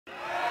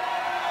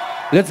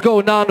Let's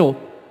go, Nano.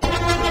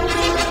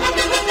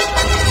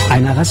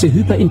 Einer Rasse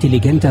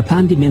hyperintelligenter,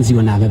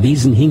 pandimensionaler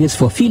Wesen hing es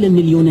vor vielen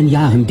Millionen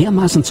Jahren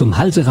dermaßen zum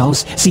Halse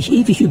raus, sich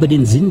ewig über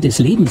den Sinn des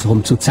Lebens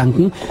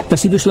rumzuzanken,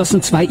 dass sie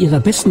beschlossen, 2 ihrer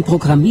besten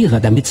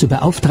Programmierer damit zu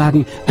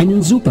beauftragen,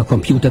 einen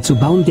Supercomputer zu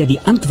bauen, der die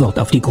Antwort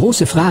auf die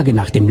große Frage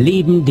nach dem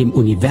Leben, dem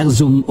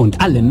Universum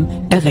und allem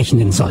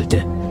errechnen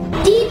sollte.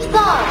 Deep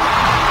Thought.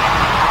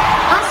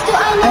 Hast du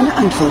eine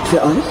Antwort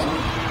für euch?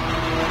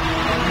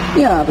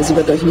 Ja, aber sie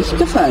wird euch nicht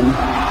gefallen.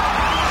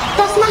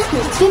 Das macht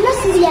nichts, wir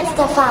müssen sie jetzt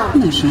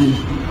erfahren. Na schön.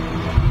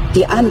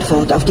 Die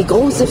Antwort auf die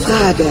große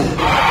Frage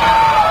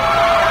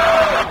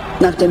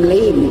nach dem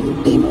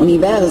Leben, dem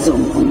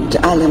Universum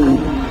und allem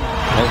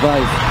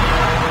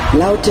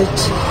lautet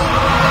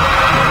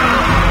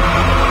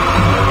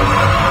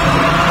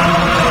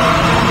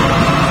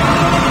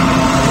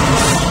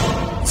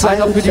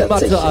Einer für die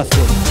Mathe-Asse.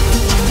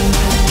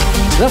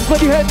 Lass mal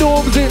die Hände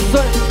oben sehen.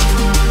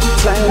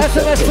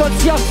 SMS von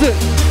Jasse.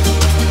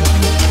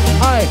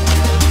 Hi.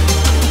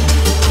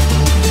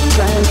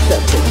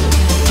 42.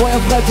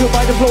 Feuerfrei für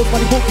meine Flows,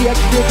 meine Punkte, jetzt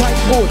spielt kein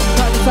Brot.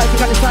 Keine Zeit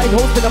für keine Zeit,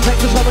 Host, wenn der Flex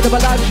schreibt mit der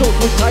Ballade-Show.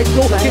 Wo ich schreit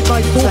los, geht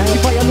mein Sohn,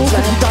 die Feier los,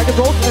 und die deine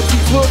Bros,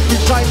 MC's wirken, die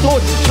schreien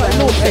los, schreien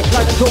los, ey,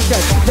 kleiner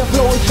Token. Der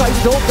Flow ist scheiß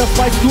doof, das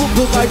weißt du,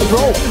 bloß ein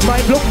Bro.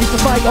 Mein Block, nicht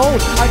das mein Own,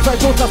 ein, zwei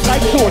los, das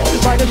reicht schon.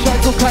 Meine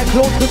scheint so kein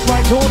Klon, trifft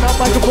mein Ton, hab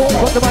mein Gebot,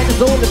 konnte meine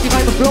Sohn, ist die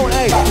reine Flow,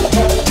 ey.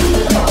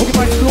 Und die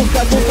meisten Flows,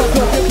 kein Muster,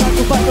 für den Tag,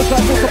 so fein, und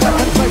scheiß los, aber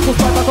kein Scheiß, so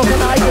fein, was auf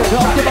deine eigene.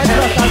 Hör auf dir meine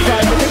Last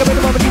anzeigen, Digga,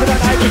 bitte mal mit Liebe dein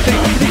eigenes Ding.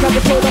 Ich hab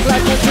den Flow, das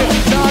bleibt nicht drin.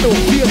 Nano,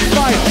 4,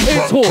 2,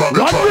 Intro,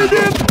 run with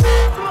it!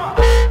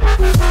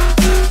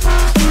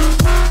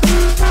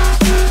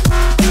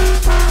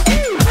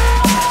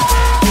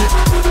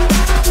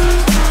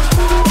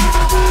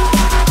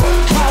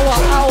 Power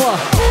hour!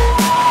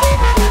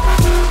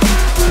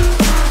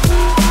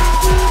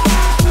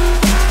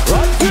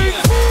 Run it!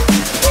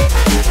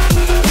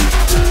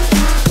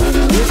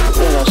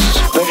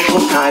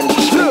 Special kind of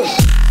space.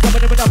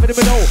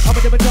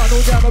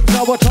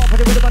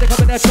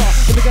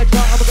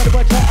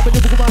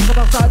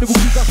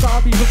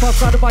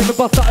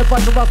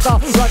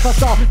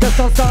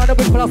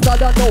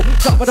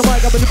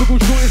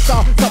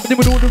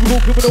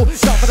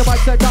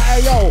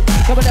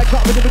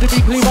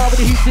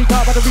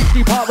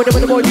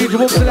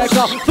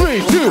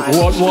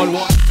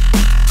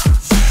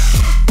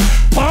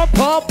 Pump,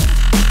 pump.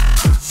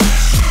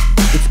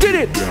 Let's get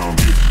it.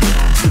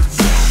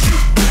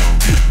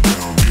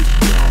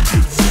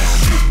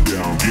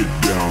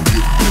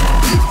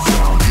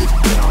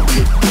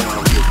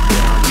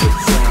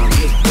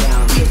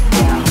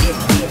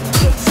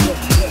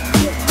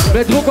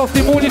 Mehr Druck auf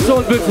die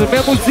Monitor bitte,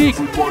 mehr Musik.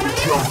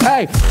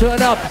 Hey,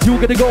 turn up, you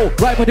gotta go.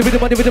 Right on the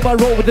rhythm, I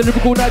roll with the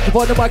lyrical night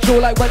upon the mic show.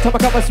 Like one time I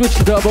come, I switch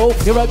to turbo.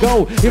 Here I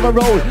go, here I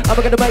roll. I'm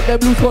gonna make them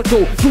lose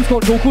control. Lose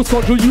control, cruise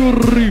control, you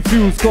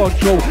refuse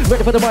control.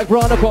 Ready for the mic,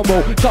 runner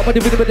combo. Shot by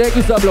the rhythm, and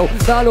you blow.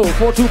 Nano,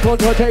 4-2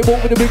 control table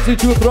with the mix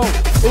into your throat.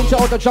 Into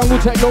out the jungle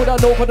techno,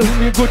 that know for the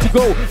whom you're good to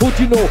go. What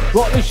you know,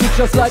 rock this shit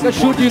just like I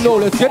should, you know.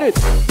 Let's get it.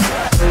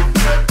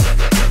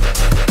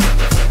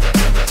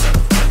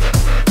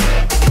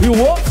 You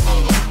what?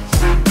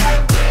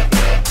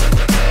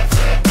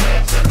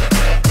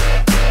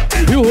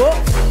 You what?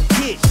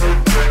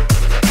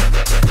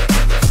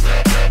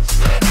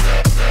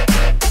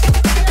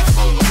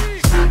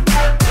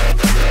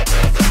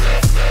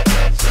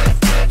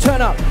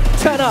 Turn up,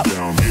 turn up.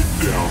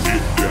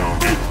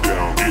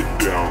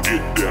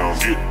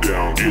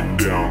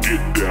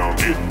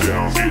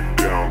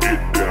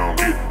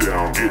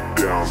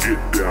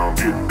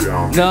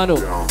 Nano.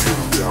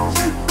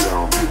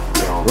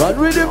 Run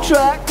rhythm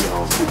track.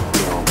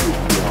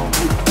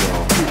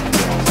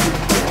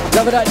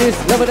 Love it like this,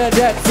 love it like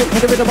that. Sit for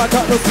the rhythm, I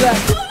got no slack.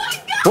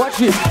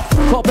 Watch it,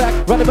 pop back,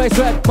 run the bass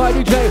track. My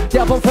DJ,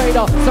 the up on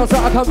fader. Sounds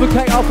like I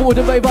convocate, I'll forward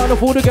the wave on,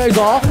 for the gazer.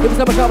 If it's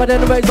never sharper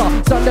than the razor.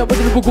 Stand there with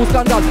the lyrical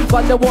standard.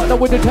 Run the water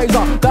with the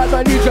taser. That's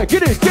my DJ,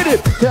 get it, get it.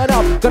 Turn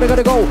up,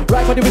 gotta go.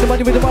 Right for the rhythm,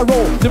 I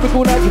roll.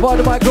 Lyrical night, you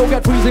the micro,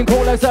 get freezing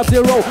cold like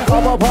Sub-Zero.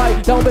 Up high,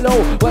 down below.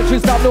 When she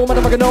stop, no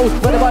motherfucker knows.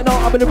 When about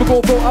now, I'm in the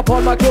lyrical flow up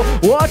on my flow.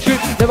 Watch it,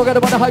 never got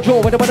about the high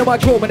show. When I'm on the mic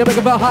show, when they make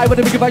it high, when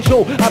they make it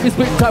show. I'll be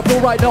spitting type flow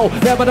right now.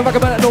 Never the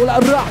recommend it, no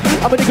like rap.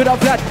 I'm a nigga down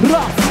flat,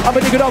 rap. I'm a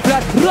nigga down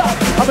flat, rap.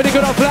 I'm a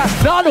nigga down flat.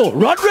 Nano,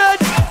 run red.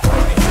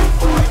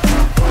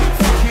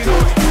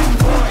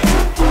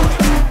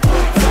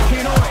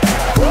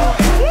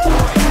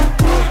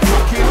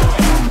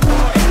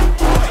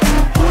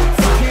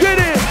 Get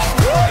it.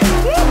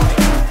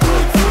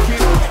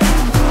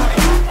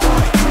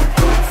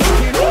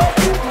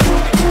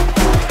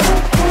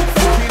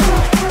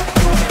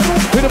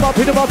 Hit him up,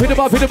 hit him up, hit him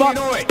up, hit him up.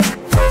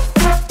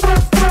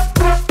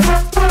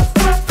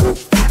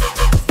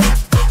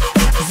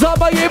 Sag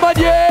mal jemand,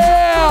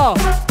 yeah!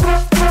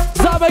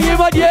 Sag mal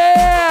jemand,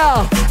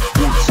 yeah!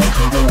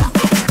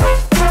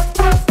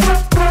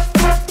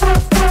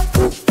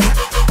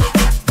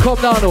 Komm,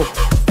 Nano.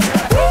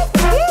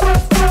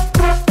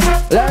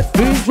 Let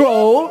me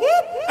roll.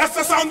 That's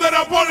the sound of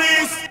the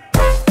police.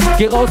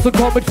 Geh raus und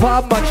komm mit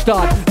Farben an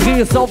Start.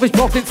 Dreh es auf, ich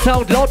brauch den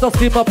Sound laut aus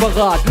dem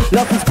Apparat.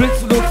 Lass es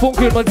blitzen und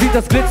funkeln, man sieht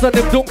das Glitzern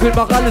im Dunkeln.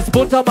 Mach alles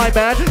bunter, mein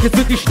Man, jetzt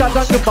wird die Stadt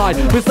angemalt.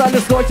 Bis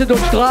alles leuchtet und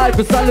strahlt,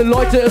 bis alle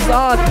Leute es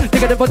ahnen.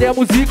 Digga, denn von der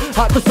Musik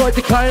hat bis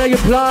heute keiner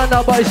geplant.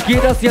 Aber ich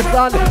geh das jetzt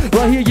an,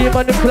 war hier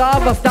jemand im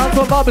Plan. Was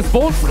Dancehall war, bis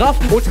Bones raff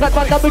und schreibt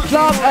man damit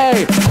klar.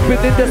 Ey, bin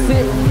in der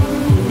Szene,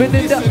 bin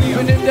in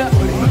der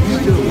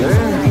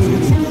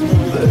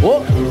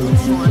oh.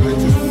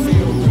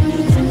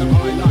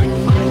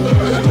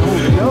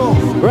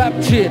 Rap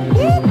shit.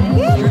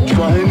 You're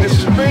trying to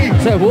speak.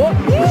 Say what?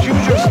 But you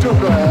just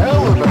took a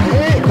hell of a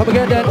hit. Come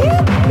again then.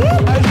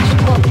 I just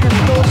fucked your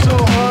flow so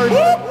hard.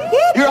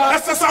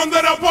 That's the sound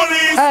of the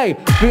police. Ey,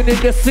 bin in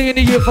der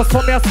Szene hier fast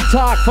vom ersten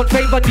Tag. Von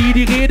Fame war nie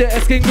die Rede,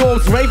 es ging nur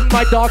ums Raven,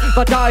 my dog.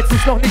 War da, als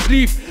es noch nicht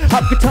lief.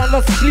 Hab getan,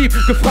 was ich lieb.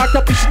 Gefragt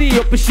hab ich nie,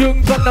 ob ich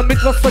irgendwann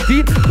damit was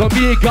verdient. War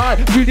mir egal,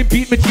 fühl den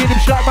Beat mit jedem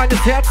Schlag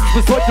meines Herzens.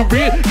 Bis heute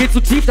real, geht so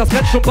tief, das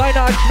rennt schon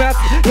beinahe an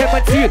Schmerzen. Kennt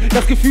mein Ziel,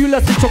 das Gefühl,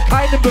 dass ich schon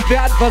keinem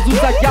bewerten.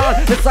 Versuch seit Jahren,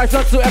 es sei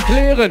zu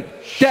erklären.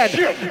 Denn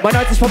mein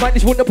einzig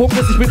vermeintlich Wunderpunkt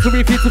ist, ich bin zu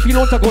real, viel zu viel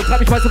Untergrund. Treib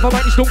mich meist so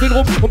vermeintlich dunkeln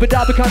rum und bin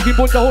da bekannt wie ein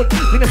bunter Hund.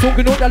 Bring das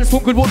Dunkeln und alles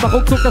dunkelbunt, mach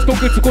ruckzuck das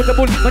Dunkel zu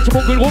kunterbunt. Manche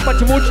munkeln rum,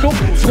 manche wurden stumm,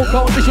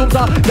 Schrucker und mich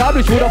umsah.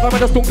 Dadurch wurde auf einmal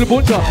das Dunkel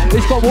bunter.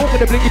 Ich komm hoch und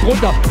der Blick geht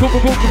runter.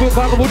 Dunkel,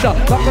 wahre Wunder.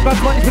 Mach mir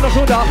was, Mann, ich bin doch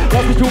schon da.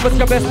 Lass mich tun, was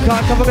ich am besten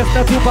kann. Kann am besten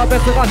dazu, fahr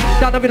besser ran.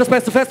 Dann haben wir das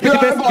beste Fest mit den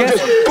besten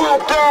Gästen.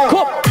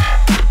 Komm!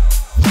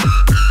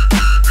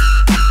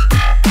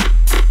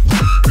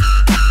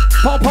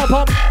 Pom, pom,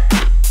 pom.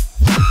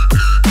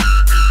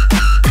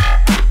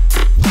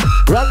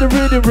 Run the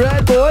rhythm,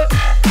 red boy.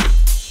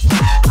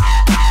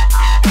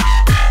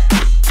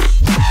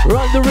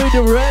 Run the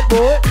rhythm, red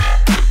boy.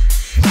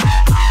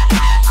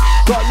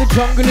 Got the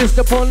junglist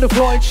upon the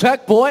floor and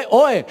check, boy.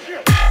 Oi.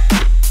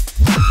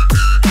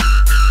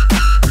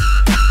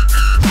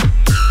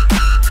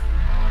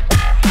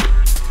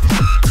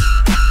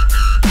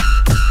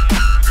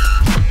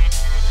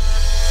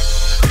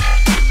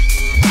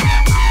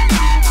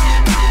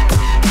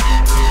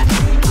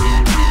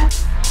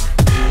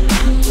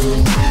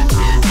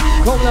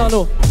 Komm,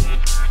 Nano.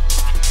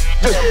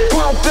 Just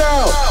pumped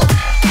out.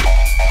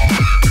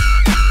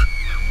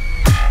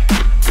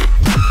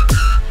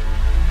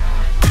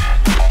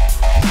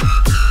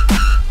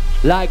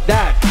 Like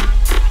that.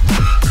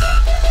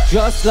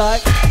 Just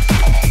like.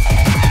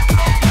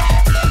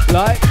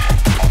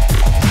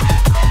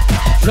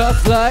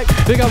 Just like.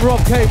 Big up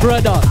Rob K,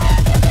 brother.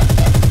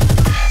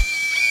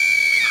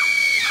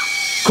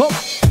 Komm.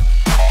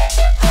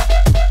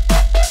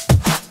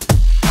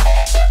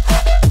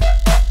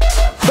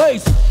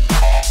 Bass.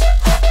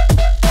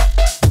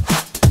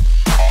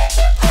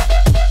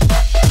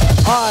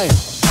 I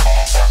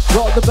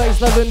got the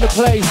bass love in the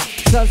place.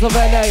 Sons of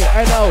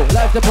N-A-N-O,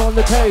 left upon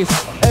the case.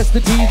 S, the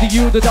D, the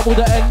U, the double,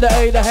 the N, the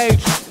A, the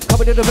H.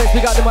 Coming in the bass,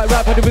 we got the mic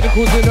rap and the rhythm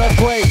cruising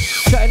earthquake.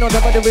 Chatting on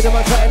top of the rhythm,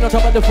 I'm chatting on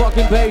top of the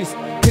fucking bass.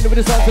 Killing with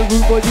the sounds of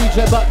rude boy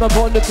DJ, Batman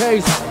on the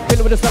case.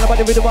 Killing with the sound about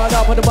the rhythm, I'm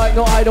up on the mic,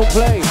 no I don't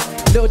play.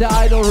 Little that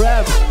I don't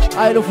rap,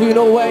 I don't feel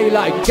no way.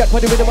 Like, get by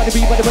the rhythm, by the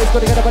beat, by the bass.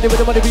 Gotta get up by the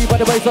rhythm, by the beat, by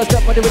the bass. I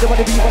step by the rhythm, by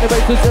the beat, by the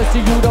bass. It's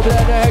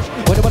S-T-U-double-N-H.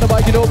 When I'm on the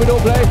mic, you know we don't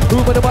play.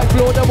 Move on the mic,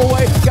 blow them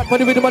away. Get by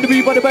the rhythm, by the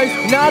beat, by the bass.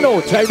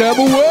 Nano, take them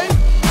away.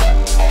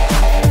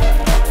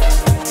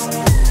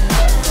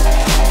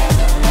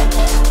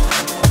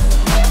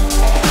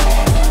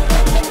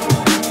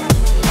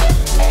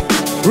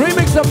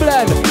 Remix and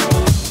blend.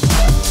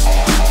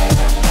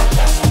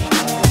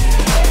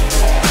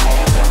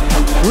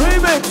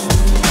 Remix.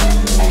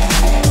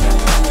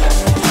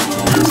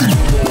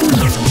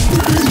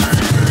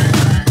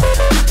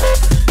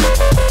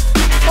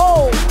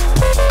 Oh.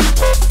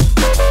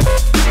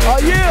 Oh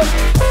yeah.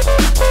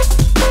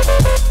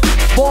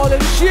 Ball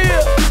and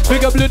sheer.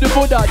 Big up little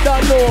Buddha,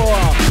 don't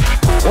know.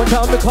 One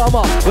time to come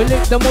up, we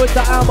lick them with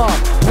the hammer.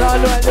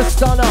 Nano and the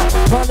Stunner,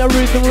 run the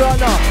rhythm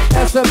runner.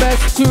 SMS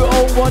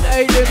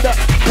 2018 in the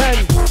pen.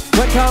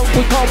 When time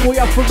we come, we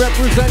have to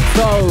represent.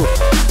 So,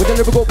 with the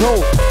lyrical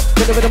pro,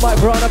 get it with the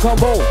mic, run a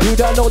combo. You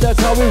don't know that's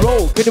how we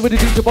roll. Get it with the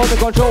DJ on the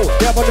control.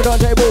 Get up on the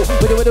turntable,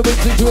 with it with the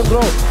wings into and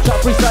grow.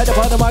 Chop freestyle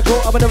upon the micro,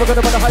 I'm never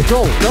gonna run a high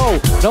control. No,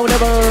 no,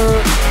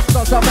 never.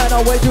 Stop man,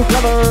 I'm way too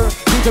clever.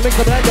 DJ mix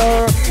the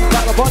blender,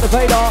 back up on the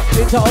fader.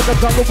 Into on the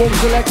jungle boom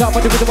selector,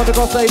 but the rhythm on the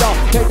cross-fader.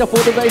 Take the for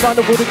the wave on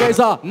the for the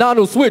gazer.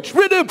 Nano switch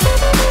rhythm.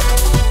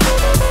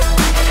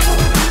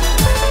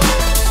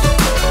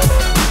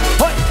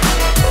 Hey.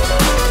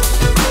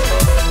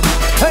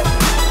 Hey.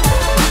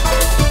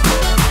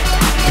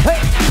 Hey.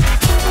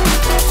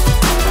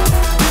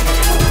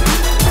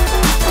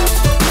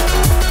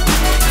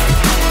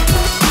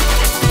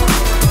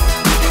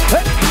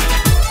 Hey.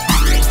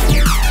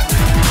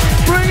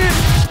 Bring it.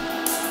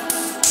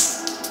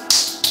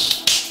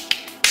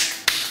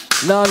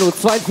 Nano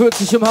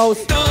 42 im Haus.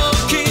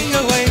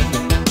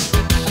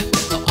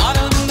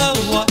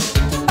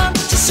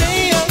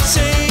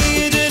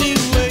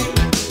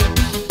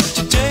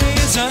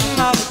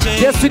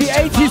 Yes, to the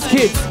 80s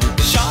kids.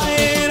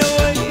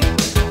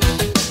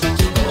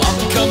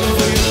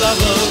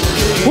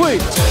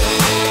 Wait.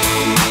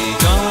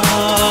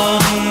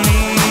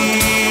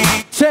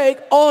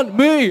 on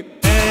me.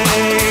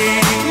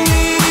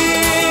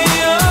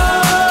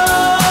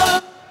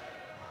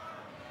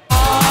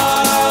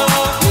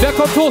 Wer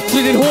kommt hoch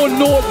zu den hohen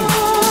Noten?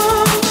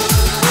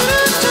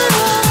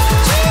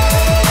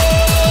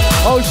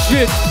 Oh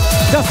shit,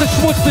 das ist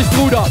schmutzig,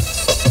 Bruder.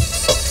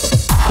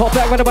 Pop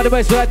back, run by the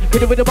bass red,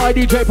 hit it with the mic,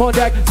 DJ on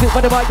deck. Sit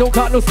by the mic, don't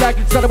cut no slack.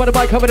 Stand by the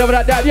mic, coming over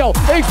that damn. Yo,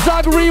 ich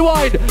sag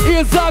Rewind,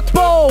 ihr sagt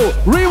Bo.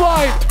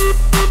 Rewind,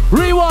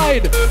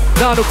 Rewind.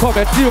 Nano, komm,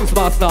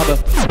 Erziehungsmaßnahme.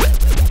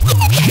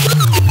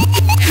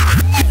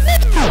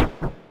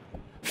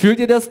 Fühlt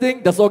ihr das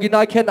Ding? Das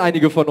Original kennen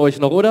einige von euch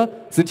noch, oder?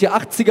 Sind hier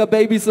 80er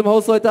Babys im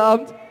Haus heute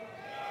Abend?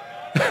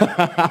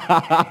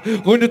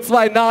 Runde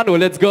 2 Nano,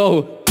 let's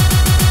go.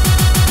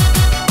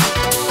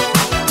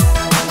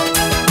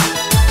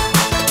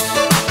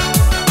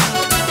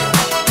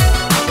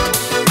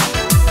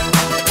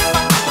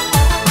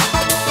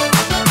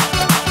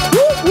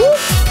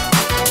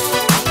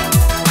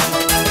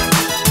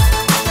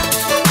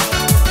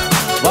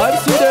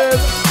 Vibes für den,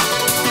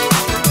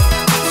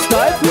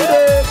 Style für den.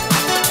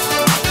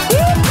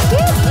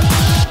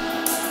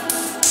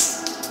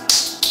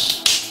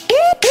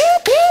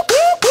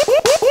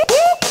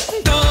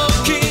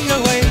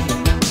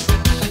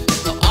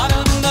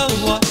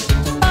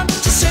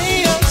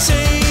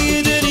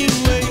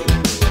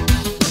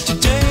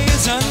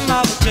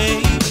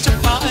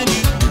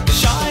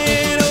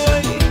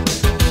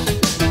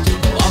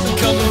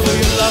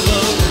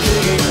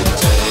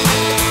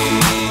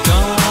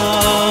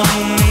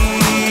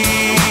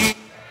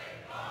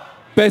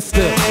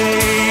 Beste.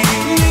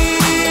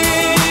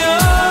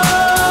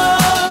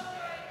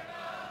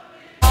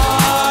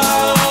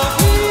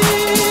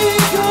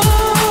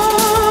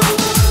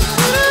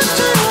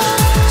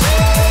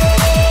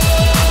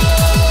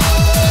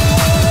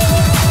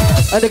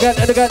 And again,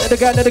 and again, and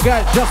again, and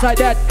again, just like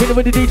that. Hit it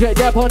with the DJ,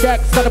 dab on deck.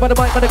 Stand up on the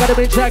mic, man, I got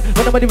him in check.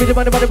 When the money with the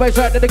money, money bass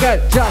right, and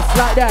again, just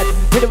like that.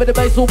 Hit it with the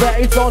bass, all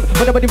bet it's on.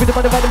 When the money with the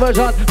money, money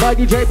version. My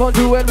DJ on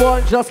 2 and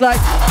 1, just like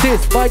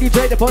this. My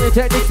DJ, the pony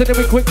techniques, and then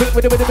we quick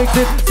with the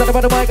mixing. Stand up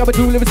on the mic, I'm a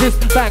two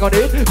lyricist, bang on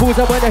it. Who's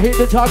up when I hit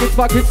the target,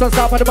 spark hits on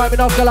stop on the mic,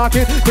 and off the lock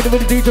it. Hit it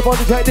with the DJ, on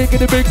the technique, in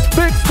the mix,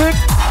 mix, mix.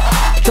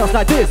 Just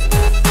like this,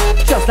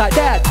 just like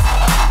that.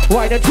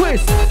 Wind and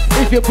twist,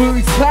 if your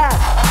booty's flat.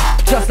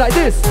 Just like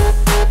this,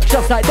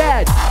 just like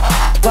that.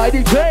 My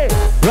DJ,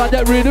 run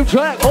that rhythm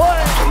track, oi!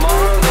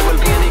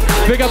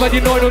 Big up an die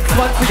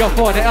 29er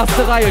vorne,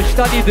 erste Reihe,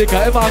 Stanni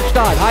Dicker, immer am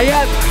Start.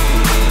 Hi-Hat!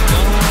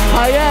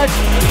 Hi-Hat!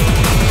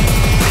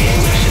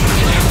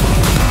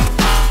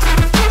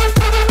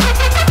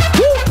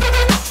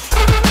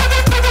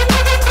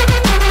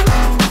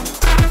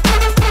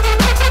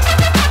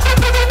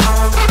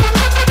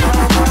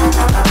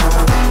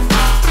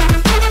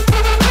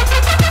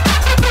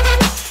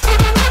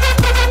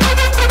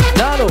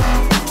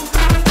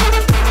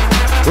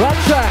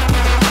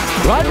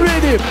 Run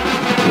rhythm,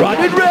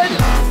 run it red.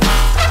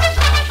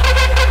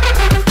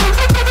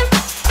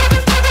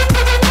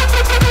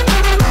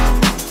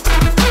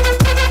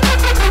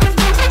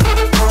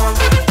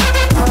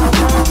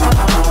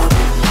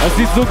 Das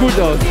sieht so gut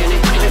aus.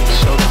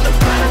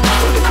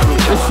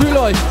 Ich fühle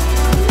euch.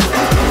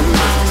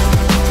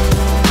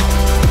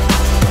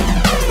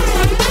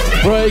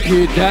 Break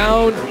it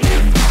down.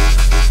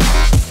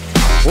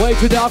 Way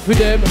too dark for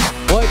them.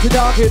 Way too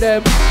dark for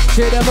them.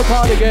 Tear them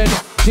apart again.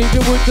 DJ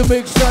with the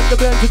mix and the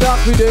blend to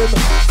dark with him.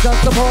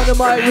 Just upon the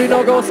mic, we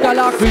no go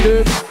skylark with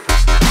him.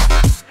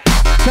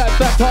 Tap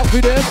back talk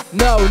with him.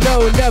 No,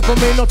 no, never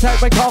me no tap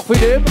back talk with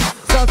him.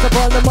 Just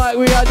upon the mic,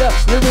 we are the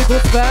lyrical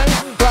span.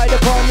 Right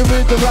upon the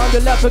rhythm, round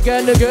the left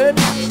again, again.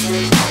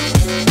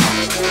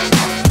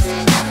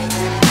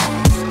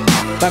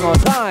 Bang on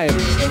time.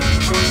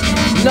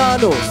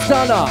 Nano,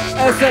 Stunnah,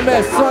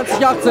 SMS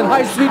 2018,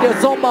 heiß wie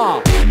der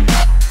Sommer.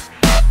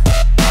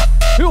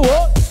 You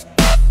what?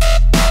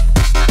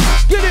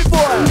 Get it, boy!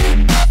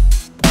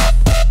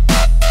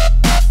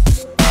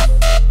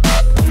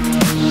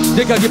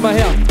 Dicker, gib mal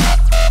her.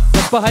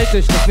 Das behalte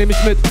ich, das nehme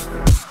ich mit.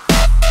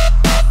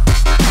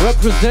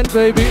 Represent,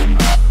 baby.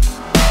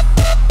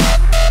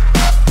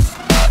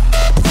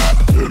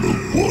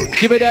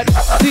 Give me that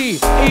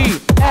C-E-L-L-E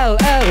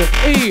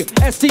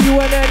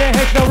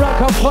S-T-U-N-N-A-H, now run,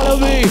 come follow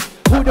me.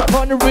 Put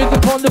upon the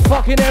rhythm on the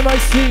fucking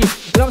MIC.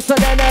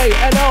 Alongside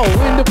N-A-N-O,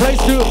 in the place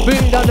to be,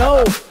 I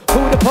know.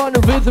 Put upon the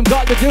rhythm,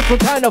 got the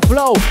different kind of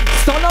flow.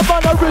 Stunnah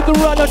on the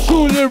rhythm, run a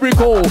true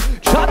lyrical.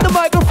 Shut the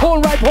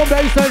microphone right on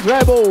bass and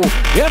treble.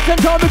 Yes,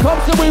 and time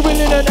comes to we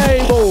willing and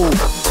able.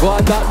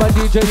 One that my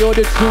DJ, you're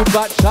the true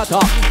but shut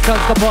up.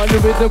 Stands upon the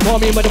rhythm, call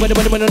me money,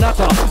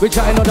 nutter. We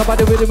try not about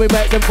the rhythm, we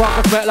make them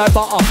fuckers smell like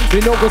butter. We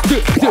know go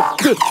stick,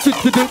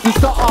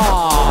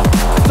 start.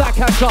 Back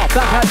at shop,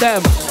 back at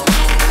them.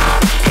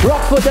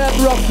 Rock for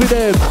them, rock for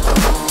them.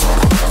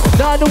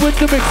 Nano with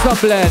the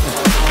mix-up blend.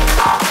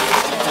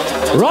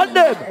 Run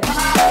them!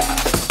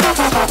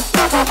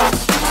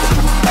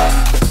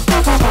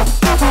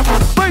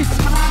 Bass!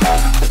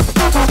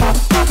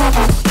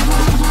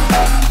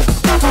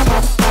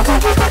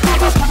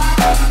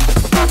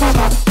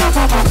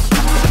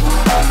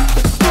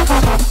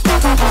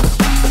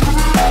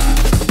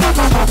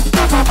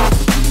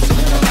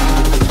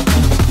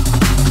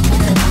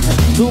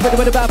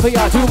 with the back for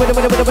ya, 2 with the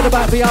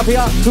back for ya,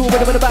 2 with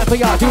the back for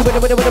ya, 2 with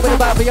the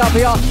back for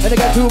ya, and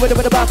again 2 with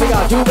the back for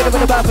ya, 2 with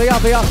the back for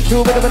ya,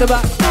 2 with the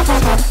back.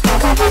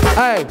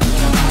 Hey,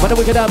 when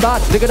we get down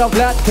bad, dig it off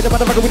flat, hit the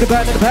motherfucker with the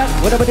pen in the pen.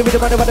 Whenever we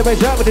the bass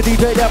jack with the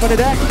DJ down on the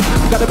deck,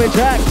 got the bass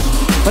jack,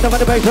 whenever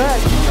the bass jack,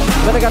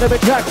 when I got the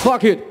bass jack,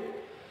 fuck it.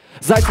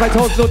 Seit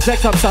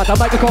 2006 am Start, am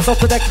Mic gekommen auf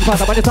den nächsten Part.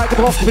 Hab meine Zeit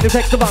gebraucht, ich bin im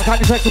Text gemacht.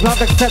 Keine Tracks geplant,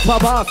 Text paar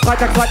Bars.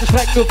 Freitag zweite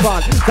Strecken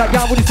gefahren. Seit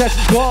Jahren, wo die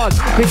Sessions scoren.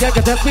 Den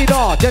Denker, test me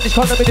not, denn ich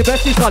konnte mit den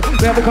Besties ran.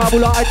 Mehr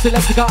Vokabular als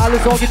Lexika,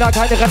 alles original,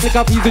 keine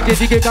Replika. Wie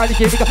sind die gar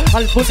nicht ewiger,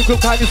 alles Multiclub,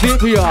 keine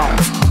Sepia.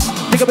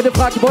 Digga, bitte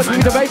frag die Boys, wie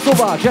der Bass so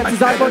war. Schätze,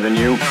 sein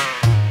wollen.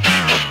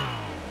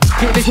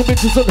 Geht nicht um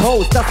Bitches und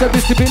Hoes, das ist ein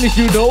bisschen billig,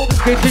 you know.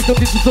 Geht nicht um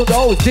Bitches und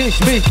Hoes, dich,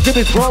 mich,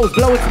 Jimmy's Bros,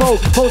 Blow and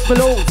Smoke, Post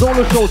Malone,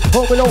 Solo-Shows,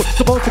 Home Alone,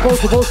 supposed.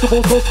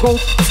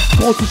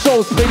 Große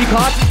Shows,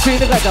 Prädikat,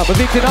 Szene Retter,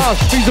 bewegt den Arsch,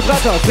 Wiese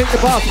Bretter, trinkt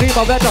eine Bars,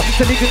 Bremer Wetter,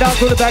 zerlegt den Arsch,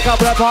 so eine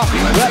Backup-Rapper,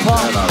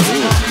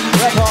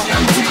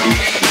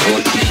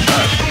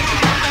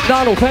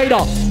 Nano,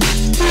 Fader.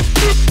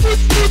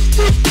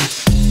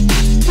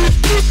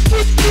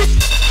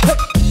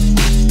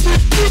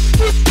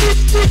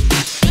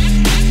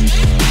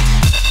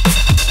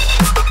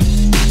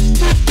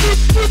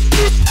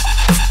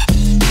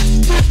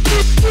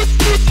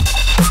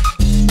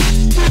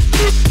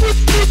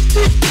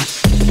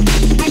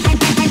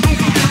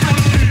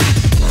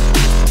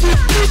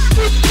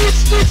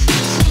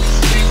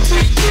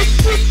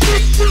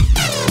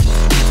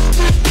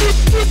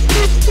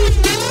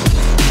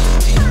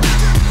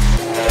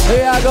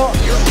 Here I go.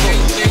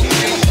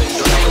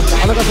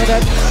 I'm gonna go for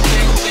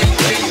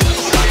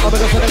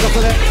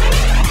that.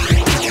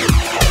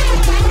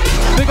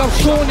 Big up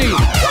Shawnee.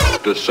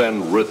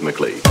 Descend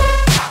rhythmically.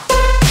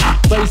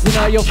 Facing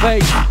out your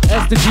face.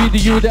 S the G, the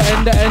U, the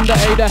N, the N, the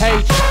A, the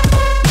H.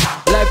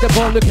 Left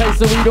upon the case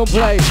so we don't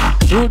play.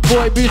 Rude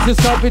boy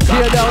business up, it's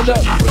here down the.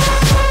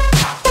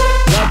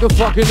 Like a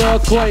fucking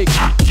earthquake.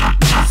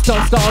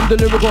 Stunts the the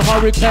lyrical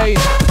hurricane.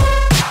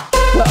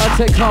 But I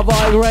take cover,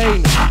 I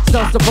rain.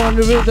 Stunts upon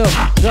the rhythm.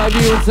 Drive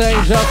you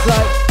insane, just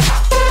like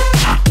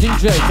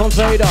DJ von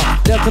Fader.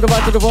 Left to the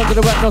right, to the front, to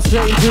the back, now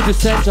straight into the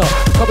center.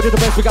 Coming to the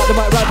best, we got the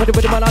mic right, put it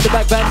with the man on the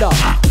back bender.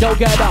 Don't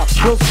get up,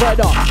 no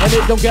spreader, and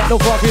it don't get no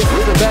fucking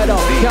better.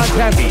 Can't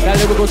test that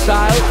lyrical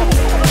style.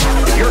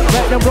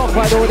 Make them rock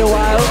right all the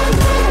while.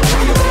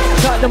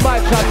 Shut the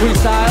mic, track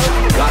freestyle.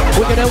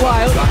 Wicked and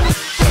wild.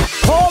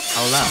 Hop!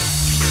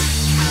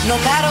 No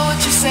matter what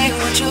you say,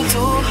 what you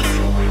do,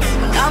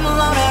 when I'm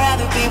alone, I'd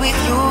rather be with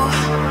you.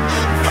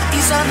 Fuck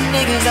these other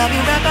niggas, I'll be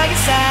right by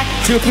your side.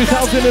 Till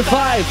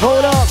 2005,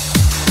 hold up.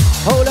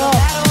 No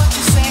matter what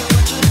you say,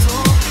 what you do,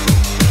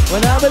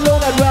 when I'm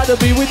alone, I'd rather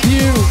be with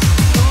you.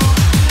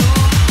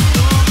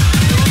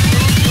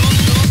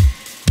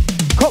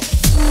 Come.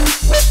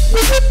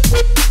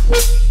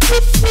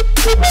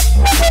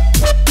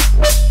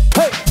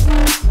 Hey.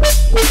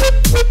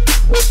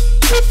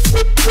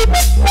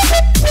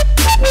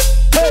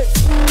 Hey.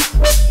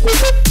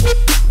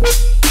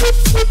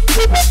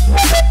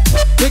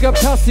 Big up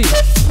Tassie.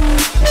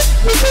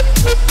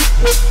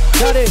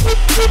 Got it.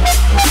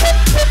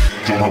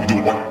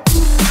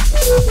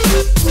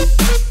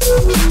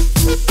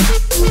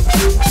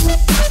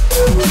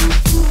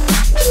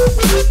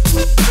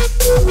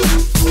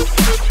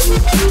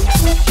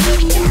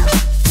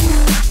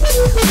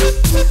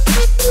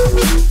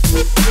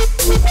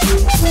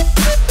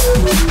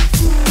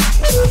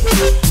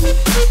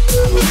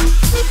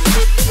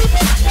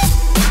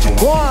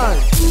 One.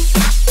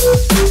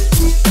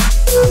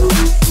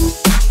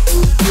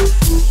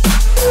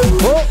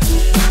 Oh.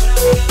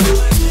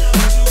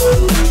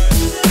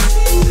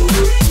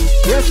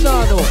 Yes,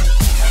 Nano.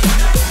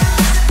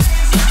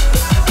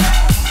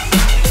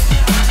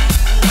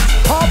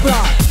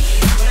 Hopla.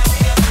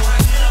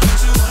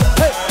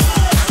 Hey.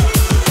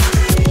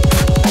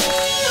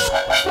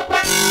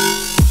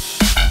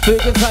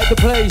 Big inside the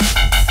place.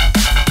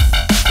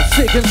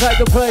 Sick inside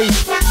the place.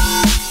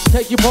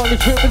 Take you on the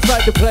trip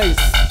inside the place.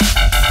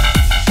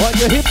 On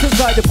your hips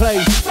inside the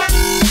place.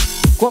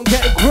 Go and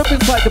get a grip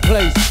inside the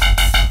place.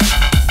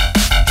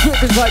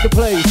 Trip inside the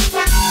place.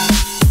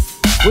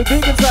 We're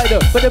big inside the,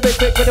 we're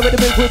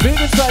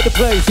big inside the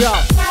place,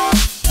 yeah.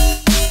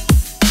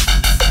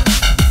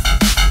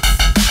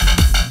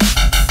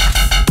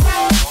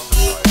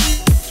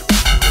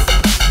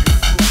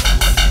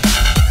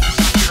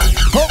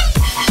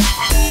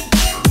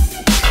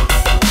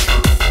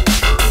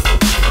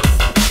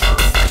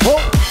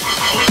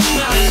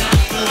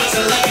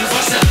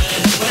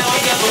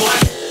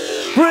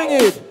 Bring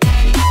it!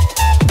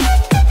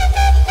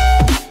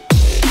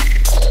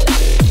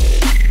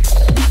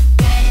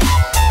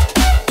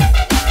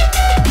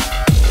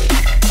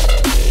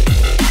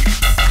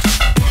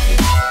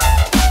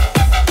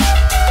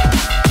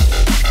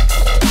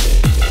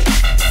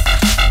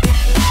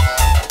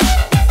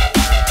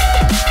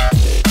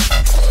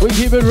 We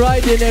keep it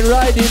riding and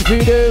riding for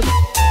them.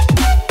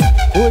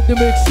 With the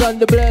mix and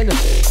the blend.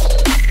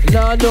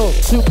 Nano,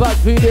 too bad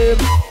for them.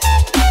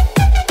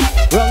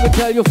 Wrong to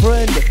tell your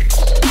friend.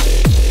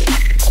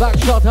 Back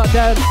shot at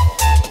them.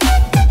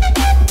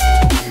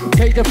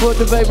 Cater for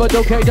the baby,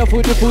 don't cater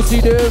for the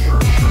pussy, dude.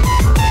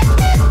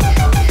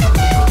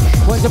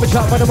 Once I'm a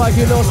chat by the mic,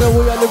 you know, so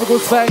we are lyrical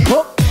spank.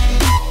 Huh?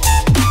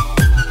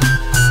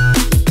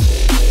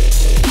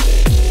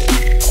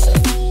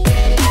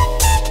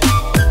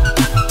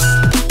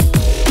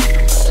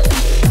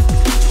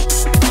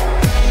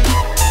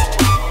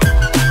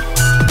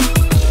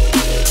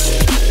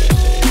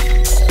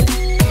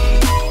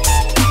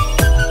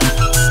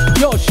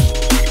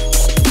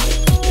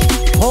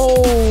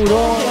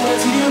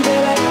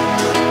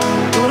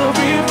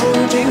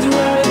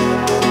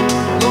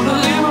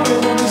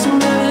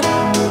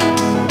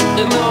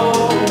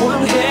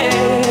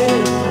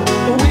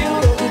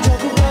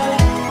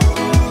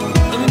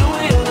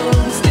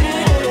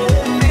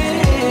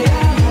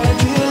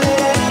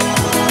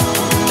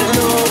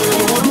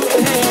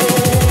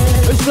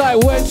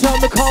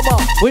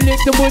 We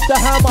lick them with the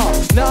hammer,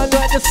 now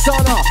like the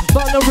Stunnah,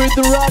 thunder with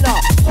the runner,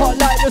 hot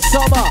like the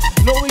summer,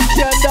 no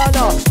weekend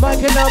donna,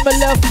 mic and number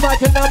left,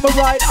 mic and number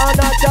right,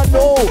 and I don't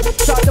know.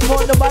 Shot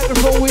upon the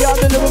microphone, we are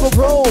the lyrical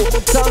pro.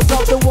 Sounds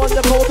of the one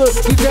that called the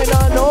DJ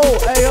Nano.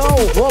 Ayo,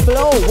 one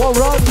blow, one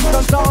run,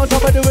 some sounds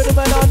up at the rhythm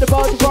and on the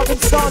bar to rock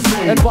and stun.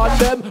 And run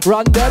them,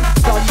 stun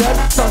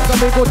some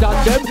go down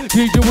them.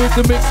 DJ with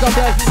the mix of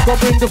that, go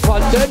bring the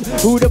fun then.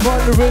 Who the fun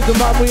the rhythm,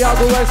 and we are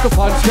the rest of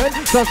fun then.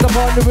 Stun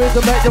upon the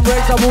rhythm, make them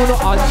race, I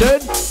wanna and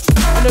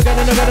again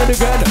and again and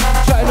again.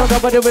 Trying on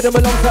top of the rhythm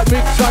alongside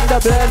mix and the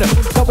blend.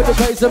 Top of the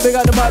pace and big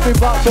and the mic be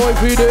back boy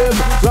feed him.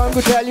 Run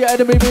go tell your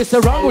enemy,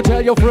 Mr. Run go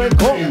tell your friend,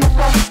 come.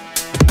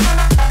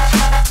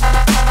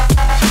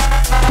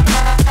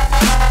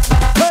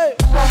 Hey.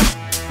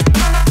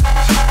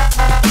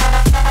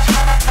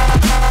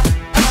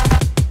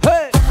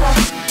 Hey.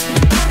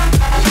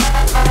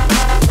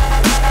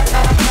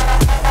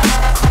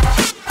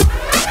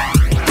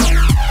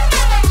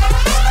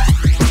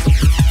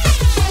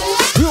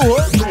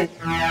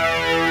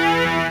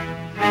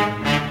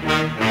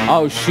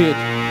 Oh shit,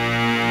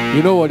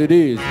 you know what it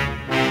is.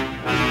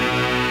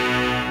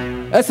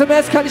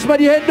 SMS kann ich mal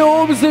die Hände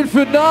oben sind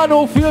für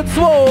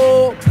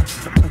NANO42.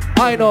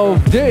 Einer auf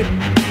den.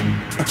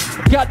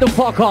 Get the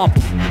fuck up.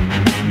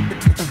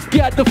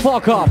 Get the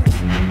fuck up.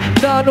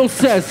 Nano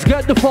says,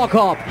 get the fuck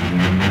up.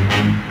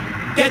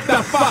 Get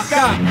the fuck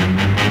up.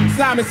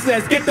 Simon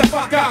says, get the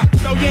fuck up.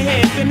 Throw your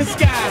hands in the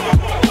sky.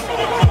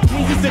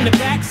 Weezy's in the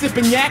back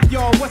sipping yak,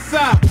 y'all, what's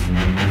up?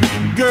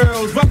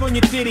 Girls, rub on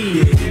your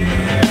titties.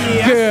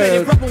 Yeah, I said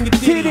it, rub on your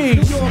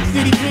titties. New York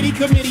City gritty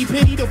committee,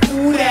 pity the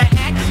fool that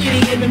act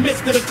shitty in the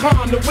midst of the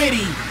calm, the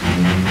witty.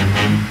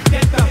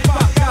 Get the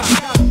fuck up.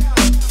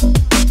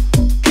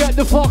 Get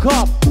the fuck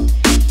up.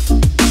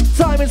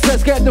 Simon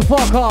says, get the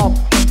fuck up.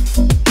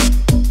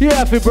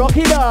 Yeah, if we broke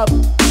it up.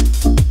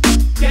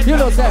 Get you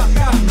know that.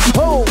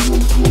 Oh.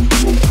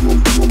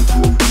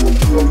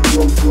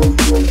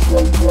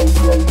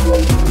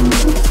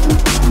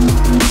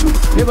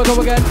 Here we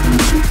go again.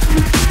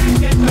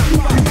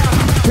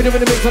 Hit it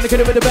with the mix on the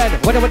kid with the band.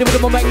 When I'm with the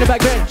moment in the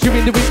back bend. You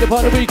mean the week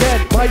upon the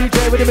weekend. My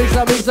DJ with the mix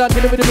on,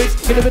 hit it with the mix,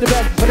 hit it with the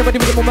band. When I'm with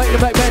the moment in the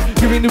back bend.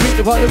 You mean the week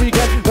upon the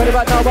weekend. Right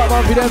about now, but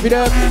man, for them.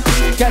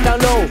 Get down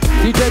low.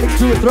 DJ mix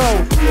to a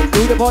throw.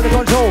 Do the upon the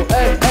control.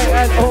 Hey,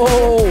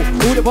 oh.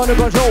 Do the upon the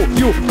control.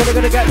 You never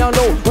gonna get down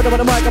low. When I'm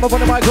on the mic, I'm up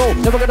on the micro.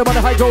 Never gonna on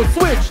the hydro.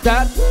 Switch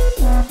that.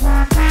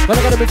 When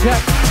I got them in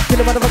check. Kill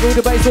the motherfucker with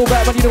the bass so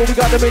bad, but you know we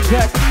got them in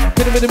check.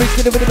 Get him with the mix,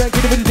 get him with the band,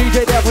 get him with the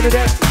DJ there for the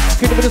deck.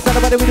 Get him with the sound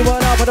about it, we do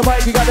one out for the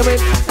mic, we got them in.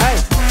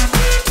 Hey,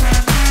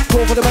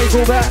 go for the bass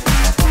so bad.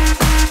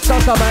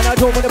 Stop, man, I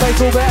go for the bass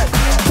so bad.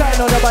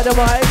 Shine on about the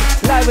mic,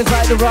 live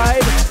inside the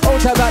ride.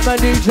 Old time Batman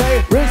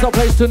DJ, raise our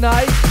place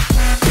tonight.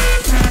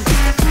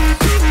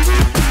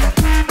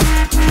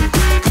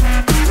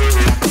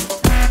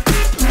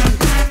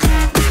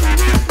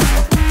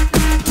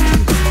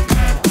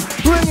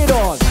 Bring it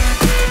on.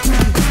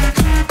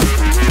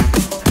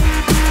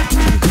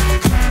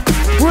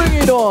 Bring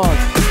it on.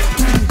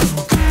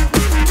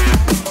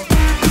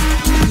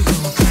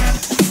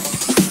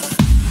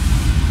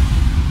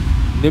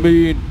 Nimm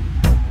ihn.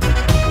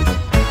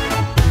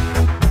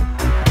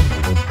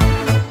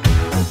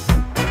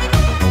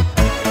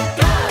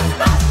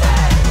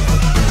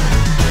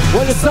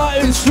 Well, it's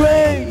something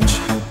strange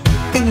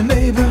in your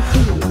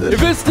neighborhood.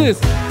 If it's this,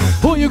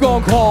 who you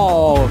gonna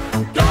call?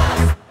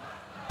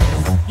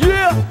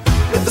 Yeah!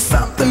 It's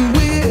something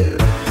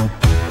weird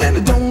and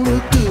it don't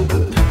look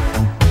good.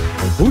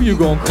 Who you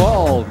gonna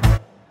call?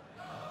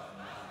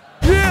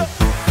 Yeah!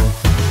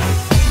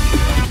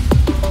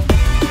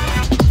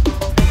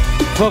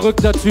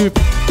 Verrückter Typ.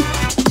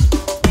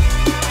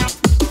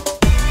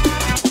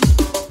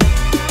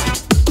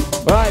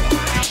 Right.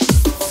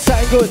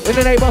 Sound good in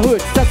the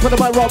neighborhood. That's what I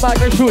might rock back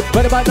and shoot.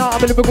 Right about now,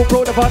 I'm a lyrical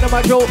pro, the part of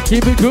my show.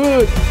 Keep it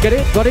good. Get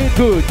it, got it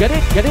good. Get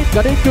it,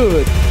 got it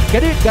good.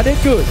 Get it, got it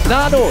good.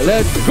 Nano,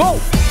 let's go.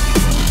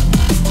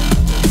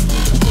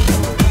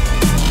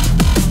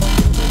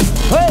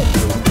 Hey.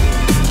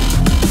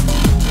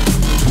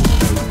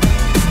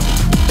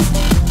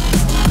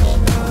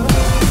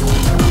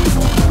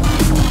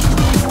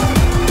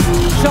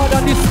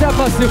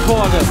 was hier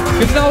vorne.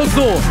 Genau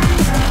so.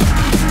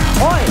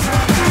 Oi.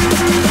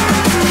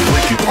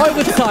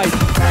 Eure Zeit.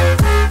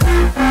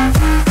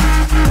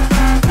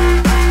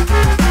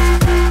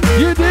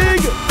 You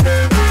dig?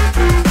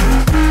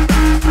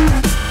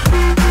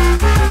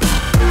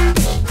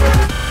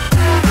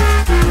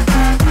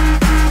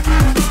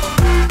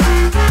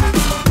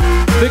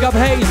 Big up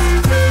Hayes.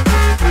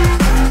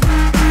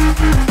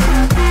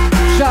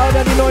 Shout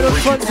an die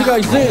 29er,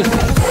 ich seh's.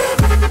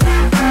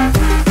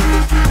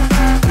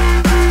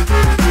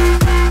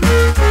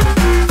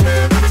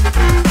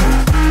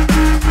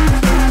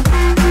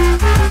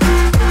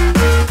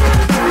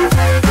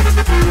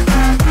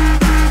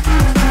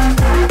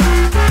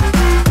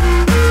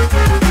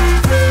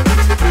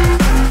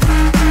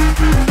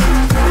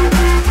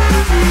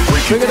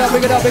 Big it up,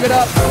 big it up, big it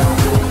up.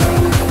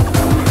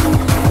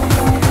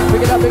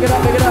 Big it up, big it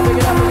up, big it up, big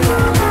it up, big it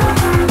up.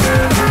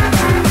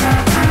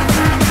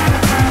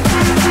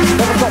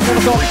 Never stop,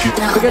 never stop.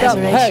 Big it up,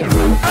 hey.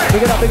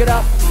 Big it up, big it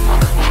up.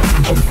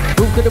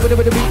 Move to the rhythm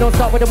with the beat, don't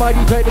stop with the mighty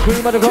DJ, the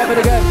cream of the crop it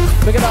again.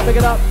 Big it up, big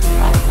it up.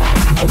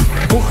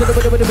 Move to the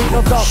rhythm with the beat,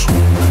 don't stop.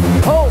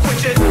 Oh!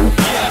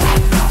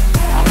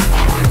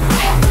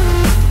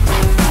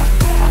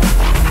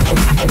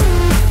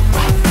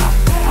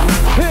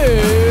 Hey!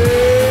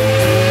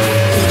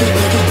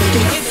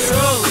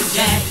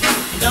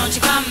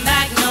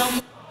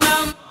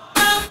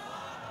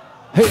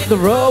 Hit the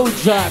road,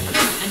 Jack.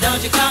 And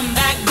don't you come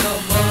back no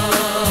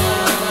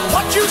more.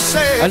 What you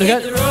say? And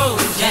again. Hit the road,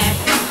 Jack.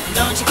 And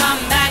don't you come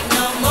back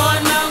no more,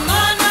 no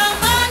more, no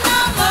more, no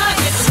more.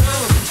 Hit the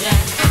road, Jack.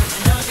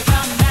 And don't you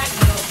come back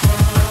no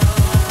more.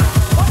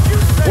 What you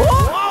say?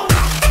 Whoa.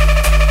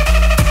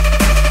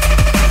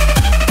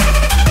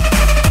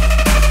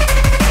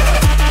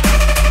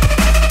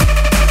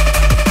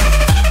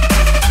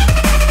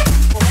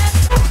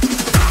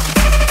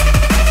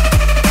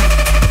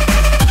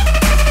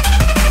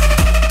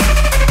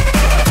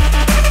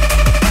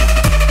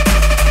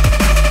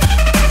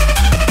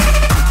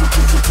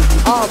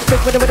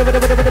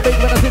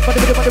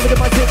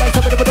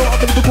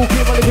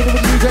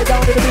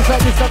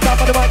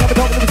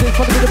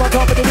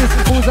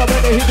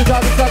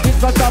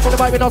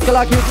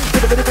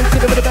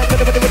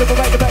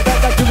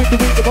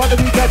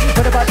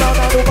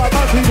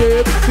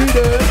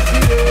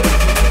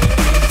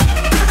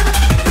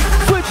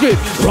 Switch it,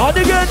 run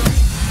again.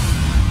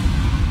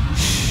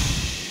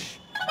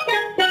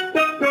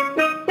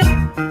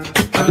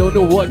 I don't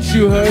know what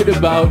you heard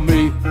about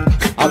me.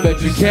 I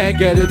bet you can't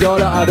get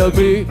 $1 out of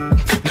me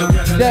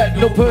that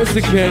no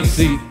person can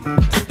see.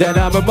 That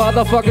I'm a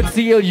motherfucking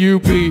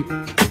CLUP.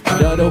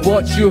 Don't know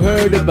what you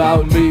heard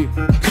about me.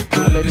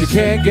 I bet you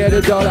can't get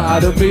 $1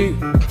 out of me.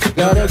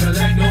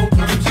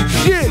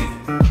 Shit!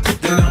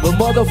 I'm a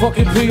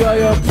motherfucking PIMP. I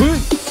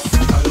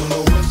don't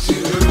know what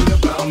you heard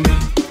about me.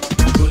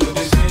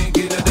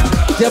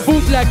 Der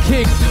Bootleg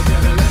King.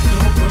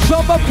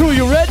 Chopper Crew,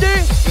 you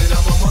ready?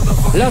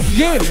 Let's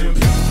get it.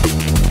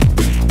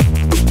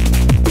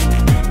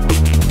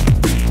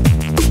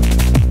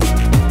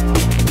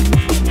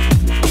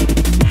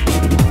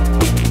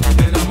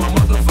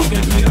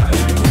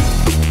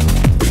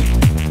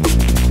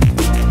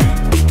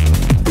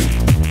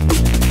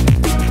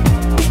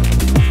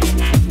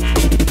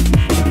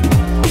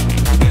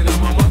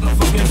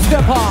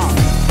 Step on.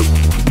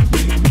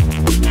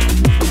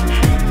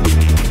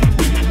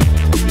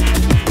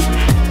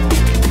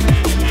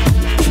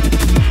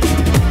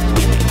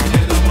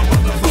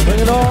 Bring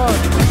it on.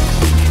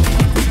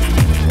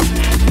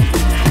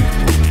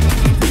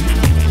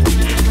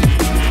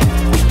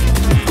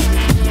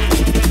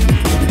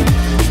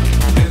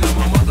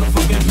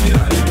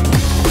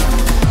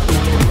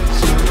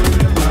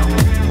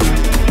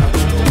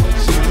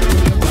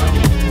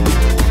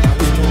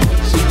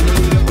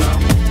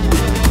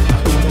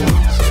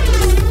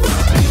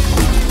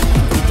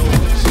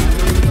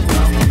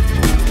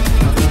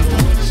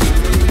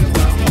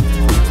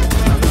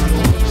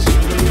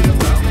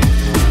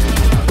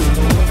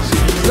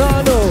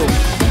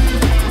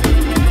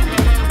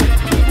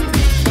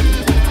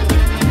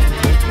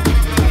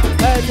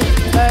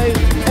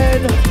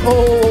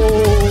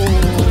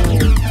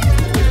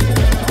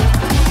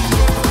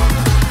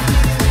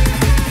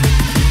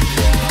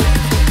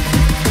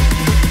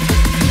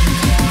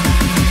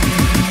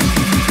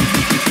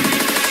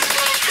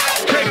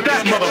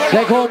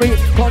 They call me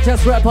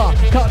contest rapper,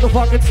 cut the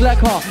fucking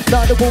slacker,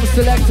 not the boom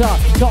selector,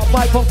 top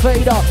mic from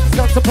fader,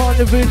 stunts upon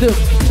the rhythm,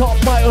 top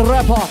mic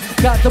rapper,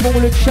 got the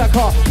mullet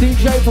checker,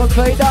 DJ from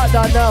fader,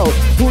 don't know,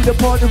 pull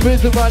upon the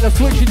rhythm and I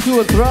switch it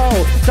to a throw,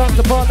 stunts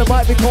upon the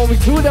mic, we call me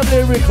to the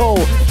lyrical,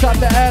 shut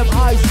the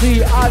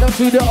M-I-C, add on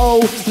to the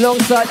O,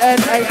 alongside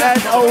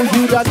N-A-N-O,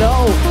 you don't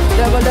know,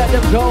 never let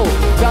them go,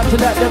 got to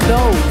let them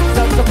know,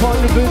 stunts upon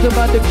the rhythm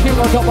and the king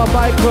on top of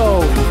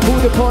micro,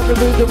 pull upon the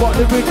rhythm, what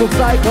the lyrical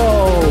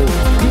psycho,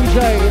 DJ,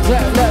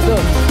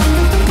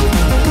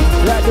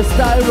 let the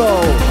style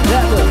roll,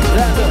 let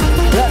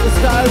the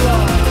style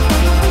roll.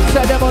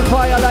 Set them on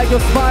fire like a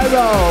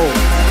spiral.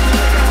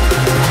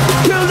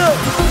 Kill them.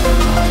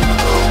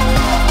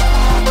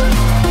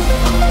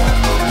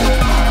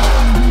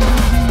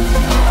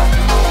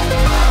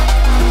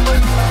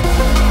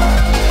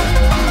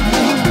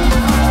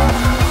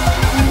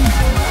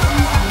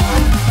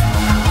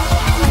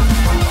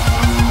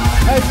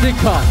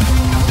 Dicker.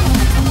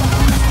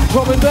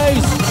 Drum and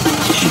Bass.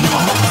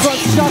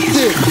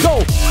 Constructive.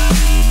 Go.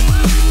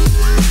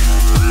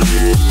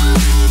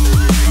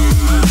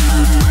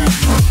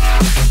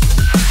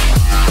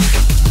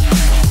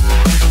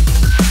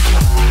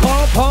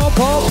 Pump, pump,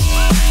 pump.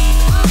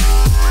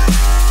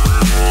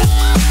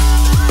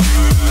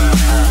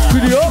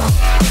 Video.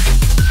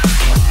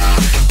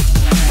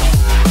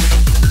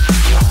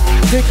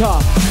 Dicker,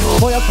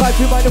 Feuer frei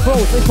für meine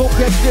Bros. Ich buch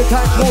jetzt hier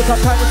kein Brot, hab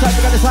keine Zeit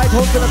für keine Zeit.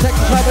 Hund will das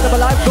Texten schreiben, aber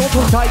live los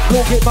und kein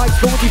Klo geht mein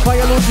Klo. Die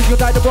Feier lohnt sich für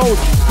deine Bros.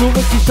 Du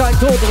bist die Stein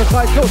tot, oder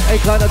schreist los, ey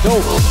kleiner Joe.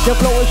 Der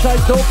Flow ist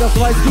scheiß doof, das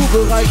weißt du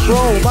bereits,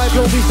 Bro. Mein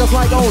Flow wie das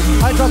Light aus,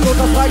 einfach so,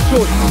 das reicht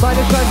schon.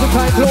 Meine Steine sind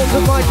kein Klon,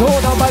 sind mein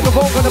Ton. Am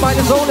Mikrofon und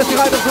meine Sohn ist die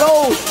reine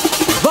Flow.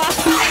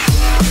 Was?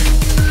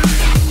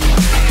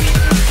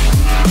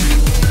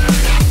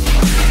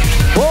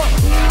 Oh!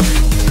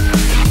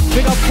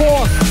 Finger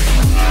Force!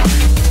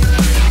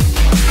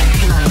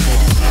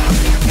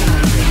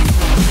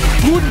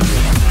 Gut.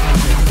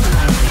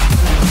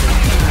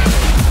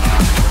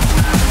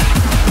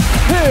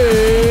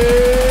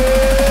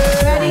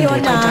 Hey. Ready or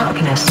not?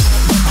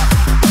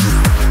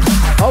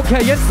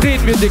 Okay, jetzt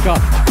reden wir, Dicker.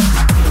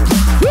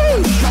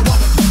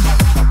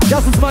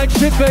 Das ist mein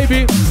Shit,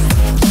 Baby.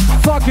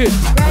 Fuck it.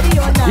 Ready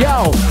or not?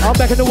 Yo, I'm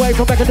back in the way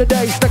from back in the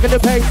day. Stuck in the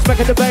pace, back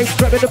in the bass,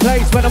 trap in the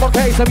place. When I'm on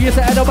case, I'm used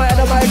to end on my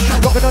enemy.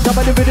 Rocking on top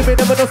of the rhythm,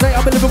 never to say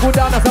I'm a Liverpool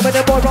down. I'm in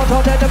the boy round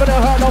town, never to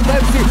hurt on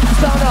MC.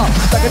 Stunnah,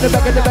 back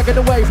in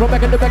the way, from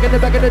back in the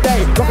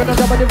day. Rocking on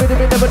top of the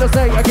rhythm, never to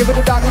say. I give it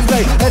a darkest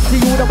play.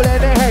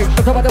 STU-double-N-A-H.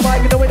 On top of the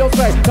mic, you know we don't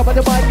play. Top of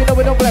the mic, you know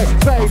we don't play.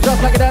 Spray,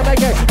 just like an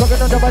MAK. Rocking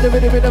on top of the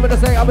rhythm, never to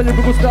say I'm a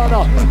Liverpool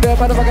Stunnah. The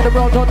motherfucker the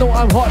round town, know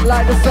I'm hot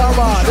like the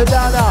summer. The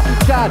Dana,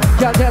 chat,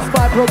 can't test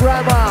my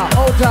programmer.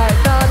 Hold tight,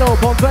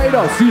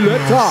 NANO42,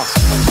 selector.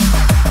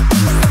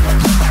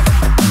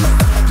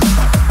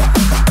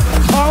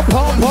 Pump,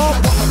 pump, pump.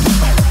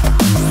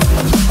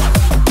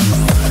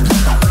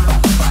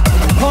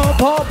 Pump,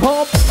 pump,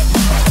 pump.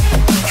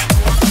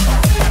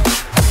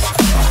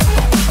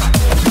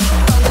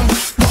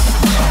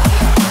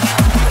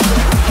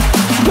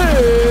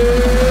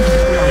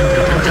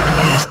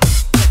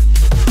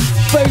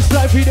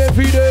 Baseline, feed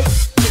it.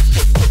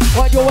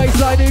 Find your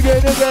waistline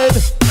again.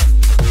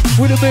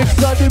 With a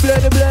mix on the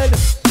blend.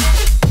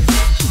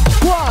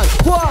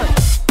 One.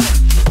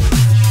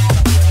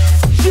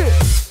 Shit.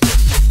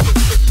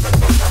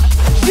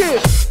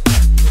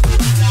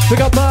 Pick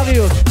up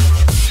Marius.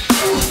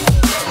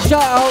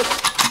 Shout out.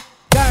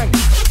 Gang.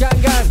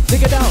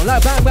 Lick it down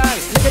like bang.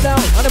 Lick it down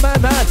on the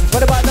man.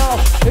 What about now?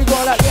 He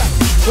go like yeah.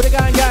 With a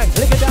gang.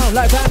 Lick it down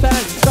like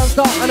bang. Don't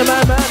stop on the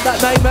man.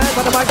 That main man.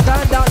 But the mic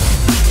stand down.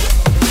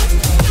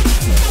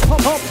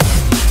 Hop.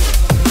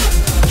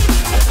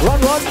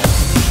 Run.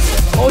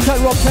 Hold tight,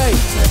 rockte.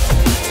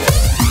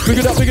 Big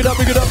it up.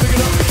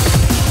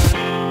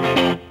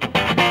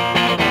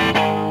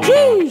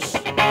 Jeez.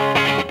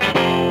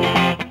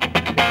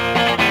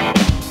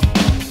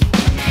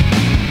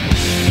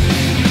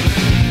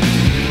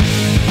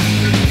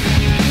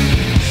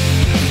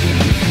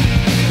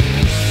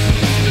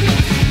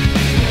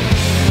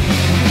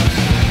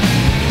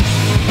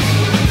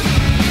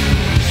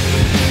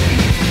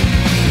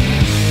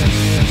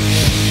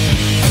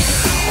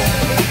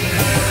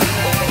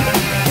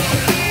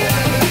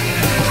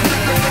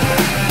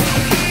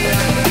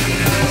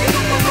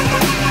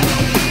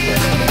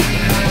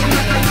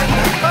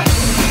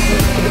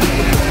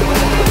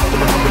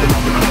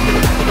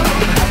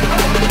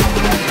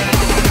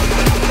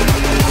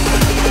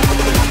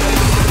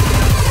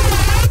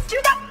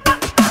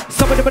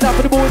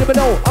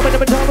 I'm in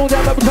the tunnel,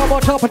 down by the top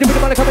on top. I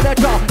didn't want to come in that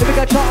jar. If we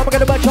got shot, I'm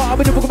gonna buy shot. I'm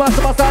in the book of my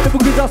style. The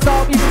book is our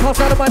style. Even past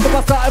out of my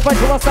style. I fight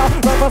for my style.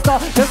 Right my style.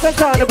 Just that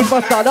time, I'm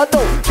my style. I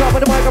know. Sharp on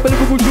the mic, I'm in the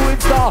book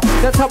shooting star.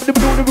 That's happening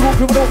to the room.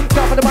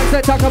 Sharp on the mic,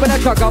 set talk, I'm in that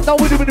truck. I'm not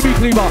with him in the beat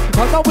cleaver.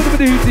 I'm not with him in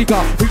the heat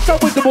seeker. We're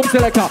not with the boom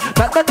selector.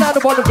 That's not the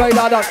one of great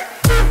ladder.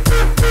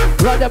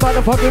 Right that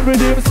motherfucking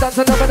rhythm,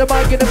 dancing up at the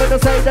mic, and never to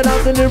say that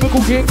I'm the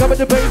lyrical king. Come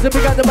in the bass and we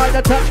got the mic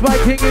that touch my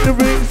king in the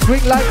ring. Swing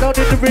like down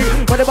in the ring.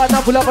 What about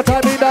now? Pull up a time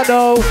in I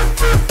know.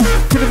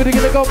 Kill the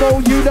video, go,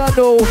 you don't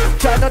know.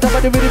 Shine out up at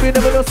the rhythm,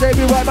 never to say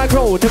me right my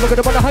crow. Never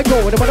gonna want a high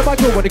go, never my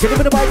go. When they get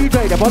him in the mic, you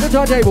trade. I'm on the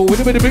turntable,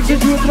 with him in the big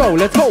kiss, you throw.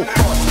 Let's go.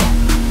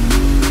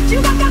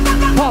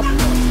 Pop.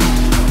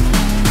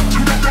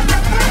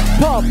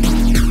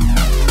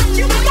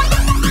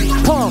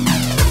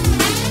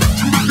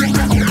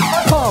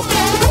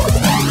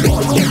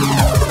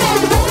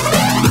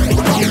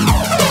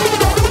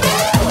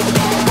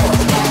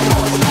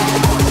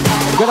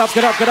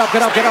 Get up.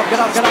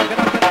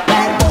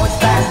 Bad boys,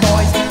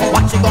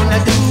 what you gonna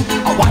do?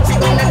 What you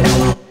gonna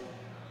do?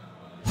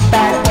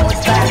 Bad boys,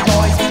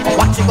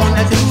 what you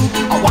gonna do?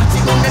 What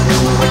you gonna do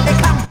when they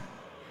come?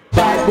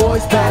 Bad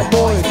boys,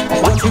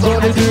 what you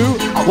gonna do?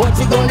 What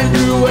you gonna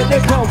do when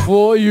they come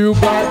for you?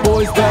 Bad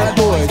boys,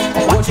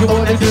 what you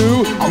wanna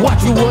do?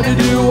 What you wanna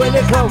do when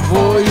they come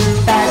for you?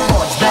 Bad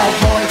boys,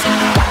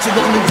 what you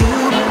gonna do?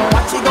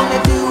 What you gonna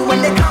do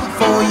when they come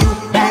for you?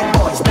 Bad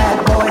boys,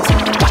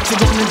 what you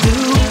gonna do?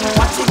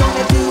 What you gonna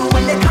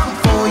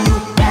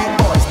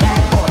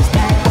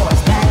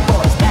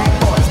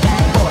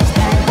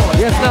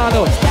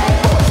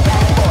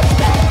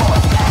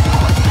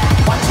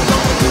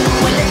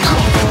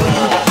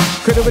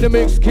Get it with the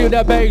mix, kill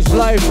that bass,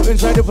 life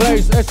inside the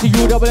place.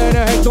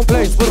 STU-NAH on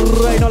place,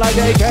 rain like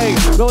AK.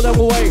 Blow them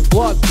away,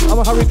 what? I'm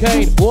a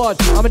hurricane, what?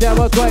 I'm a damn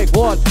earthquake,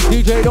 what?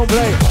 DJ don't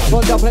play,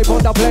 pon that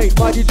play.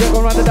 My DJ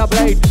gon' run to that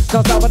blade.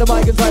 Sounds out with the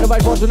mic inside the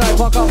mic for tonight.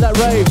 Fuck up that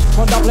rave,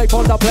 pon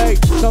that play.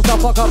 Sounds out,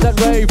 fuck up that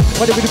rave.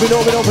 When the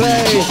video we don't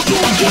play.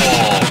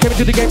 Came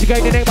into the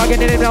game, it ain't my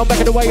getting it now.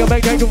 Back in the way, I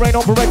maintain the rain,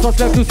 operates what's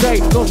left to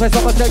say. Don't stress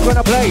on my stage when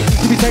I play.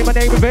 You be saying my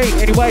name in vain.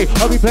 Anyway,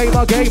 I'll be playing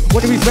my game.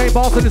 What do we say?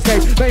 Boss in the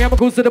stage. Mayhem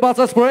goes to the boss,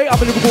 I spray. I'm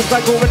a Liverpool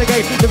psycho in the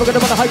game. Never gonna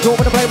run a high draw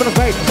when I play with a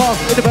fade. Boss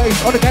in the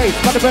bass, on the case,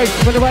 on the bass,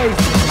 on the waves.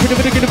 Get it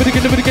with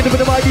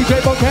my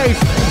DJ on case.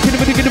 Get it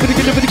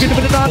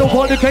with the nano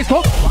on the case.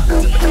 Talk.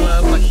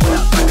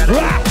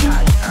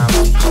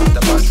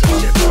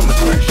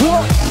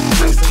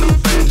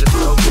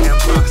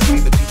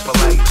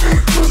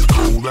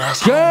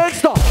 Can't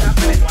stop.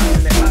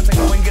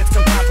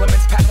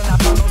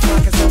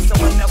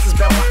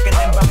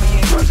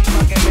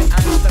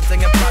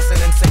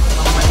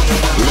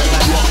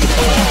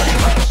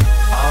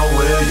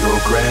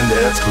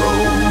 Granddad's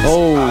clothes.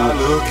 Oh. I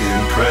look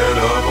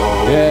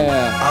incredible.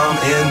 Yeah. I'm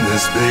in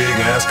this big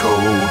ass coat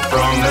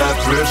from that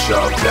thrift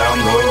shop down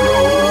the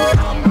road.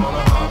 I'm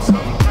gonna pop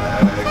some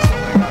tags.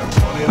 I got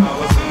 $20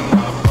 in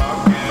my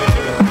pocket.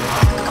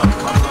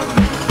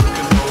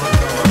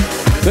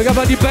 Look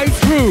about the bass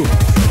crew.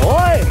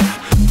 Oi.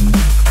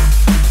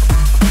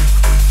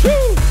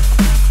 Woo.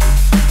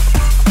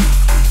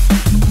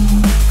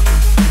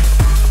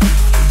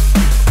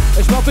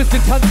 Ich mach ein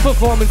bisschen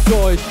Tanzperformance für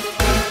euch.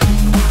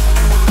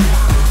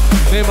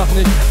 Nee, mach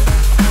nicht.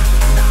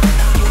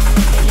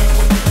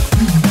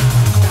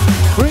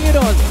 Bring it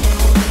on.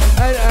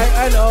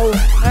 N-A-N-O,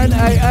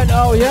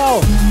 N-A-N-O,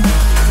 yo.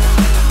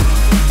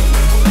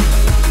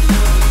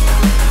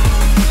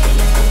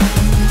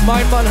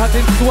 Mein Mann hat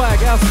den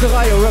Swag, erste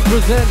Reihe,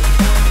 represent.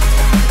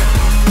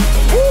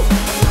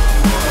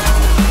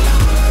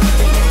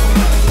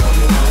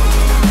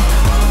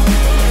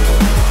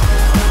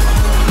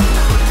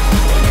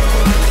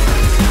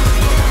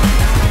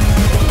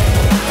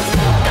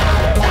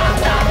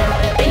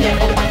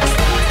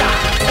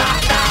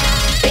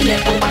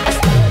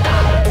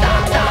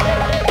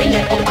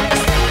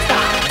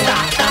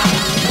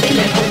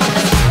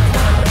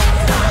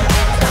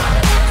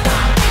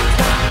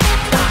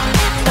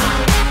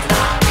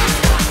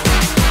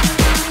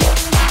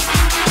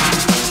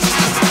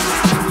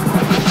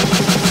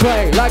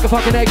 Like a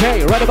fucking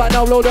AK, right about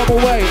now, load up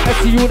away.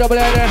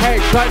 STU-NAH,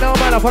 right now,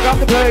 man, I fuck up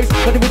the place.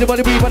 But the beat by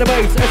the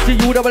bass,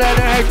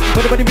 STU-NAH.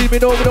 But the beat, we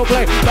know we don't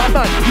play.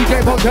 Batman,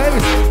 DJ Punk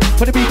Case.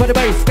 But the beat by the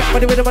bass, step by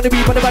the rhythm on the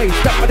beat by the bass,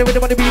 step by the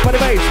rhythm on the beat by the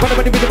bass. But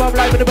the beat above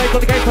live in the bass on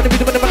the case, but the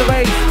beat on the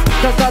bass.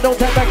 Just I don't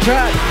take back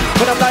track,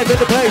 but I'm live in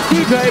the place.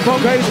 DJ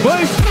Punk Case,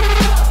 bass.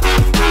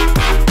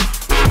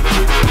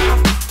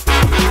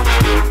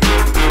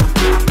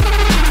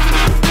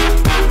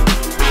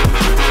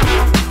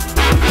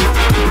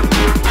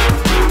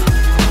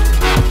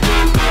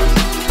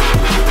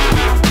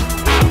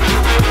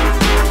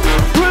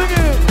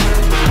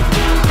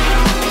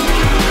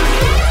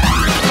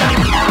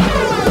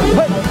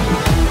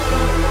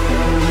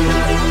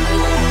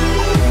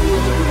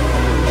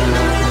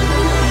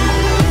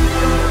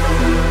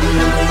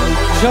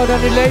 Schau da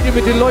die Lady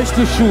mit den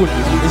Leuchteschuhen.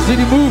 Ich sehe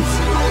die Moves.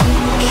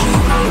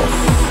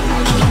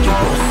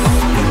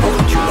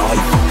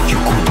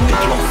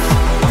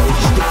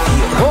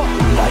 Oh.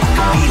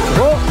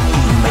 Oh.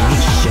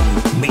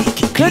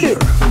 Get it.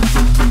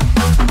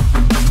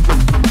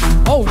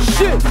 Oh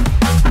shit.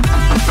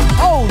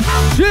 Oh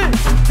shit.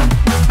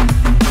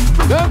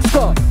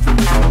 Gangster.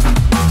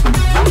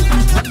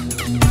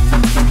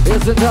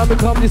 Jetzt sind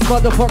angekommen, these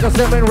motherfuckers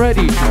have been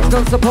ready.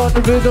 Stunts upon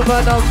the rhythm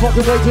and I'm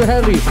fucking way too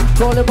heavy.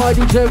 Calling my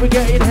DJ, we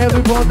getting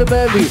heavy on the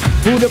belly.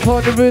 Pull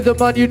upon the rhythm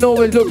and you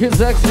know it looking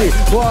sexy.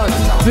 One,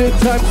 big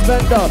time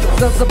spender.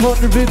 Stunts upon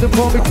the rhythm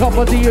for me top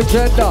of the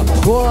agenda.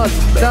 One,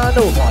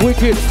 Nano,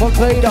 wicked, from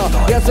Vader.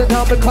 Yes, and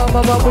how we come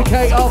around, we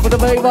cater for the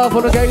waiver,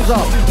 for the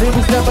gazer.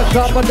 Lyrics never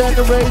sharper than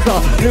the razor.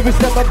 Lyrics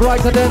never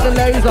brighter than the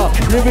laser.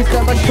 Lyrics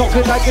never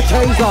shocking like a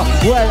taser.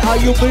 Well, how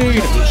you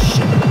mean?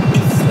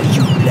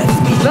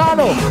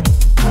 Nano!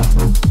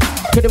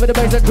 Get it with the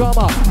bass and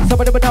drama.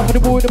 Somebody went down for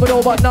the wood, never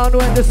know, but Nano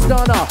and the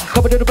Stunner.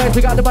 Coming to the bass,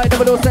 we got the mic,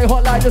 never know, stay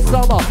hot like the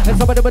summer. And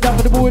somebody went down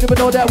for the wood, never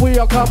know that we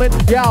are coming.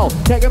 Yow,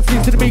 take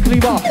MCs to the meat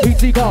cleaver,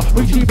 heat seeker,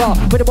 reach deeper.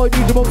 With the boy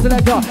needs the most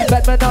selector.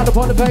 Batman down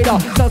upon the fader.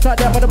 Sounds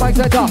like that for the mic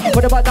center.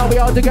 But about now we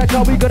are to get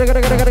shot. We gotta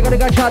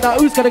get shot now.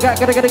 Who's gonna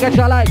get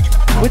shot like?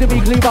 With the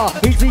meat cleaver,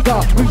 heat seeker,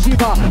 reach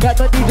deeper.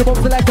 Batman needs the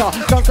most selector.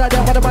 Sounds like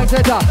that for the mic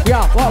center.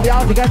 Yeah, well, we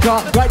out to get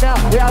shot. Right now,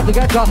 we out to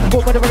get shot. Boom,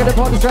 for the record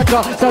upon the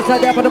stretcher. Sounds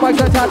like that for the mic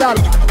center.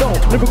 No,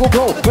 lyrical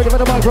pro. Ready for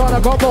the mic, run a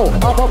combo.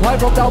 I'm up high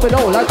from down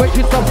below. Like when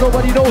she stops,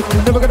 nobody knows.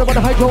 Never gonna want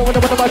a high toe. When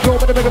I'm on the mic show,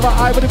 when I'm making my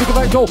eye, when I'm making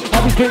my show.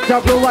 I'll be straight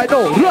down, go right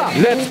now.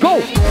 Let's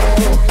go.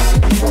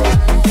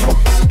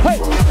 Hey.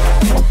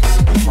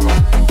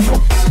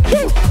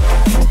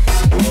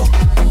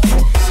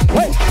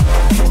 Hey.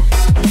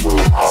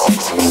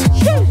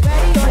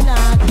 Ready or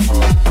not?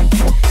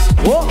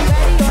 What?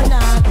 Ready or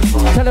not?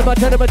 Tell him about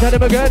tell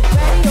him again.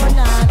 Ready or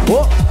not.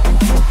 Oh.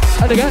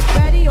 And again.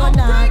 Ready or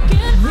not.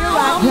 Here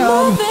I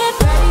come.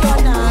 Ready or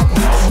not.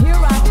 Here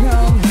I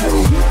come.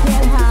 You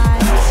can't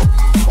hide.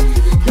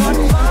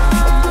 Gonna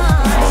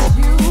find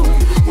you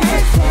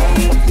and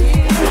take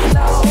it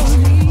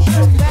slowly.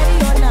 Ready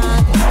or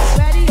not.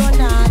 Ready or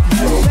not.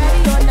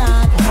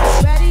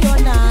 Ready or not. Ready or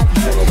not.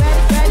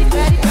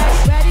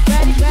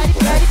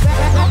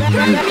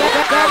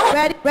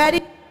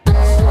 Ready.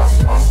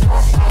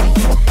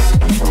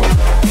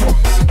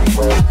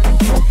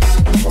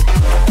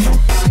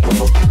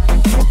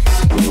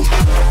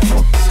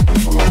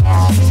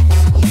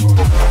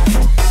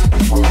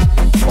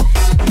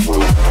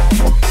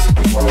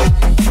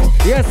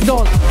 Yes,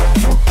 Don.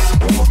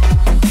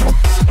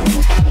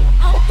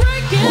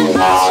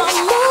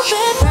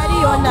 Ready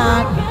or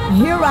not,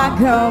 here I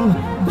come.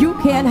 You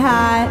can't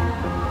hide.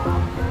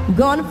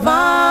 Gonna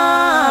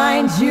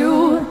find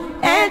you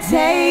and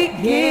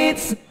take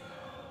it.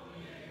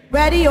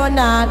 Ready or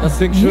not,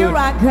 here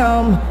I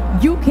come.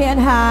 You can't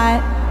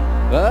hide.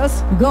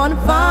 Was? Gonna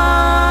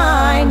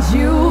find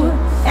you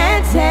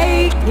and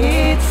take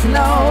it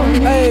slowly.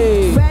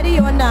 Hey. Ready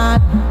or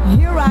not,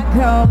 here I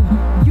come.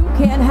 You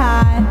can't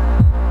hide.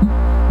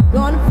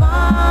 Gonna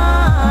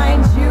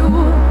find you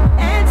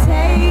and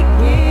take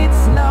it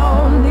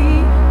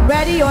slowly.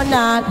 Ready or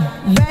not,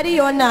 ready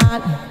or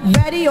not,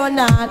 ready or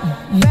not,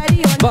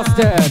 ready or not,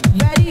 Busted.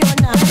 ready or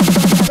not,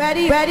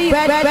 ready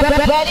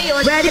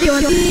or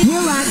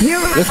here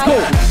I Let's go.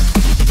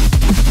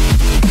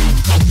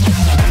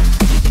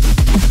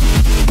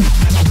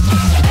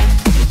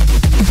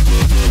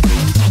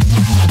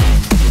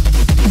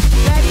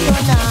 Ready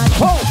or not.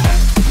 Ho!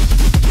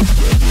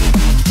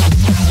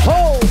 Ho!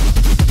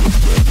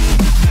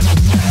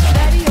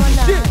 Ready or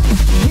not,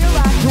 here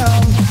I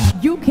come.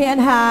 You can't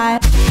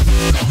hide.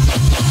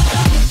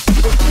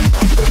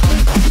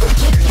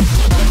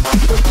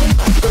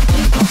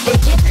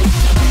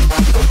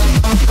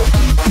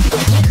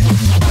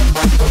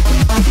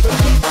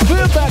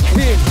 We're back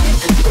here.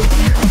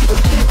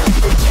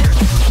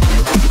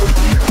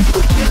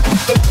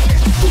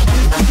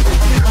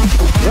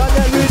 Run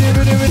that rhythm.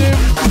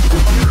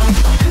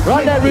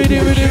 Run that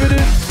rhythm.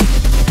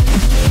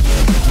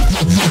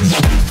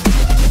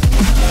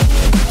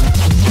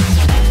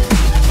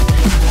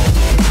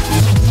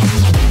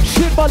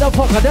 Shit,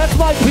 motherfucker, that's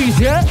my piece,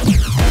 yeah?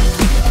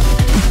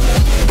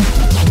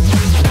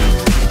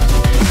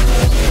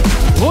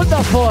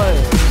 Wundervoll.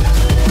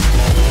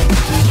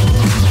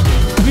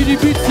 Wie die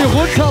Beats hier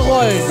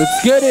runterrollen.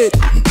 Let's get it.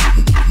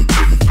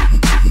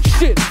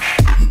 Shit.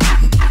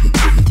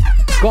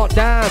 God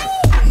damn.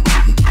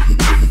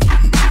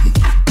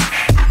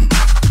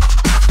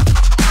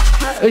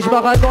 Ich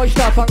mach einen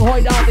Neustart, fang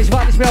heute an, ich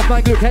warte nicht mehr auf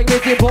mein Glück. Häng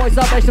mit den Boys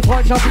ab, echte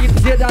Freundschaft, die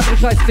interessiert andere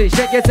scheiß dich.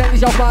 Denk jetzt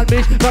endlich auch mal an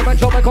mich, weil mein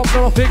Job, mein Kopf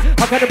nur noch fix.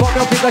 Hab keine Bock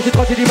mehr auf die gleiche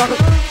Trottel, die machen.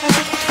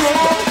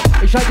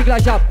 Ich schalte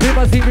gleich ab, will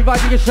mal sehen, wie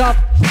weit die geschafft.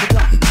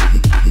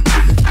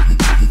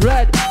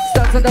 Red,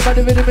 stands under by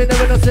the rhythm,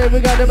 never no say we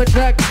got them a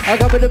track. I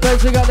got with the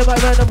bass, we got the mic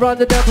man, I'm run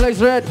the damn place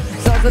red.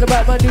 Sounds in the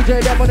back, my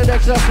DJ, that on the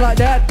deck, just like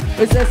that.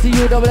 It's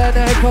SCU, double N, the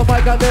head for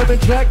mic, I'm them in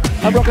track.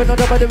 I'm rocking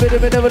under by the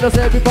rhythm, never no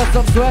say we bust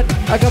some sweat.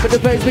 I got with the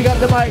bass, we got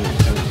the mic.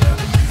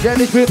 Denn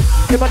ich bin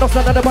immer noch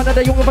Stunnah, der Banner,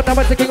 der Junge von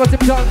damals, der King aus dem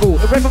Django.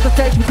 Im Rave auf der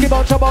Stage, mit Skipper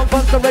und Schabber und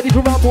Funster, ready to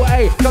rumble,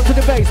 ey. Gun to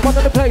the bass, spot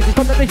on the place, ich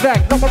komm da nicht weg.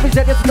 Nochmal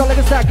reset, jetzt ein Dollar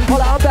gestackt,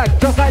 Holler am Back,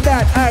 just like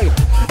that, ey.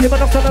 Immer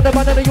noch Stunnah, der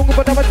Banner, der Junge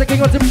von damals, der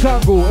King aus dem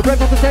Django. Im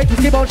Rave auf der Stage, mit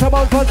Skipper und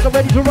Schabber und Funster,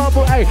 ready to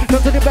rumble, ey.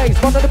 Gun to the bass,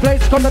 spot on the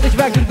place, ich komm da nicht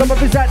weg. Nochmal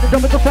reset,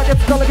 doppelt so fett,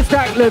 jetzt ein Dollar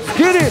gestackt, let's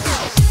get it!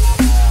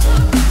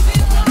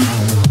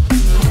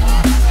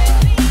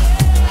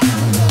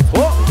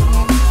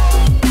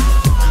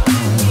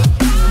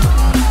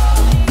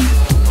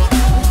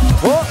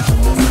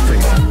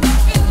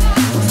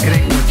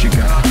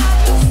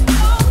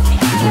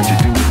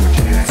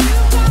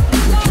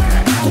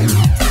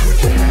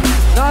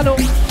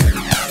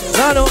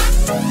 Nano.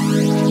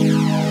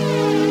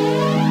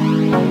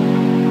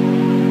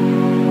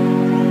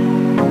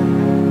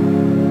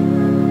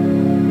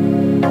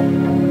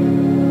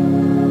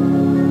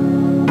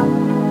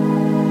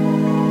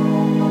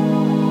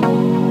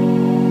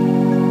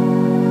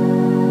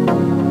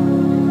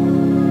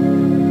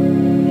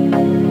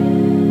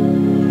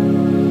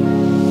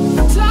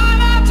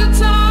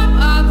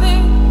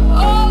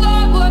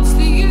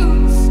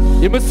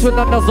 Ihr müsst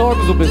füreinander sorgen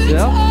so ein bisschen,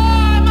 ja?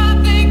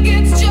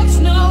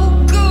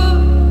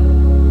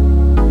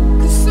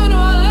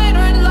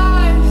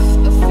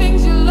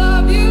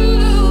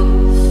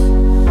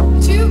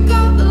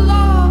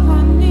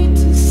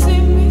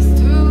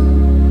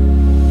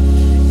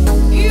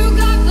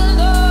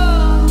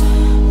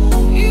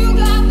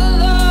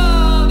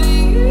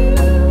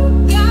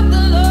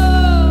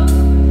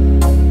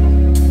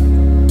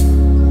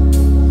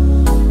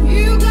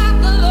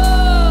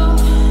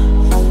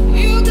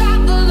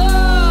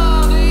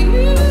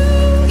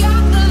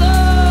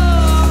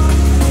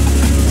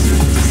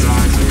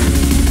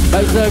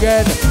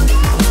 Again,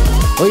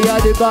 we are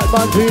the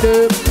Batman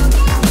freedom.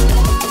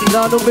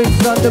 Nano mix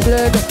on the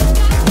blend.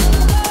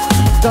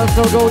 done,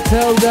 so go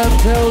tell them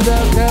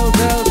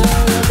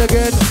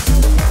again.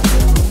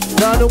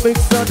 Nano mix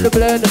on the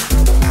blend.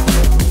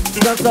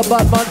 That's a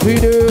Batman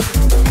PD.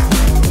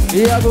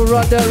 Yeah, go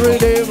run that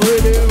rhythm.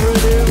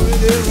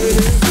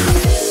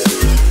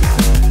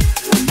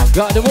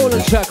 Got the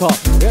rolling checker.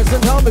 Here's the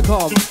time we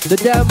come. The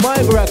damn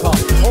mic wrecker.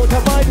 Hold the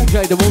mic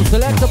DJ. The move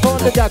select upon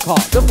the decker.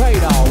 The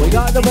fader. We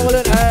got the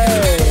rolling.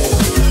 Hey.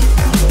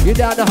 You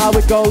down know how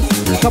it goes.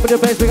 Top of the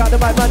bass, we got the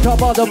mic man,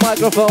 top of the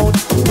microphone.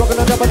 Rockin'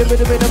 on top of the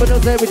rhythm, never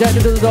know say we take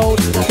it to the zone.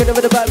 Get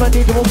over the Batman,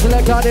 need to move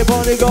select how they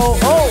wanna go.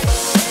 Oh!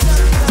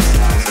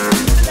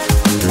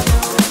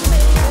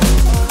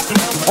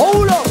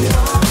 Hold up!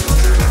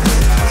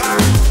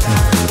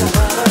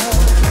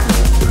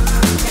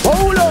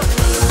 Hold up!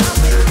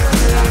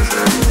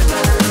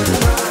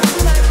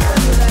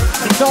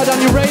 Start on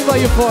your rainbow,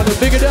 you phone,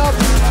 big it up.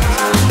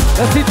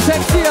 Let's see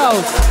sexy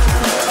out.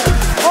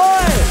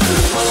 Oi!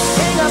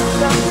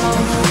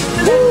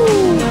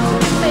 Woo!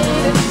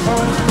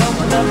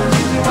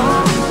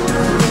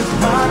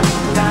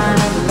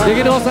 They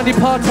get us on the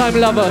part-time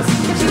lovers.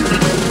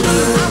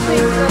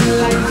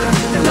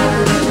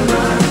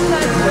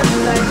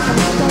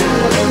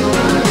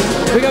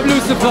 Big up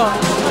Lucifer.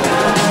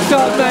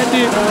 Start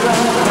Mandy.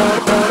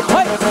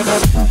 Hey!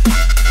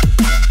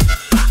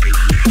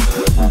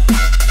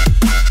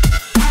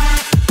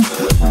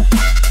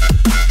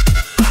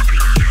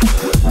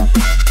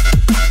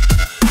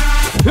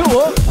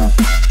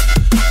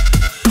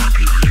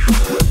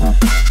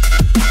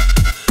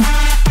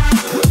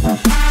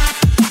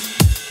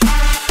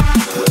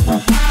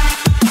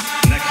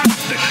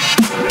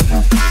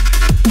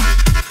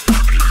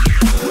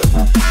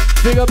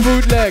 Big up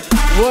Bootleg,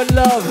 One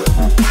Love.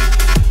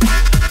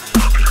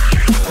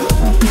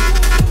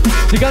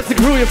 Die ganze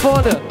Crew hier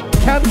vorne.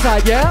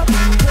 Campsite, yeah?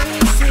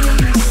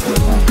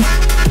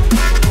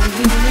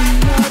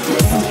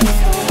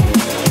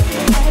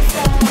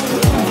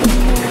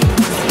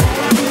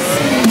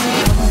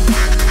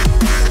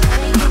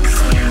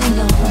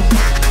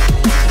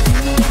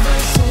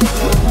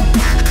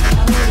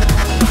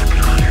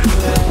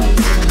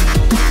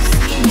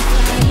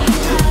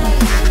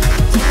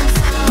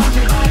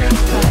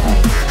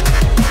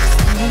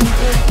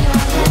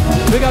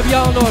 Big up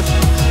Janusz.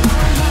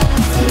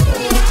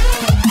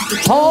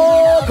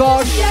 Oh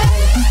gosh.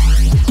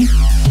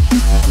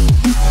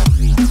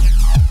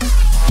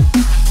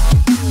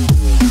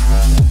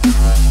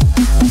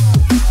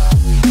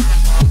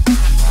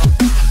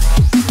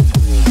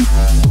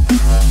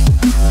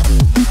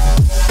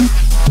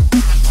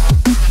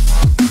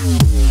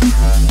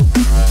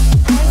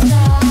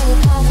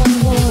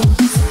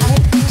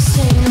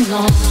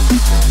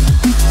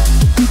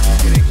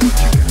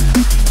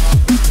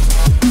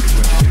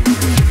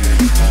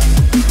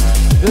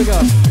 Big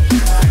up.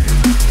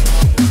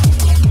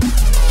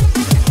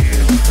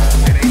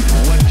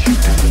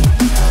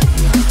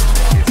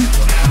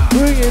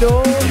 Bring it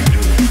on.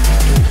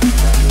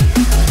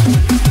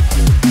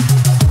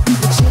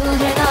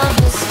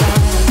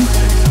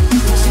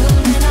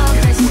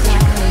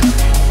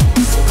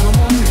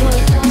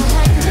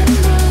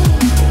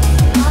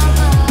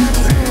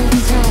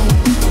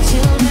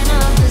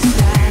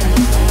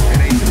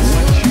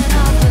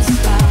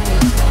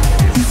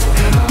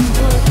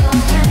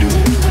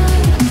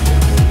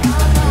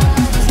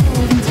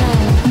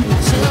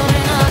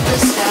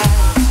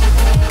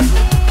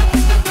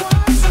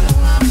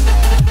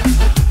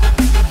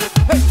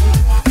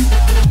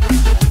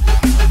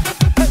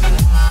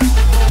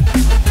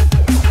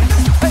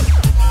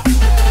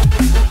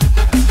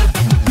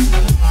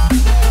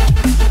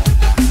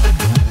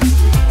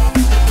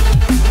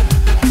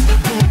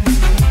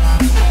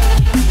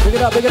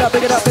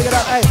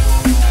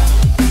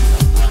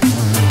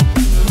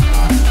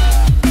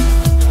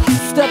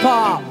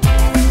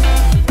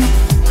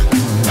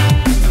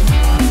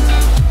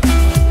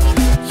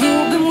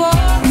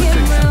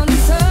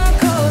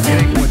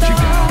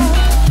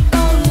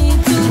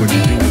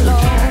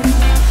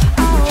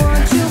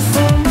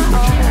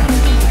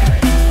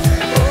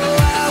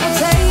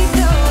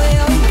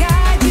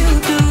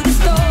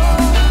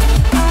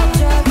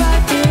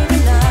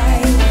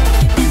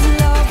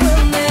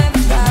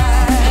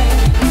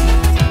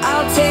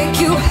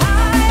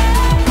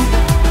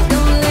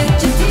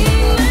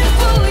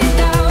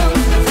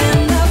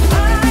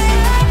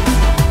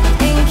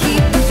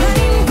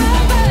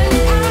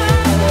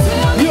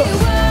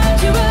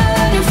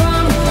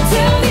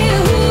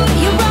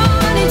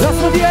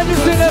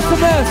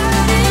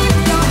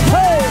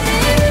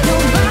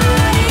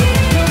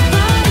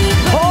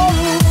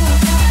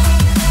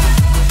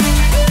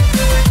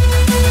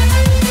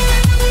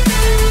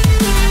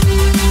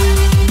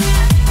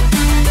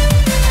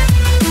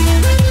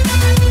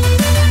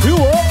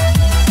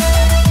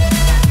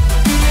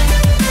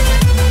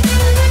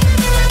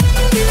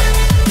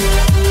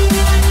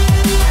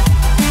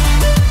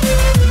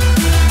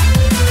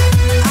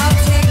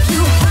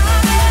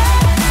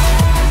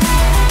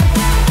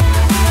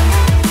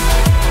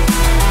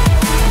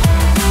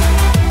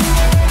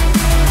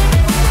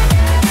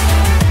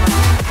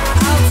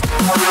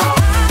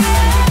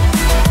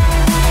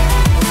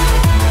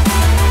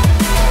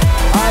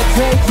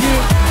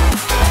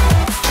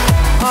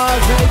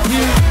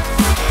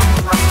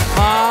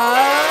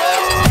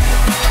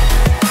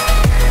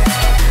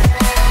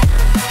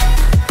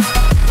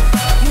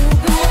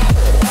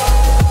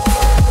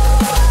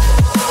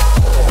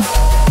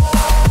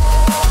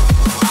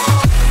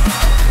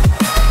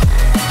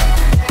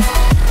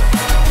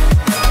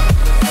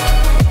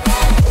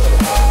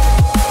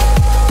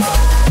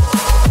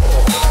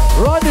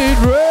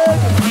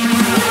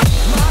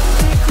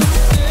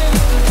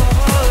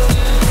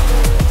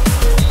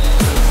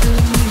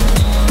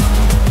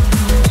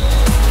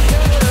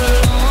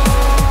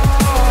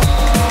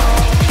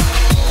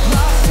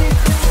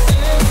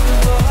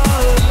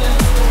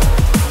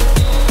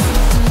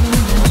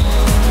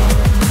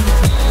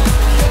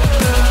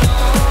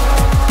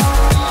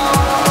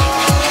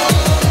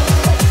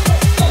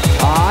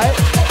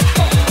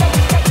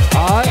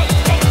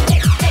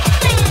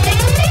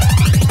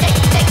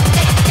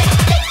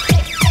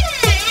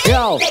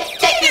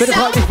 Bitte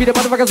frag mich, wie der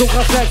Motherfucker so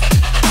krass wächst.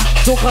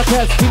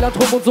 Sokrates,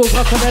 Philanthrop und so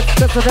krass vernetzt.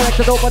 Bester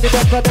Selektor, dope an den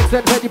Netzwerk,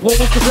 wenn die Promos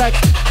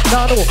geflext.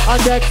 Nano,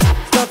 Andex,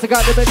 das ganze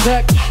Garten im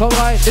Tag. Komm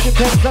rein, mit dem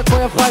Text, sag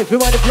Feuer frei für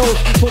meine Flows.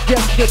 Und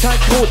jetzt hier kein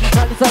Brot,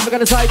 keine Zeit für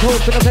keine Sidehose.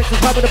 Bin das nächste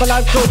Mal mit einem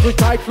Live-Show. Durch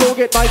Zeit Flow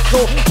geht mein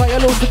Flow. Feier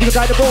los für die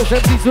kleine Bros.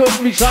 MCs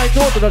irgendwie schreien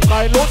tot oder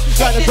schreien los.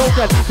 Kleine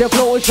Token, der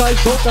Flow ist scheiß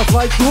tot, das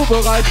weißt du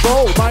bereits,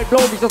 Bro. Mein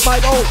Blow, nicht das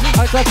mein Own.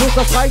 1, 2 plus,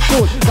 das reicht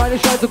schon. Meine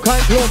Scheiße,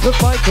 kein Klon,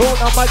 trifft mein Ton.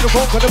 Am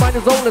Mikrofon könnte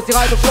meine Zone, ist die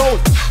reine Flow.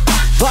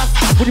 Was?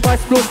 Wo die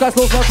meisten bloß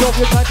geistlos was laufen,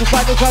 wir Zeit für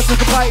Schwein und Scheiß zu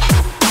breit.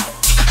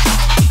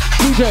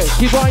 DJ,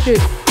 keep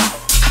winding.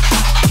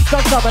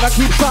 Don't stop and I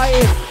keep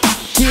fighting.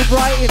 Keep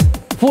writing.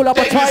 Full up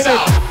a timing.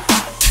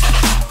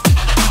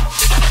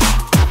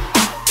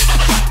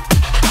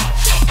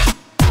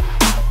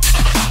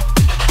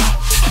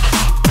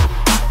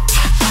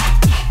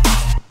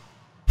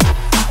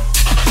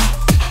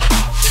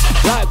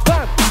 Like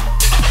bang.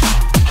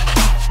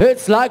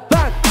 It's like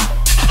bang.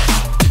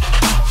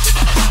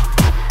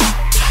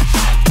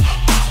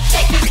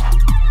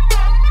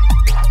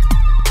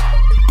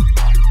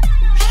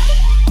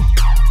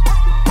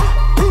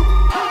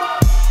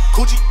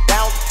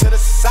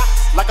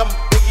 Like I'm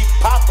Biggie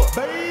Papa.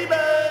 Baby.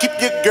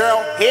 Keep your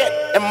girl head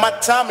in my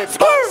Tommy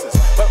boxes.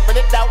 But when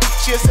it out,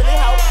 she a silly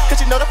hoe. Cause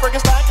she know the friggin'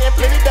 stock and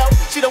plenty dough.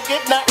 She don't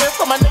get nothing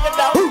from my nigga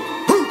though.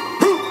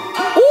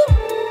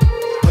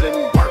 Put in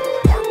work,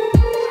 work.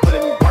 Put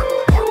in work,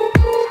 work.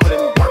 Put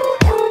in work,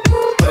 work.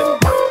 Put in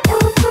work,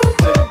 work.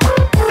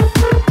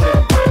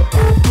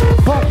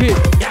 Fuck it.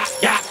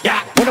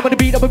 Yeah. When I'm on the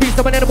beat, I'm a beast,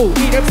 I'm an animal.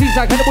 Eat MCs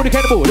like cannibal to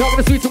cannibal. They're on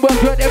the streets and work,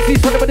 hurt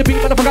MCs. When I'm on the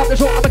beat, when I forgot the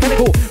show, I'm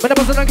mechanical. When I'm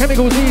buzzing on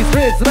chemicals, these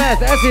spirits,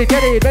 mass, acid,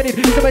 get it, ready.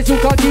 It's the best you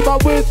can't keep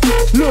up with.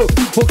 Look,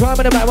 for crime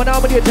in the back, when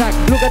I'm on the attack.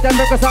 Look at that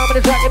record, I'm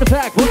in the track, in the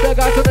pack. Put the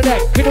guys on the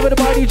deck. Hit it with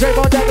the body, DJ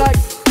on that like.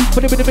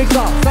 Put it with the mixer.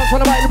 Sounds trying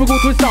to bite, Liverpool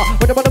twister.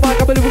 When I'm on the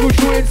mic, I'm a Liverpool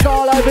shooting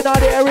star. Live in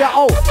the area,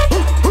 oh.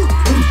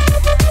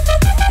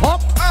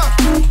 Hop.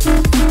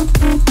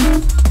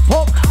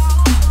 Hop.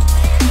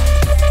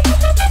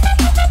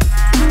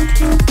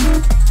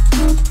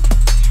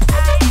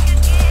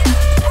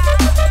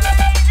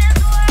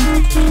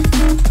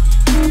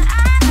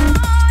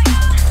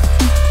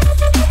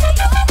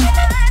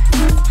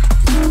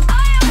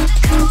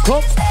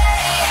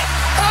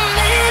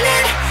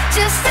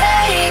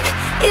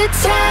 Your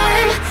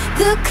time,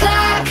 the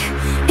clock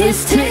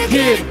is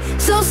ticking,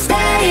 so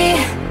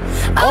stay.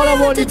 All I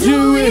want to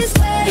do is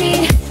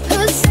wait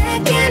a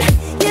second.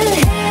 Your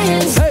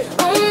hands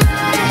on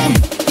mine,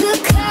 the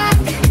clock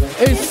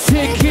is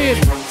ticking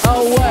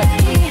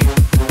away.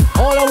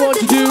 All I want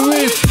to do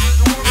is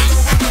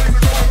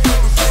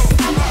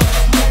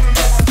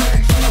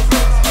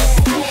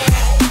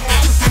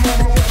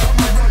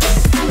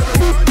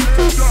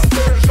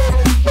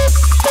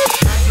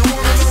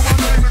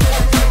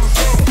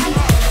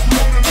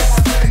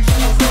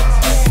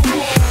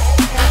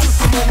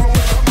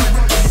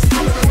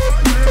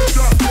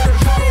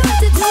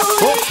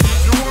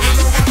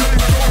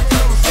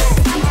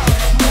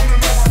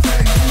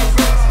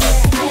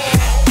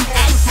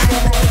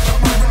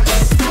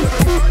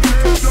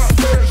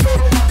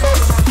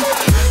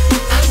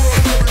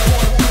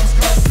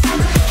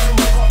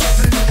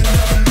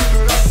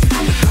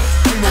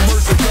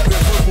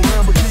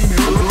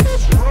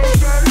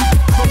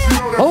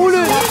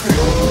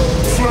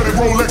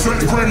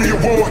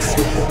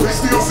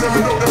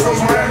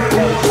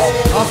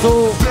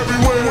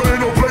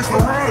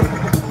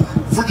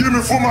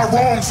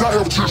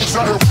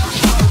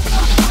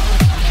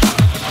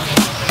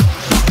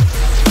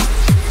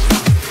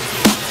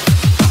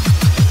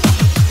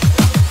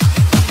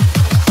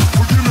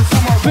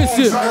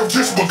I have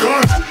just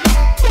begun.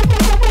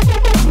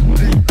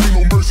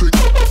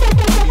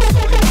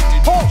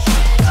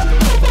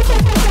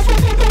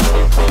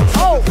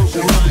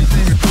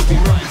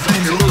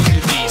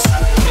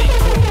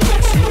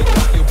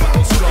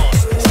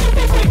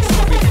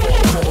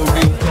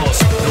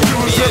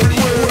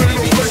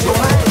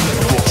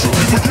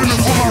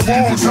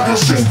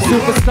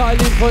 Super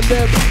styling von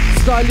dem,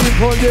 Stunnahs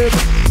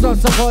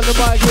von dem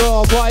Mic, ja,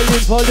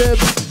 Wilding von dem.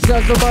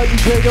 That's the mighty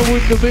trader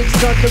with the big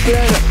stuff to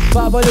blend.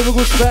 Papa never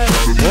good spend.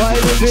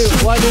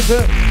 Wilding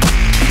it.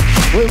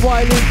 We're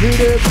wilding through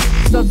them.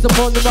 Stunnahs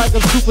upon the mic,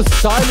 I'm super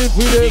styling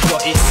through them. You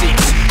got it 6,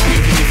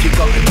 even if you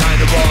got the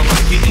kind of armor.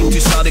 You think to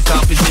sound the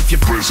cop as if you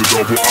press a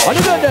double R. On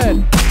the gun then,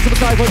 super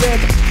style for them.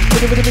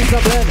 Put it with the mix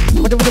up blend.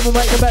 Put it with the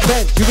mic and back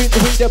bend. You read the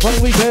week there on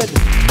the weekend.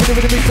 Put it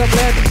with the mix up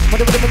blend.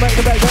 Put it with the mic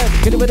and back bend.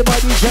 Get it with the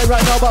mic DJ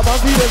right now, but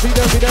feed them. And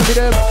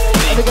again.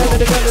 Look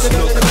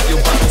at your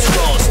battle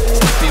scars.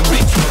 Stepping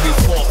rich when we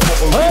fought for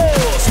a real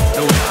cause.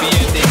 No happy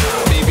ending,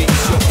 baby,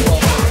 it's your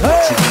fault.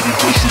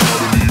 Eskalation.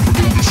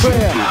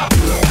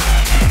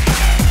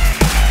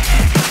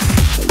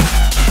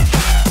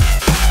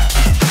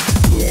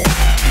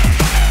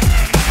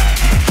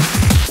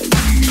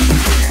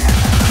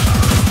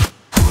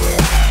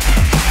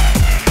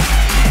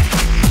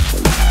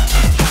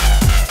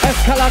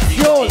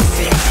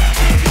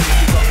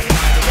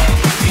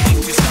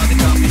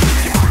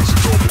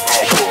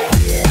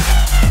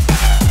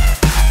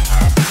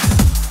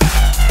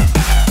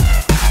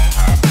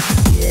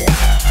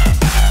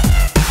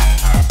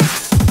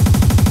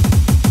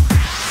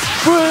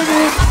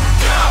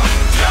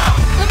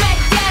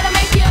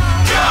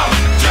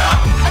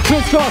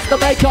 Crisscross the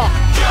maker.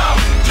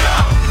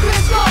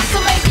 Crisscross the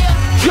maker.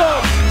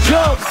 Jump,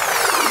 jump.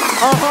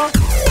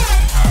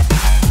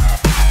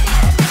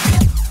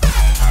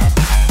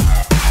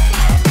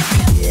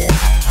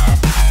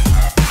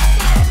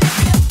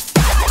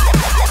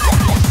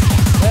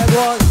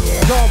 Everyone,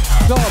 jump,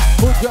 jump,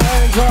 put your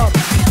hands up.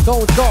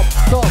 Don't stop,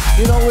 stop.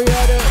 You know we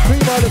had it.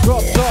 Cream on the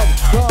crop, jump,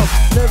 jump.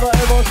 Never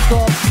ever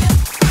stop.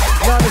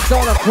 Now the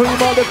Stunnah, cream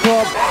on the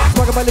crop.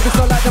 Smoking my living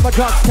so like them my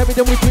drugs. Heavy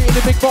then we tweet in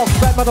the big box.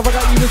 Bad motherfucker,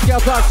 even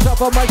scale drugs.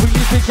 Shut up, mic,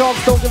 release big drugs.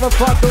 Don't give a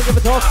fuck, don't give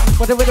a toss.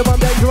 But the rhythm I'm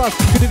dangerous.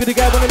 You do the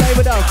guy when they lay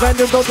with us.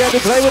 Random don't dare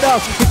to play with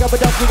us. Pick up a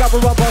dust, pick up a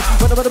rubber.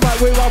 Put up on the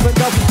mic, we rough and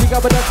up. Pick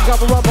up a dust, pick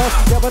up a rubber.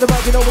 Yeah, on the mic,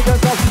 you know we can't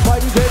stop. Why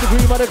do you say the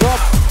cream on the crop?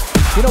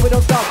 You know we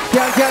don't stop.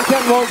 Can't,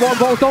 roll,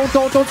 don't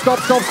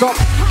stop.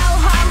 How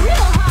high, real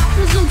high,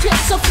 presume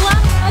just a fly.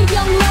 A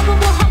young,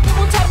 lovable,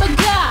 huggable type of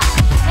guy.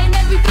 And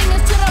everything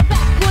is to the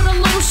back with a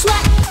little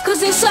slack. Cause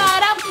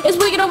inside out is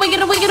wicked,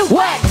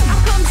 whack. I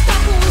come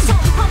stopping with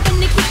something pumping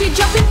to keep you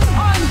jumping.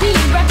 R&B,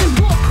 rapping,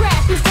 bull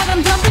crap, instead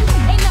I'm dumping.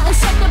 Ain't nothing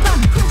second about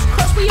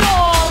crisscross, we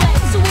all at.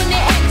 So when they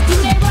act, do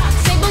they rock,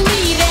 say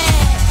believe it.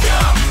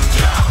 Jump,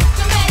 jump.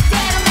 To make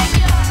that, I make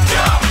it.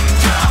 Jump,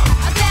 jump.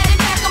 I daddy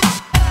back, I'm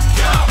up.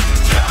 Jump,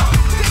 jump.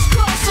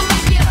 Crisscross, I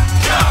make it.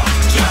 Jump,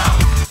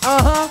 jump.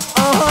 Jump,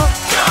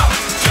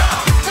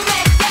 jump. To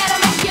make that,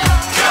 I make it.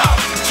 Jump,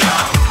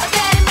 jump. I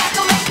daddy back,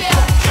 I make it.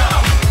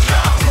 Jump,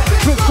 jump.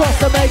 Crisscross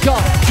the maker.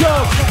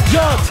 Jump.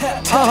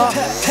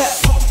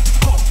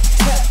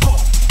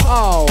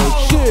 Oh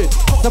shit.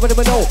 Never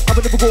know. I'm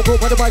gonna go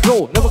on the mic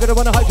roll. Never gonna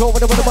run a high draw.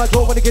 When I run a mic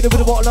roll, when I get it with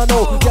the bottle I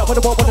know. Yeah, when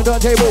the ball on the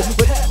turntable.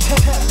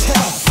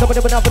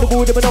 Never know for the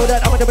mood, never know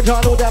that. I'm never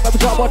trying to know that. I'm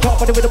trying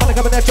to but the money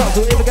coming that shot.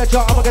 So if I get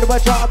shot, I'm gonna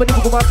get shot. I'm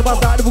gonna go master.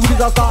 The mood is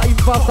star, even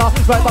faster.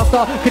 Right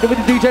master. Get it with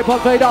the DJ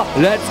pump fader.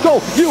 Let's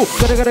go. You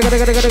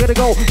gotta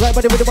go. Right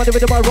by the rhythm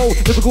my roll.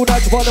 Never go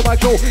nice upon the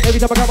mic roll. Every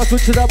time I come I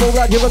switch to that roll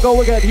right. Here I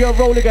go again. Here I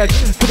roll again.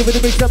 Get it with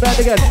the mix up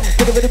land again.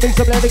 Get it with the mix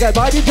up land again.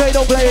 My DJ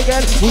don't play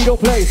again. We don't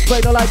play.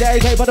 Straight no like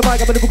the AK by the mic.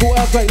 I'm gonna go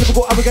elsewhere. Never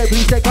go abrogate.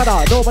 Please take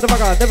cutter. No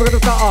motherfucker. Never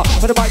gonna start.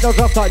 But the mic don't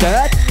just like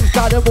that.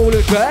 Got them all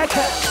in track.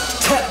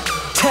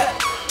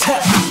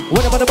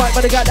 When I'm on the mic,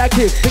 but they got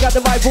active. They got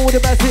the mic for the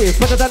massive.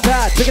 Better than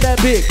that, look at that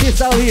big.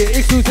 This out here,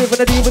 exclusive.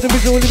 And I deal with the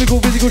visual, lyrical,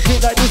 physical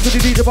shit like this. To the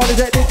DJ party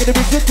technique. And the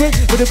mix it quick.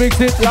 With the mix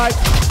it like,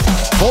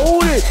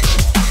 hold it.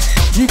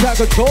 You can't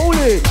control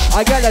it.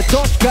 I got the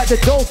touch, got the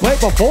dope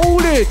paper,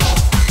 fold it.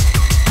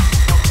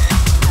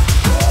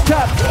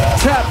 Tap,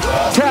 tap,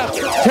 tap,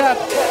 tap.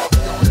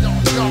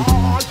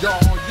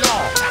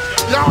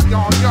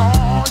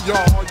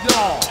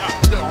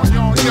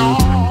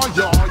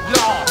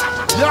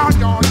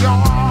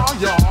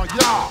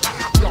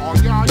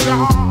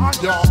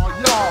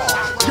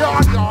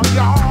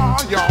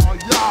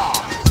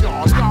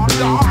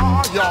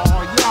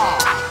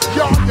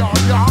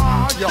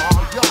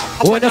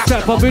 When I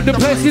step up in the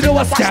place, you know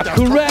I step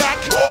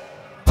correct.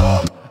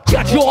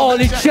 Got you all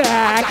in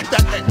check.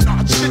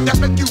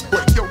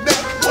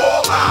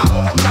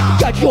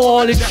 Got you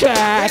all in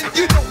check.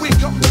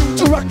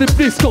 Rock the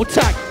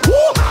discotheque.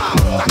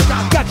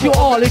 Got you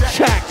all in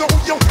check.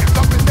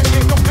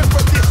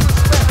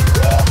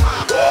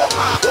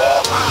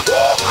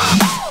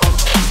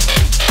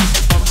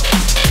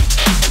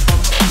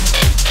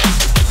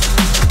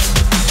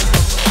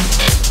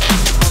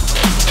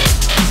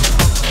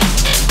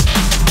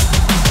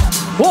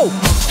 Whoa!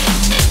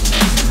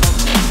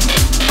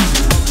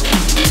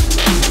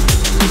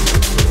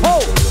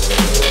 Oh!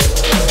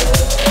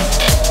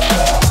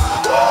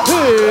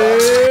 Hey!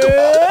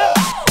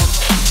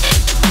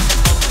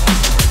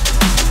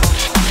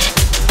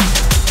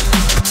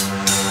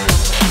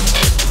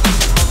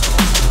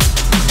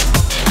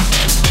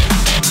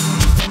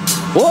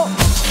 Whoa!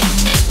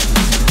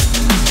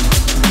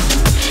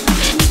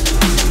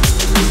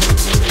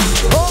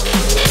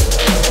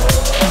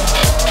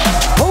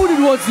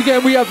 Once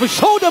again, we have to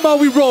show them how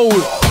we roll.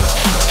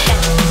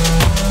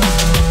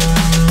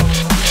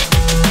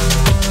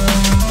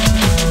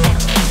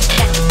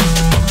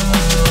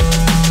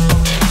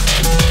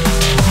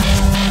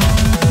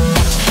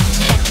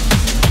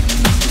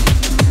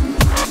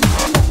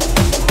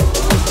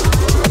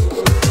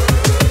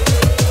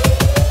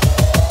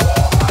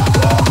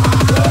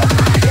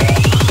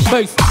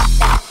 Bass.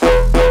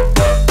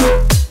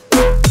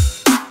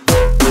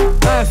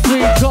 Last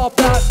three, drop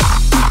that.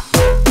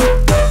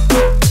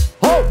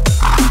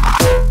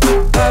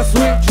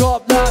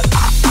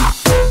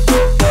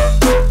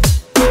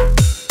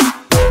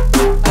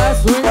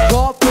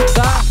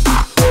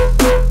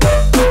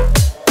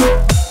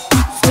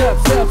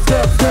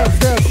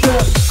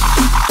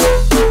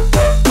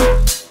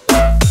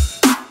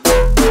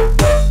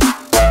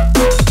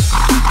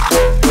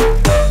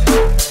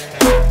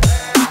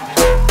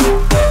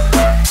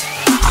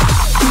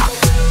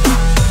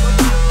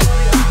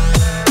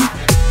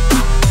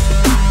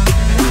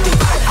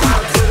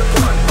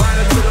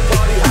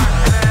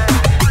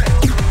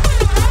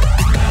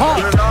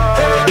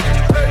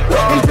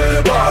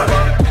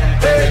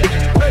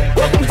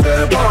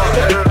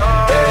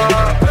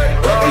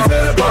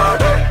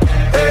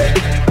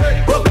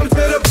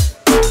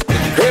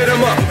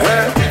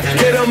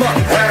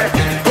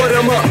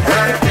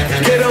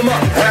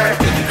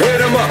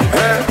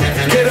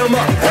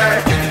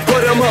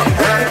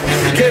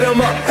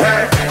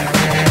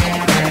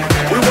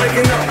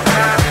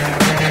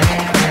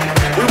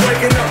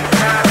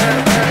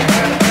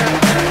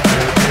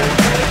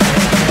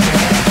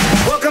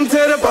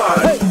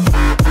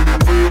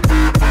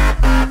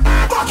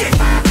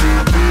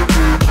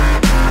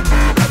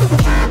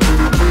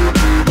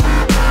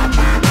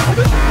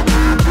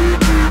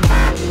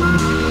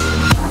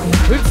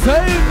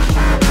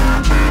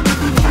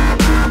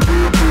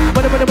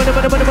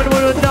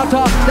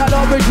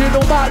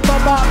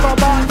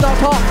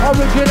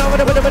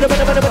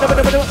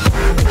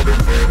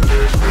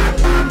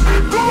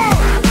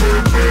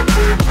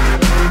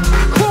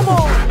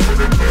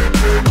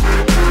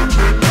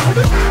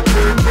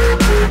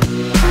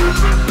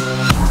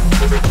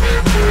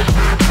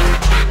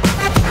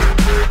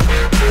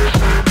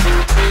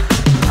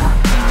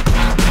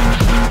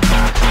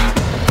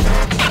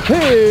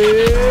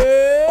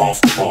 Hey.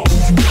 Off the ball.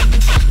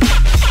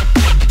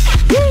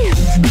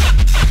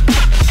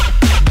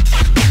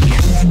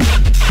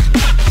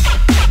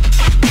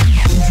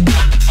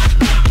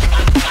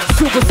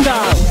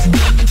 Superstar.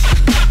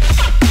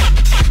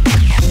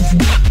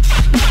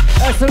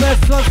 SMS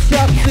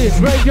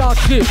 2018, Graveyard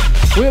Shift.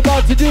 We're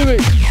about to do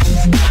it.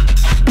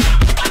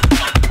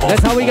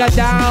 That's how we got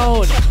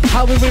down.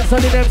 How we bring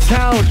sun in them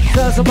town.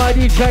 Sounds of my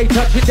DJ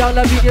touching down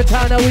like in your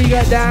town. How we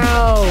got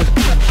down.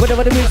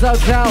 Whenever the rings out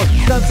town.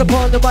 Dance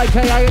upon the mic.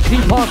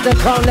 K-I-N-T past the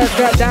crown. Let's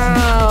get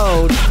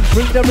down.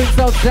 Bring the rings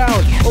out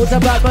town. Oh, the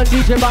Batman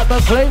DJ, Batman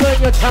flavor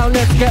in your town.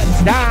 Let's get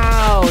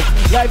down.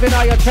 Live in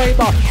our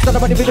chamber. Stand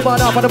up on the video bar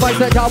up on the mic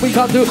set down. We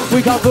come to.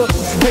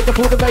 Take the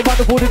food and make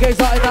the food against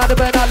out in the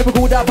band. Out of the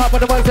cool down. Pop on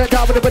the mic set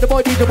down. With the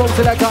boy DJ boom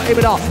selector. Aim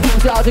it up.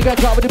 See how to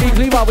get out with the big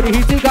cleaver. With the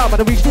heat stick out. With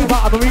the reach deep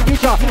out. I'm a reach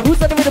shot.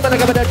 Who's in the middle? I'm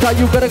gonna get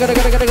you. Gotta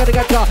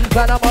get ya.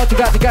 Man, I'm out to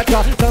get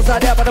ya. Sounds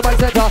like that, but the mic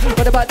center.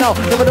 But about now,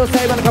 never don't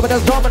say when I come in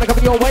as drum and I come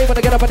in your way. When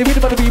I get up on the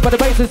beat, but the beat, but the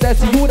bass is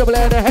SCU, double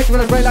N, the head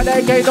when I spray like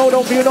that. No,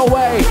 don't feel no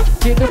way.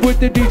 Get them with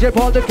the DJ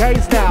on the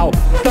case now.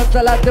 Stunts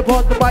I like them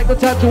on the mic, no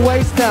time to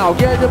waste now.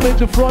 Get them in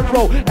the front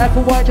row, and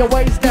for wind your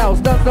waist now.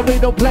 Stunts I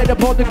don't play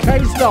them on the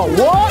case now.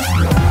 What?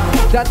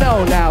 I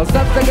know now.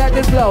 Stunts I got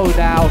this flow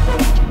now.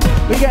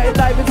 We getting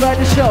live inside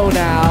the show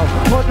now.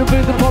 Put the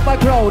rhythm on my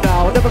crow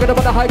now. Never gonna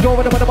put a high go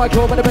when I'm on the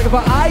micro. When I'm making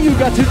for I, you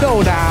got to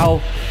know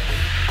now.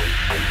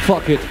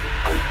 Fuck it.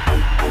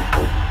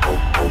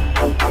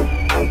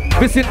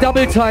 Bisschen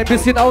Double Time,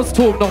 bisschen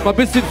Austoben nochmal,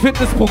 bisschen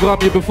Fitnessprogramm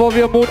hier, bevor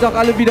wir am Montag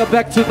alle wieder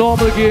back to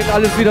normal gehen,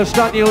 alles wieder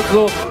Stunny und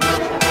so.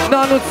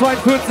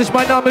 NANO42,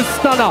 mein Name ist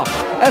Stunnah.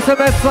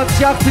 SMS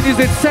 2018, ihr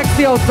seht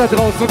sexy aus da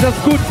draußen und das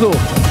ist gut so.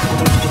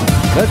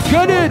 Let's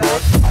get it!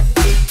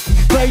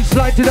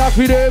 Baseline to that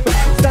rhythm,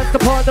 stands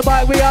upon the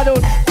mic, we are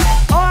doing.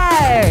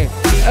 Oi!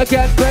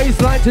 Again,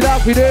 baseline to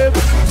that rhythm,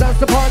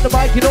 stands upon the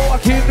mic, you know I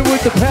came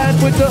with the pan,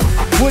 with the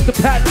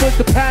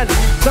pan.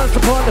 Stands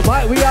upon the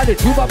mic, we are the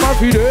two Batman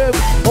rhythm.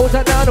 Oh,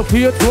 that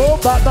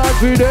NANO42, Batman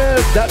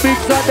rhythm. That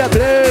mix and that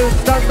blend,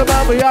 stands the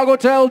man, we are gonna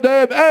tell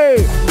them,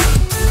 hey!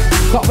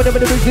 Cut with them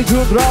in the mix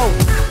into a grow.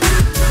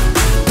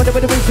 Put them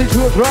in the mix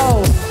into a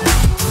grow.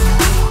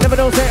 Never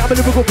don't say I'm a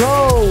lyrical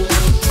pro.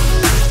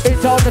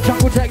 It's on the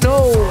jungle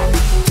techno.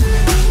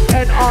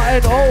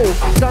 N-R-N-O.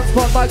 Stands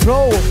for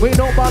micro. We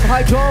know about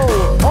hydro.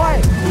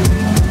 Oi!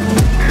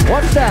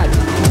 What's that?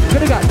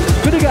 Gotta get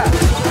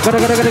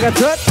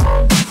good.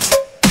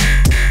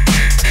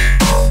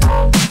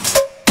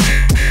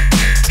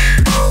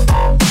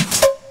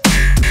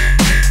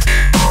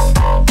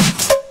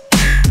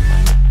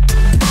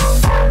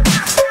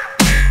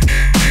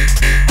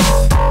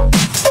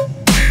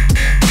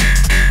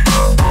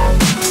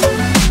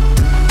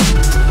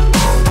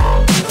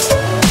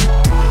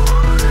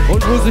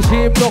 Sich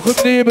eben noch im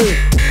Nebel,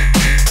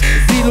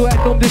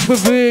 Silhouetten dich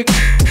bewegen.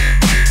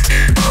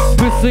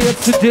 Bist du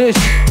jetzt für dich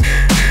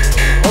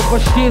und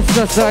verstehst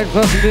das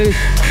einfach nicht?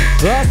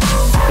 Was?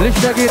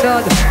 Lichter gehen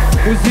an,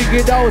 Musik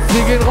geht aus,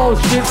 wir gehen raus,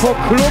 stehen vom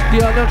Club,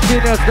 die anderen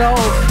stehen erst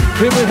auf.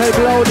 Himmel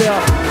hellblau,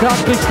 der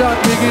Tag bricht an,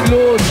 wir gehen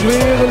los,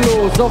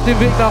 schwerelos, auf dem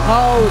Weg nach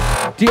Haus.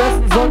 Die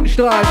ersten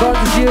Sonnenstrahlen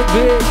bahnen sich hier im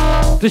Weg.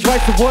 Durch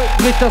weiße Wolken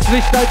bricht das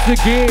Licht, als wir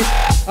gehen.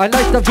 Ein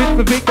leichter Wind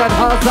bewegt ein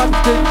Haar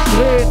sanft in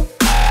Strähnen.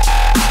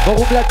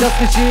 Warum bleibt das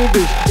nicht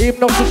ewig? Eben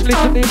noch so schlicht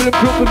und Nebel im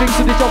Club bewegst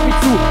du dich auf mich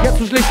zu. Jetzt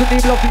so schlicht und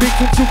Nebel auf dem Weg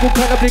zum Zug und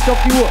keiner blickt auf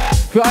die Uhr.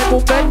 Für einen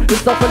Moment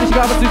ist doch völlig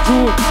egal, was wir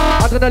tun.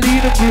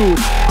 Adrenalin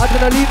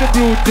im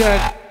Blut, denn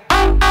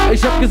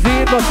ich hab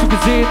gesehen, was du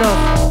gesehen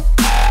hast.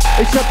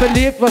 Ich hab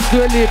erlebt, was du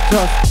erlebt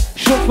hast.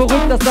 Schon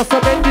verrückt, dass das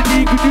am Ende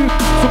nie genügt.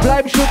 Zu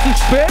bleiben schon zu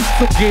spät,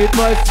 zum Gehen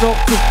meist noch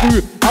zu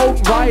früh.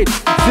 Augen weit,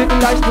 Sinne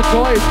leicht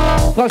betäubt.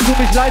 Fragst du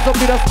mich leise, ob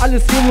mir das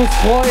alles hier bloß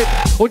freut.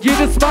 Und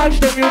jedes Mal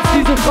stellen wir uns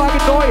diese Frage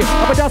neu.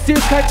 Aber das hier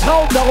ist kein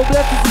Traum, darum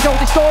lässt es sich auch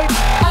nicht deuten.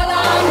 Alle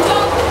am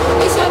Job,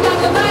 ich hab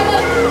Langeweile.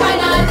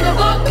 Keiner hat mehr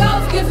Bock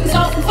auf Kiffen,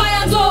 Saufen,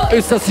 Feiern so.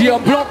 Ist das hier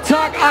am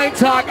Blocktag, ein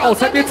Tag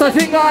aus. Halt mir zwei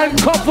Finger an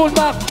den Kopf und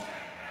mach.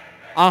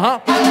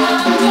 Aha. Alle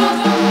am Job,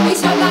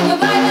 ich hab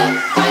Langeweile.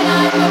 Keiner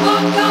hat mehr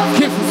Bock auf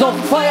Kiffen,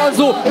 Saufen, Feiern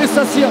so. Ist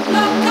das hier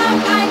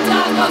Blocktag, ein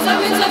Tag aus.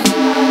 Halt mir zwei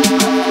Finger an den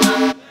Kopf und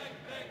mach.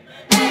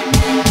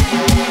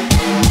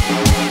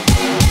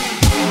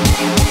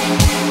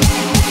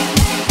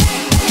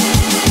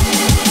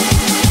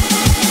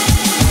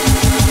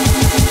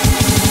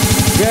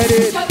 Get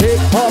it,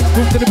 hip-hop,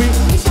 move to the beat.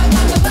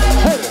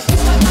 Hey!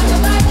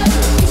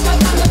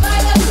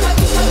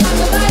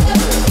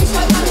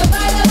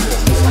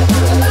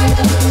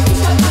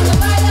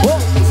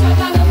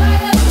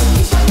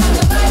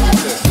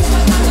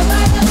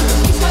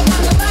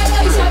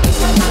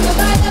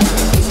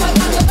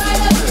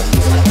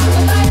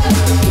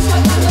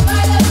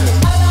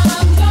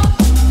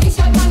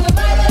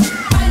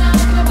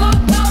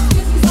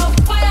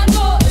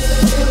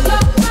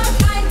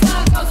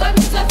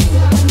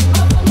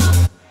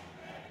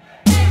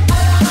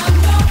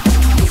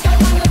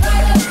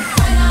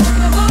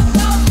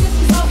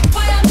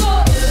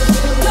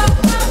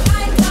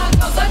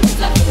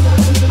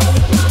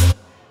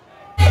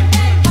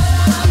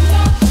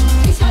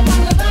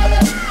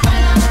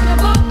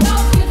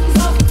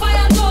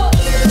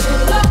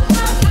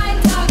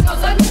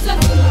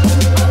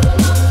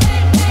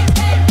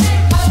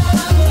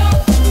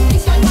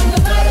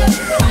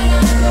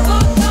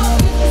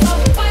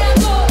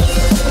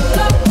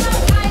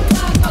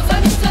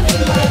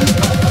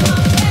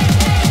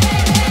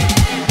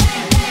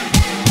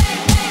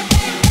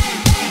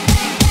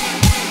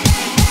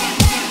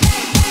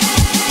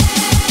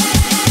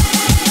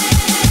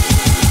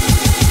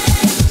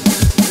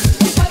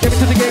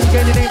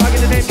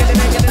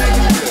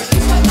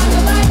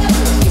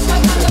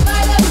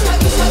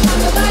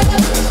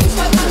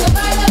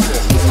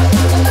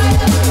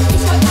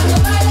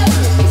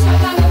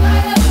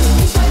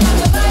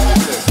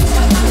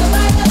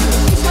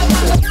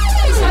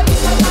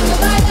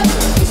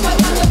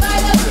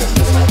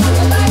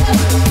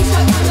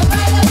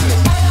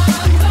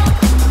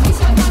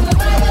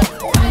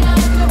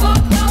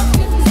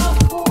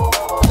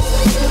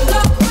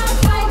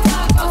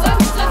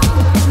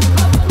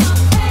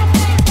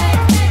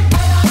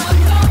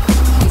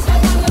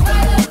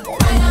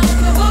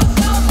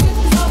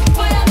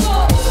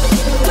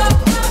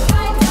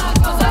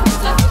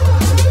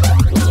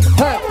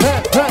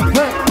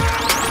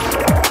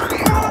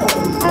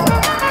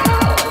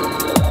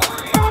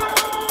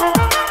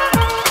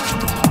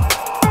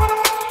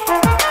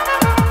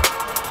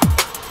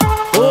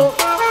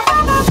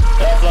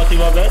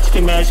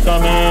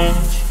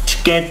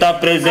 quem tá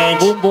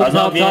presente, as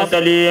novinhas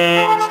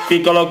salientes,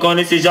 fica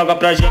loucona e se joga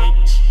pra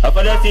gente. Eu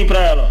falei assim pra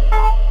ela.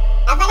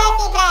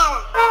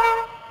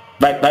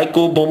 Vai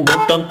com o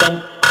bumbum tam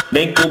tam,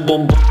 vem com o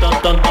bumbum tam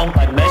tam tam,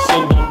 vai mexe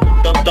o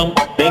bumbum tam tam,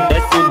 vem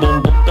desce o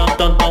bumbum tam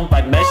tam tam,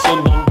 vai mexe o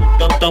bumbum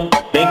tam tam,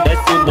 vem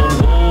desce o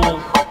bumbum,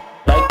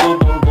 vai com o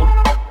bumbum,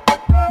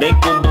 vem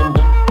com o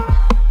bumbum,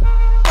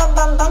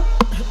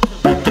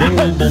 vai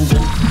treme o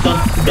bumbum tam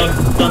tam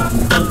tam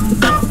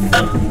tam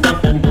tam tam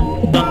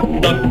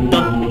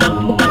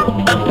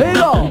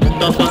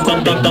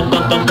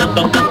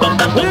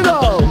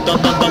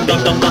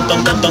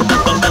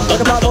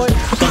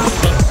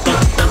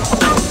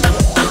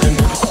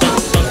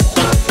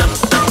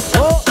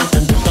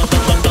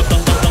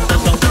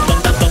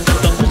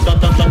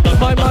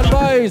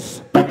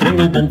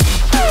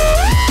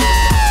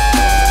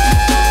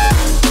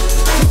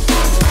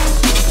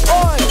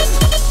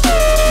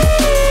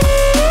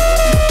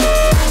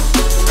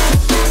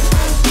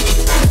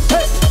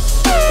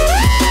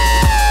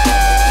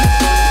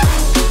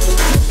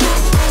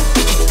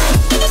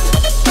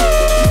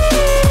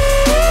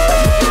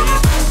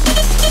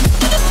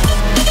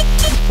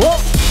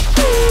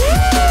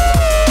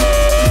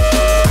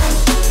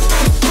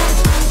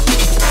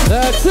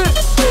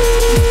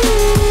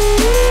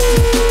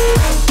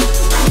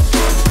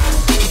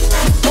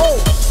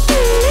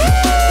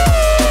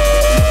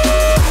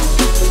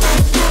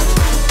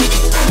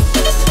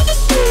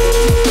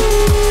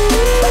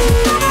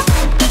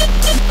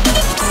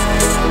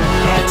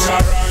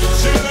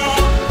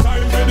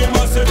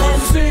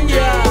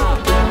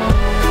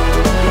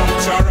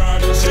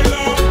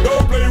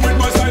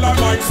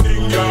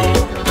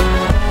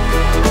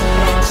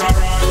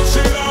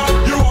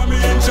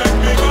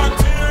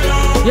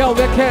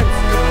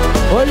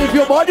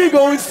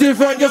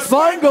And your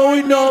spine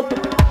going up.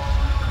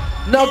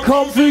 Now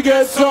come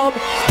forget some.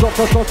 Drop,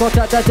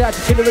 that.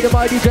 Kill it with the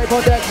mighty DJ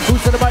on deck.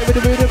 Who's on the mic with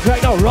the rhythm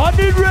track? Now run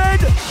it red.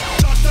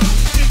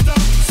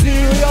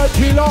 Serial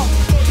killer.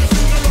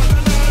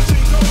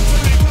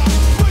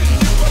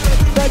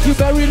 Thank you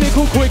very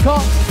little quicker.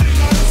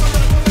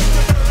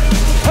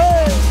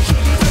 Hey.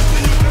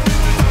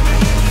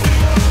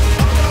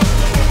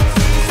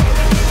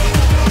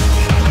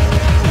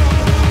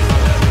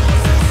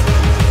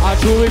 I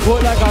truly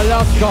put like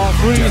Alaska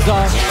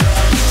freezer.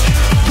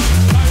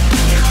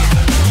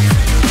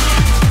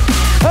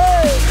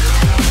 Hey!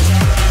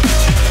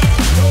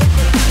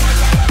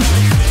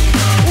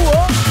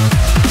 What?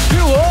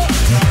 You what?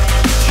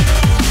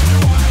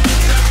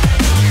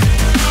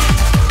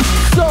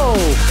 So,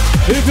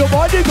 if your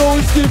body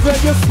goes stiff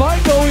and your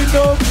spine going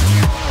numb,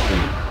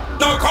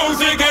 now come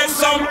to get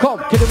some. Come,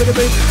 get it with the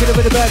bass, get it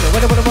with the band.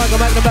 When I'm on the mic,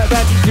 I'm at the back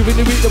band. You in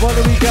the week, the one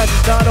the weekend.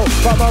 Nano,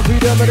 pop my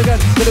freedom again.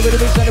 Get it with the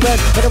bass and the band.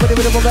 When I'm on the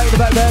rhythm, I'm back in the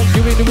back band.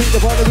 You in the week,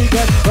 the one the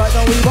weekend. Right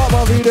now we pop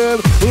my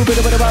freedom. Do with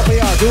the back for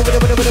ya. Do with the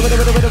back. Do with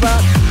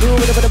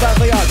the back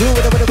for ya.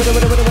 Do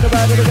with the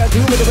back again. Do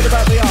with the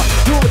back for ya.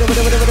 Do with the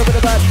back.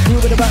 Do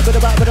with the back. With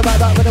the back. With the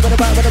back. With the back. With the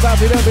back. With the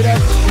back. With the back.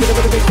 Get it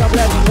with the big top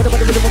left. When I'm on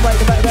the rhythm, I'm back in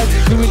the back band.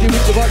 You in the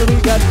week, the one the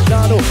weekend.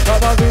 Nano, pop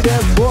my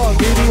freedom. One,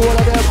 give you all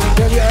of them.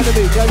 Tell your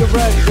enemy, tell your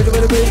friend. Get it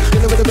with the big.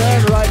 Get it with the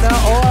band right now,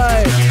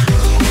 oi!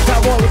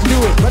 Now what you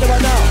doing? Right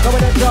about now, come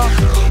on and talk.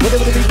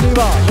 Whatever the beat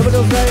lever, never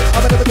don't say,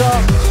 I'm never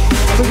talk.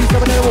 I'm gonna be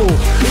some animal.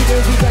 He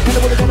knows he's that kind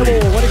of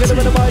animal. Wanna get him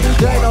in the mighty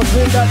chain, I'll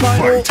swing that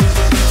final.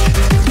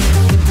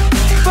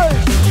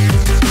 Face!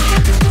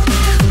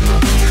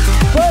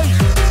 Face!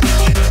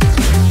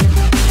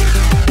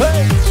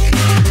 Hey!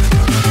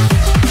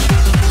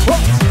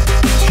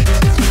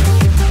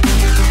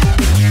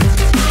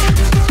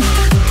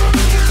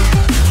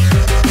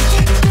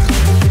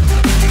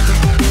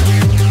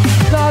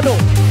 Nano,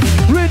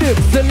 rhythm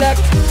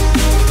select.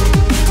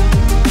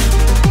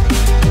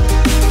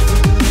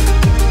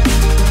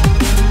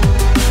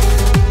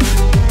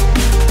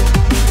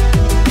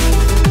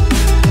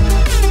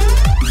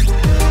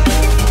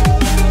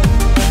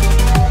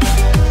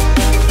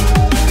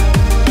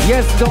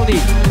 Yes, Tony.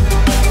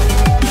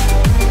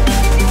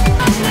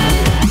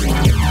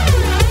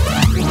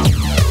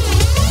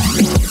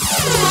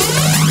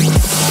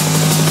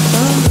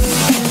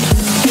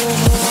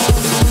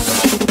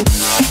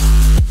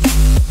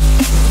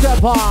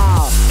 Step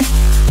off.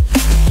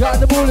 Got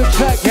the bullet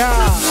check,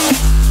 yeah.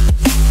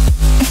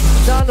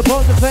 Down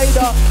upon the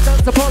fader,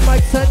 dance upon my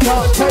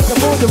center, take the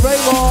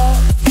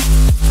moderator.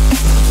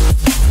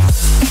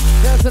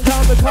 There's a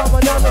time to come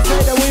and down the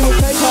say that we will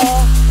take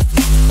off.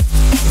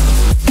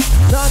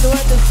 Nano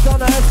and the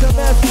Stunnah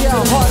SMS, yeah,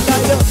 hot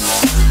like this.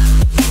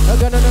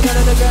 Again and again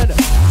and again.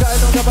 Cutting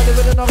on the body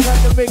with a knock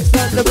and the mix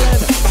and the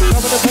blend.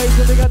 Cover the face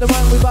and they got the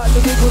mind, we back to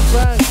big good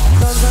friend.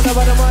 Sons and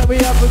about the mind, we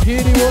have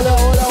Bikini,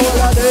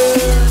 hola,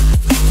 there.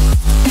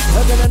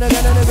 Again and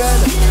again and again.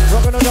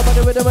 Rocking on the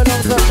body with the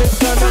alongside mix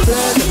and the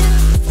blend.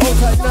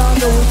 Outside now,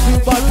 no we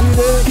see back with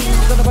it.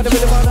 Sons the body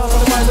with the man off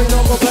on the mind, we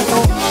don't go back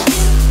home.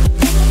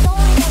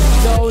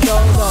 No.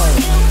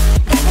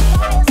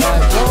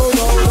 Like, no.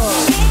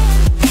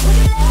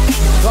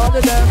 Run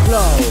the damn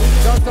flow.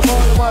 Just the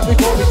moment might be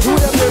going through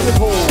them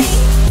lyrical.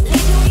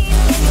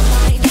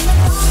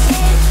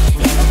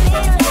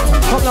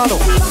 Nano.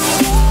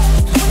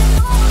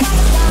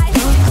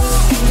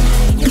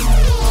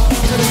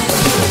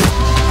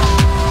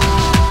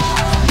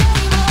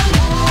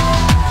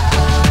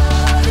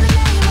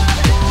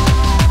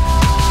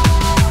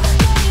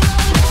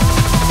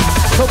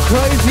 So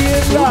crazy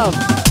in love.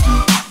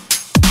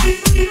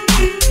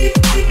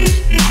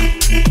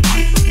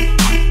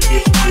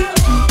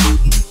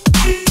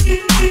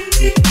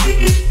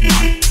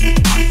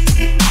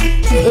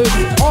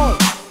 It's on.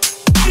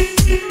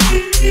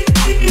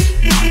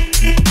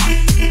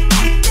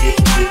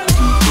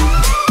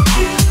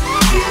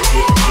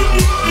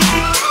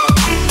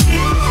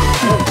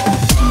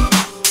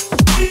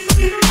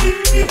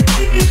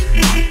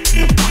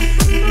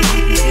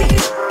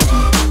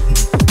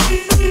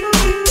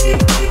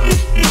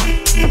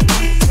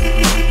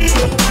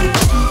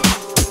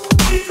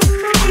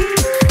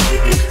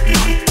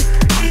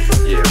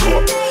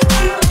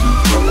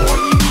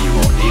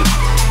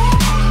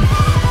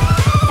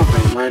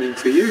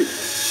 For you.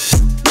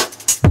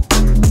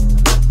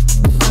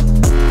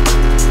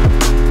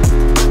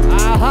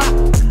 Aha!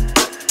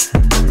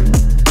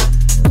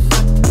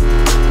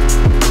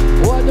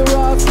 What the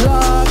rock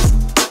clock?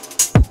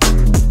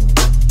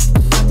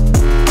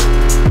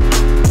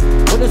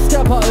 Wanna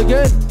step out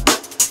again?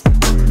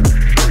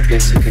 I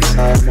guess you can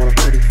say I'm on a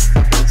pretty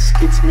fucking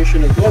skits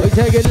mission as well. We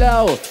take it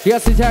low,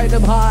 yes we take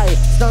them high.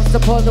 Stunts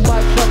upon the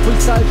mic, shot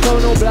freestyle, show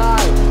no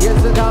blind.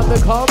 Yes the time to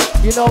come,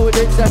 you know it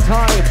is that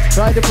time.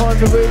 Right upon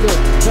the rhythm,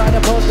 right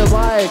upon the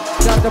mic,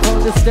 stand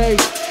upon the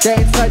stage, stay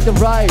inside the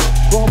ride,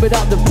 warm it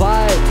up the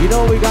vibe. You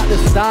know we got the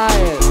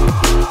style.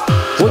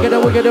 We're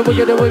gonna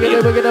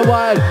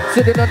wild.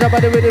 Sitting on top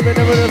of the rhythm and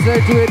we're gonna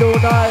stay to it all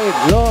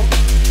night long.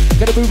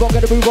 Gotta move on,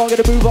 gotta move on,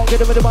 gotta move on.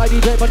 Get with the my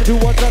DJ, but the 2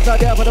 1 shots out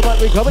there for the man,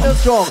 we coming out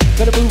strong.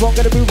 Gotta move on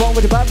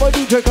with the bad boy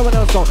DJ coming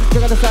out strong.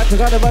 Check out the side,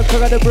 check out the vibe,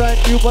 check out the brand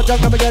new one, jump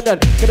coming again then.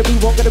 Gotta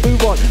move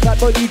on, bad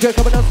boy DJ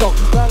coming out strong.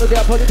 Round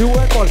there, put the 2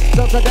 1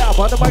 shots out there,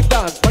 on the mic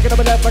dance. Back it up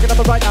the left, back it up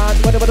the right hand.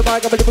 Whatever the mic,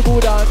 I'm a little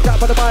good dance.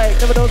 Tap on the mic,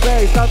 never know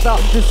say, stands up,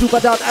 just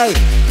super down, ayy.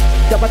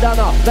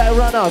 Dapadana, better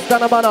runner,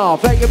 Stunnah manner,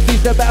 fake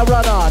MCs, they're better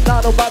runner.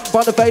 Nano back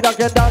on the fade, I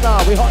get down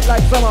now. We hot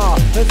like summer,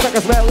 then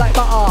seconds smell like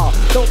butter.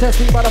 Don't test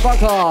me,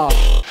 motherfucker.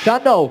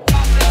 Dano.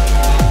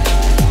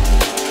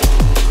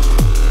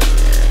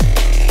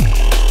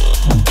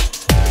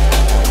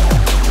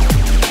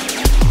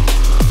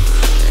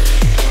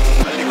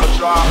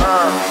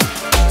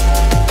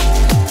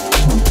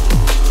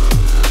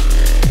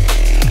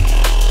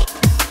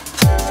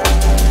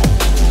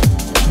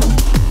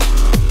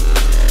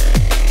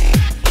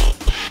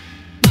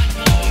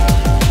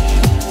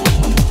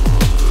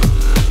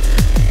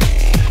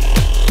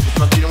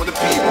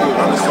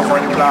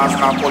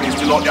 Now police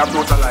still out there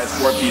brutalize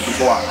poor people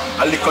go on.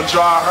 A little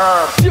draw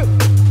herb.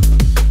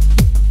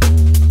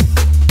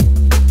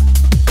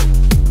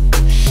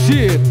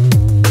 Shit.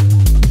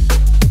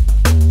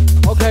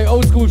 Okay,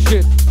 old school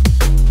shit.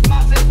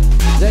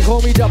 They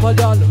call me Dapper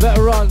Dan,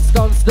 veteran,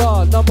 stun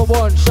star. Number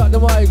 1, shut the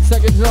mic.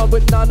 Second none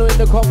with Nano in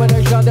the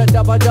combination. Then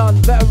Dapper Dan,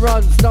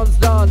 veteran, stun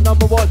star.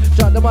 Number 1,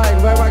 shut the mic.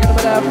 Right back in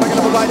the left, back in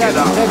the right hand.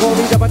 They call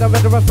me Dapper Dan,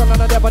 veteran, stun on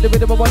the depth. The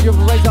rhythm of one, you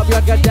raise up, you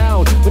get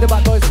down. With the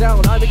bad boys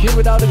down, I'm a king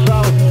without a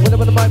crown.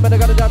 Whenever the mic, man, I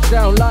got a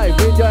touchdown. Live,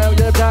 DJ out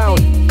in the town.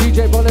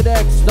 DJ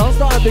Polydex, stun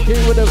star, I'm the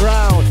king with the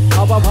crown.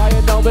 Up high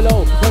and down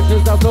below.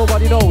 Questions that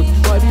nobody knows.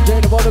 My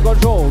DJ, the bottle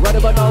control. Right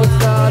about now, it's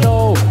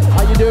Nano.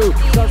 How you do?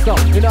 Stun star,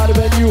 you're not a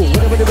venue.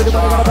 Whenever the rhythm,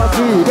 I got about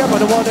two. Them are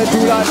the one that do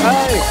like,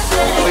 hey.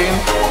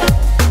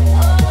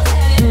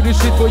 Do this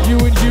shit for you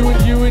and you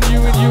and you and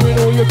you and you and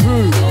all your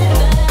crew.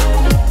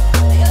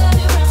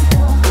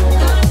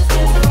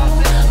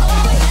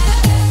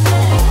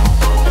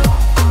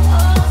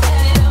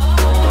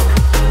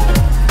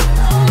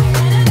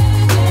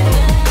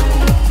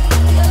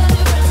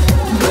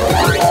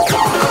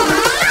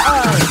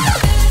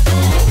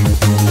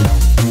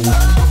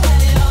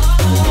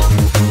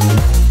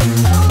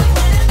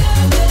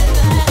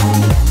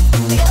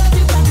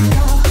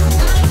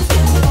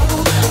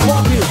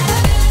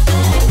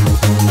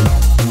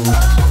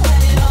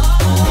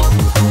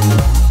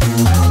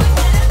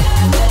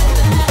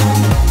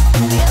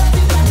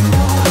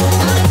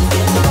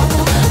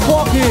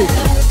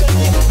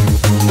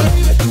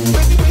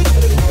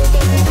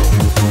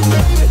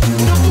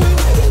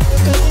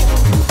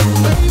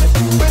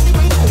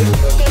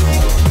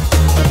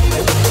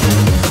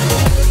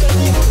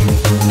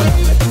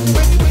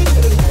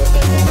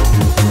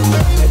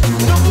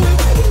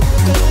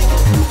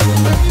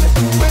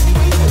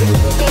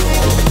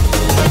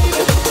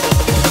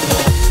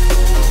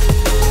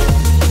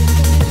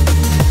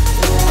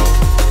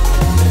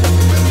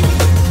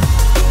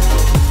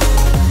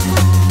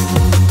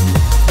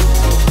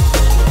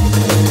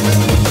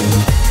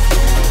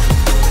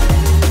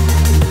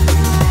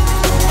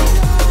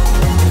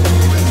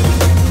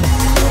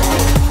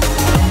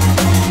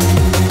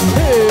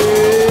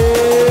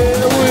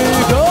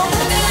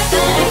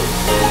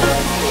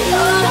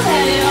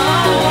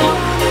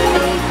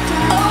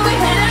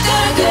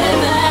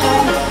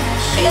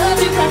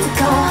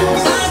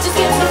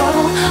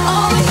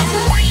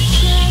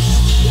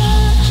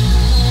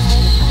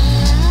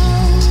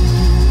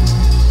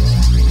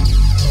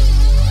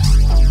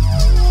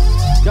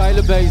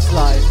 geile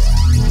Bassline.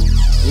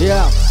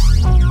 Yeah.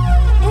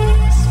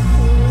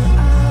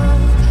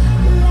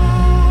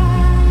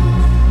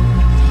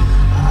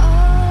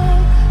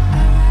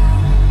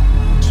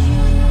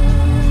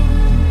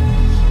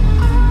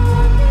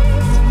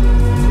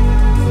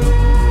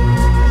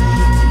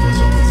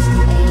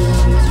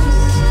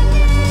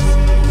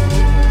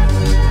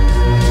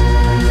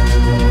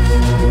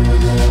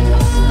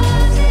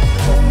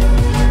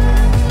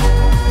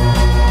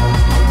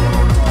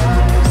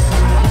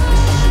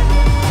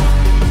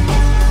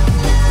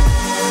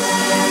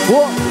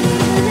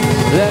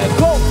 Let's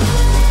go!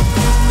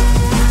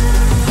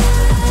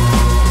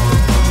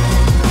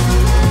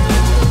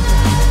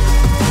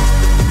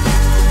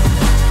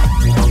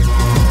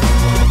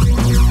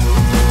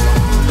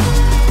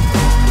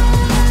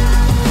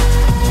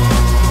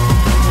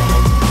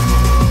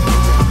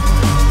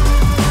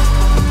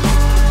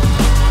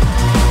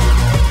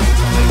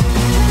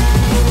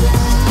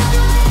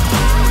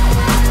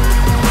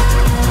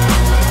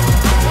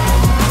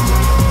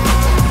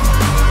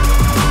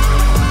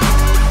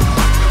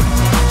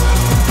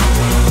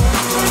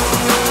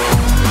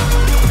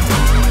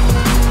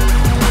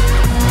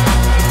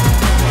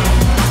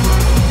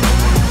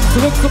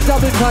 Zurück zum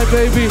Double Time,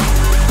 Baby.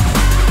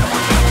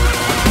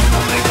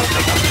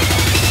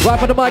 Right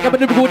for the mic, I'm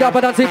in the good up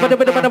and dancing for the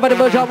middle of the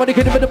version. When the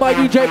kid with the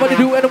mic, DJ, when they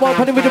do anyone,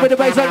 putting with the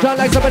bass and shine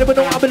like somebody with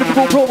no, I'm in the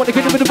good pro. When the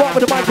kid with the bar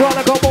with the mic, roll, I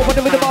come over,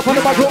 putting with the bar for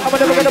the mic, roll, I'm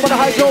never gonna put a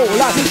high go.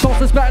 Like,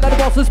 toss is back, like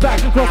the boss is back.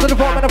 Cross to the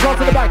front and the front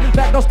to the back.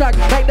 Back no stack,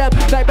 make them,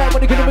 back back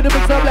when the kid with the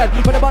mix and blend.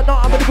 When about now,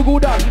 I'm in the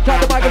good up.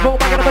 Try the microphone,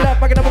 back on the left,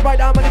 back on the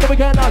right arm, and the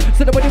weekend on.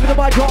 Sit up with the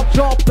mic,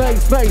 drop,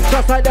 bass,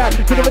 just like that.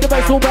 Kid with the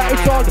bass, all back,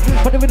 it's on.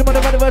 Putting with the money,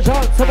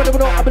 version. Somebody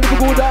with no, I'm in the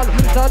good on.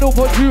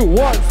 NANO42,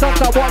 one,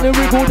 sometimes one,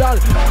 lyric good on.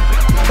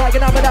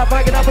 Backing up and up,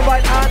 backing up and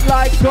right and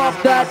like drop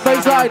that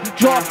bassline,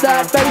 drop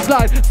that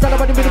bassline. Stand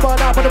up and the man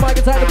up on the mic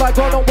inside the mic,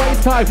 don't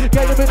waste time. Get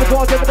them in the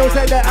ball, never know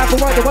say that apple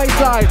right the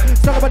waistline.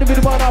 Stand up and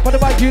the man up on the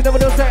mic, you never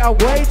know say I'm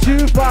way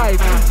too fine.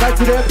 Nice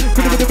to them,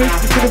 could have been the mix,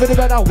 could have been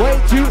the man, I'm way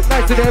too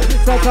nice to them.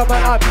 Sometimes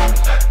man up,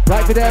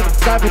 right for them,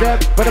 stand for them.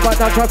 Right about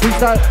now, try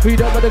freestyle,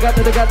 freedom, and the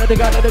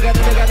gun,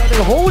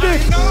 hold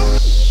it.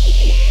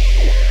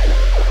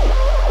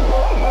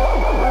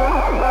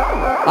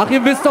 Ach,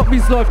 ihr wisst doch, wie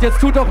es läuft, jetzt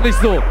tut doch nicht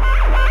so.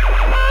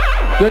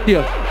 Gönnt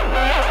ihr.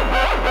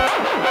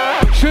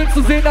 Schön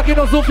zu sehen, dass ihr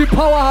noch so viel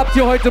Power habt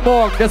hier heute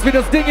Morgen, dass wir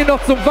das Ding hier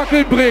noch zum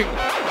Wackeln bringen.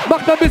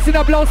 Macht mal ein bisschen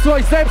Applaus für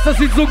euch selbst, das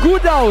sieht so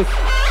gut aus.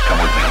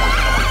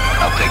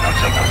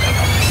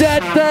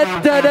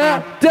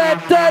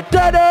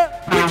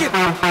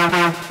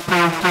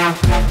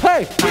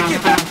 Hey!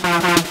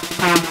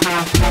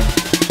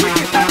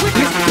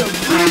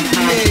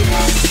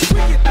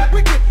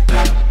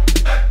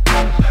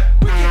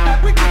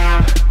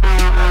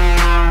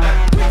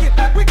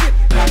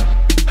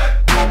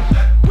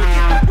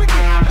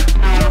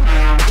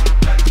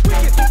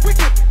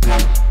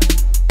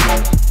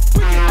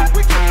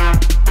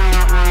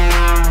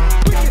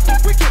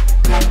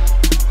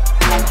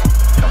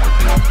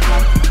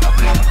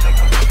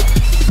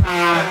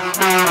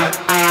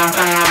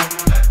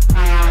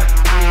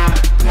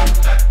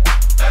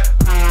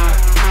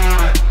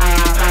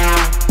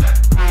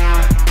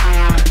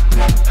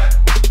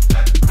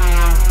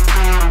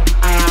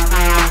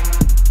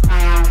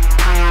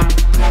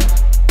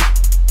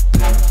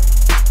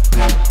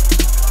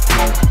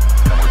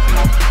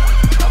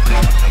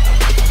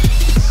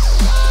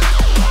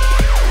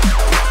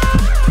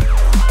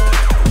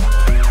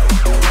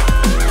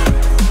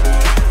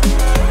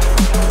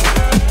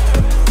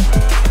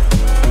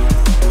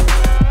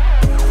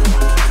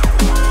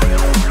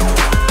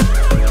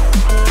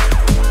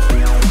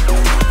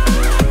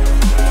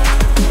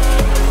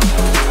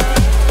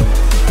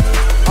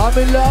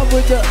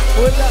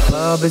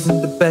 Club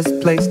isn't the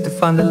best place to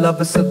find the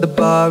lovers, so the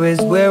bar is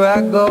where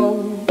I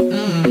go.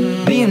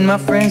 Me and my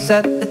friends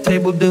at the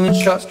table doing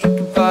shots,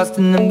 drinking fast,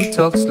 and then we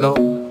talk slow.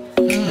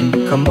 And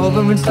we come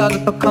over and start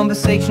up a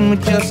conversation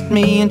with just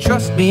me, and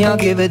trust me, I'll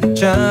give it a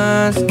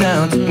chance.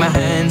 Now take my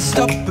hand,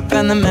 stop it,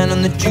 and the man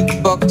on the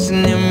jukebox,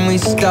 and then we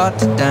start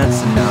to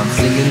dance. And I'm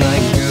singing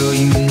like, girl,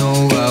 you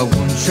know I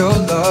want your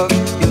love.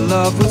 Your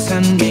love was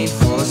handmade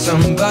for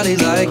somebody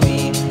like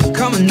me.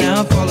 Come on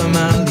now, follow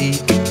my lead.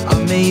 I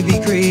may be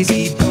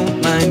crazy,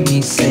 don't mind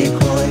me. Say,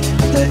 boy,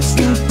 let's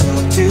not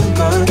talk too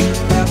much.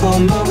 Grab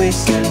on my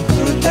waist and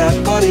put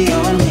that body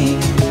on me.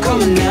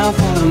 Come on now,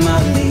 follow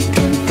my lead.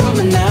 Come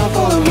on now,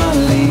 follow my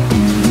lead.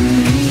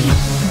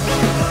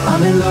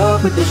 I'm in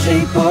love with the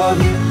shape of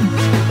you.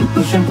 We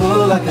push and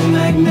pull like a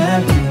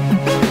magnet.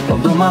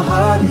 Although my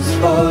heart is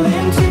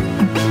falling too,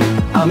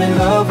 I'm in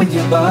love with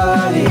your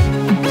body.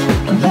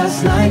 And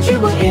last night you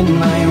were in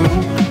my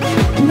room.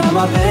 Now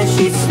my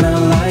bedsheets smell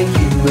like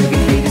you. Every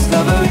day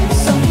discovering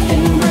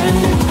something brand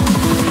new.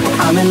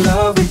 I'm in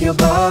love with your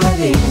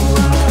body.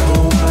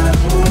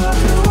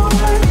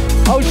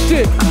 Oh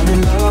shit! I'm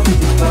in love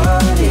with your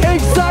body.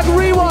 Exact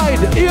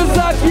rewind!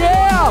 Exact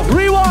yeah!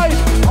 Rewind!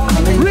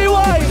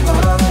 Rewind!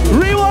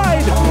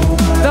 Rewind!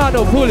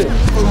 Nano, pull it!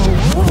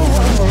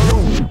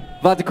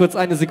 Warte kurz,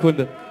 eine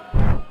Sekunde.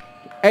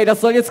 Ey, das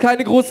soll jetzt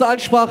keine große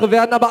Ansprache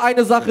werden, aber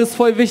eine Sache ist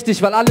voll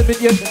wichtig, weil alle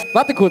mit ihren...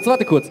 Warte kurz.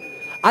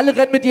 Alle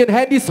rennen mit ihren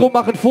Handys rum,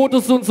 machen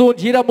Fotos und so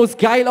und jeder muss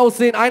geil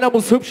aussehen, einer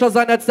muss hübscher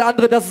sein als der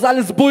andere. Das ist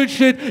alles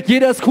Bullshit,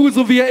 jeder ist cool,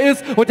 so wie er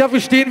ist und dafür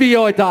stehen wir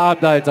hier heute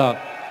Abend, Alter.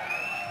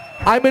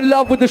 I'm in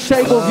love with the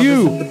shape of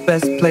you.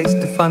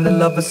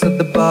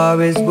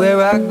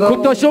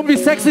 Guckt euch um, wie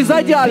sexy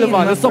seid ihr alle,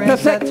 Mann, das ist doch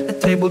perfekt.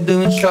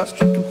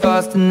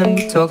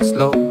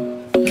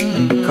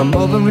 Come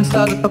over and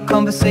start up a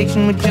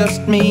conversation with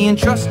just me. And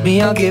trust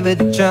me, I'll give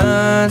it a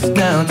chance.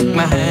 Now take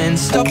my hand,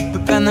 stop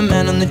it, and the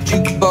man on the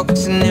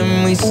jukebox. And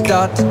then we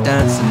start to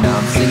dance. And now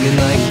I'm singing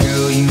like,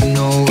 girl, you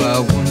know I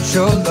want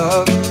your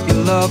love.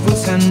 Your love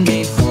was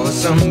handmade for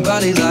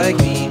somebody like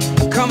me.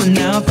 Come on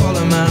now,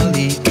 follow my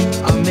lead.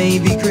 I may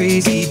be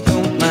crazy,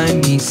 don't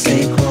mind me.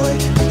 Say, boy,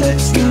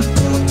 let's not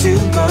talk too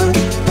much.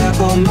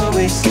 Grab on my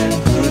waist and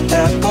put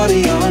that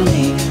body on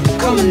me.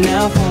 Come on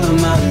now, follow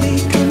my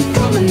lead.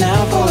 Come on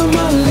now, follow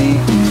my lead.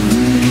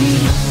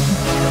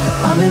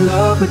 I'm in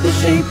love with the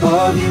shape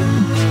of you.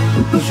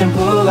 We push and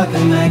pull like a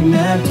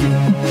magnet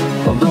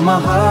do. Although my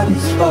heart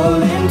is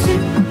falling too.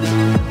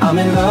 I'm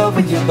in love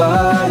with your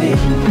body.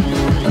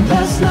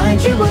 Last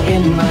night you were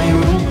in my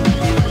room.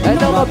 And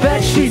now I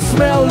bet she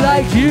smell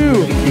like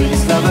you.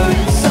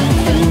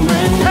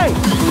 Hey,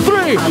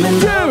 3,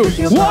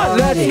 2, 1,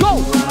 let's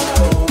go.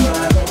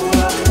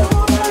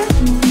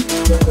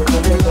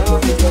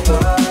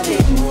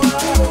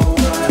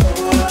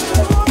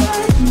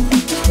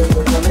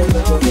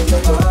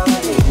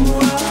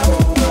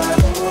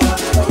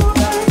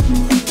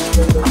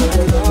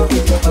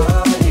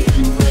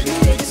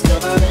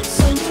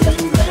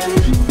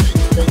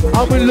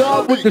 I'm in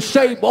love with the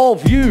shape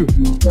of you.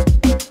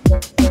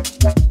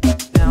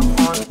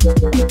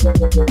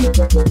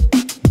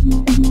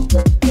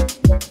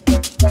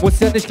 Muss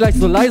ja nicht gleich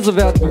so leise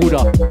werden,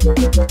 Bruder.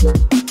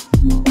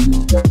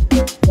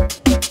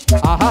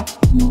 Aha.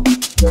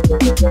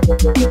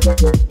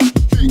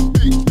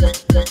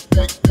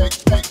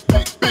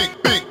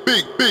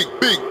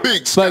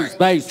 Bass,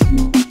 bass.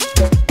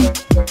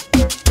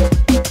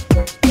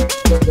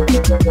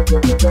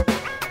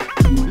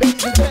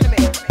 Ladies and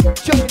gentlemen,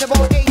 children of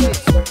all ages,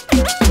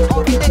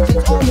 all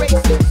religions, all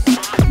races,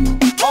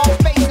 all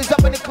faces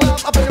up in the club,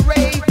 up in the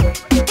rave,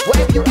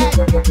 wherever you at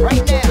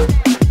right now.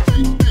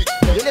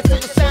 You listen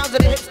to the sounds of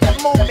the hip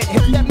step movement,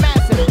 hip step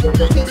massive.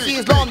 TC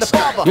is Long the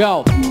Barber.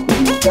 Yo.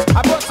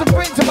 I brought some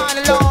friends of mine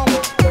along,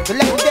 the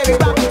legendary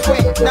Rocket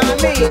twins, know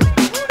what I mean?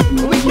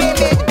 We came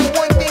here to do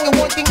one thing and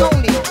one thing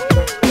only.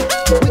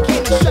 We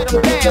came to shut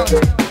them down.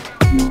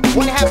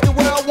 When half the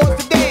world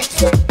wants to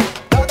dance, the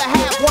other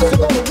half wants to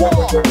go to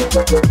war.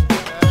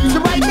 So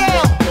right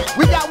now,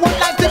 we got one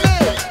life to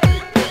live.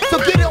 So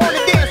get it on the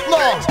dance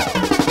floor.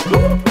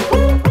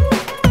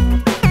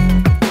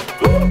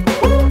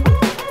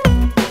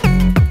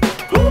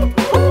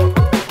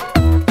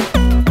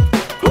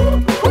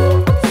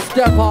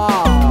 Step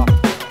on.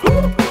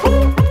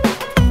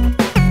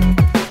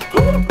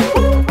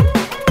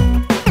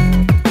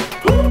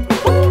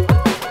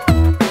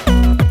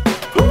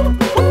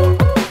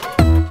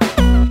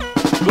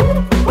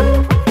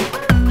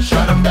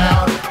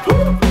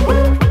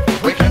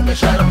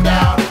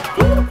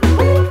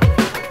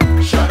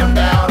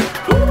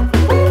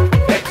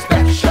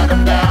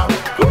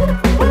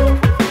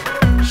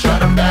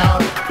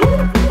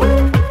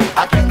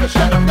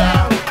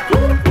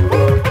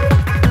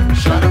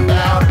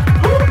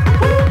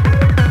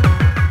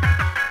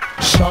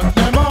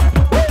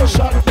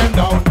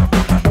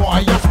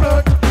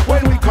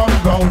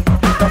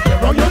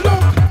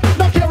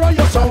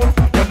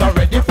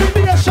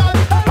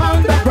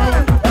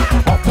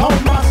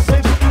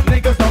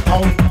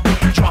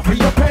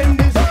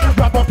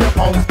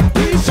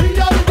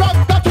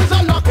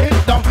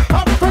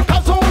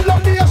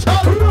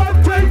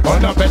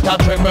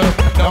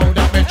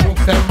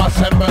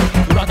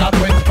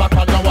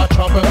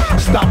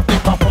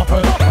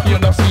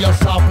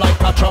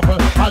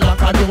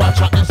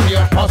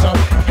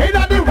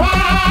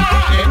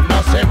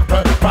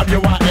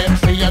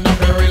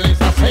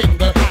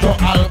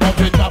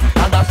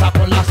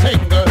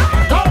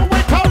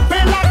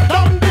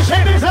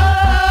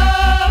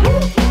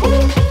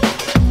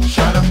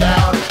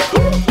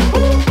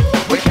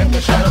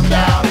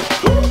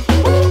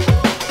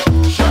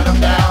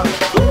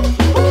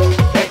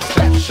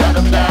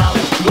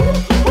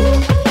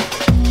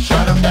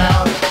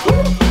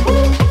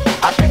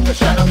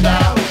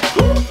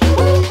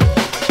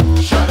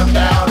 Shut 'em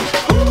down.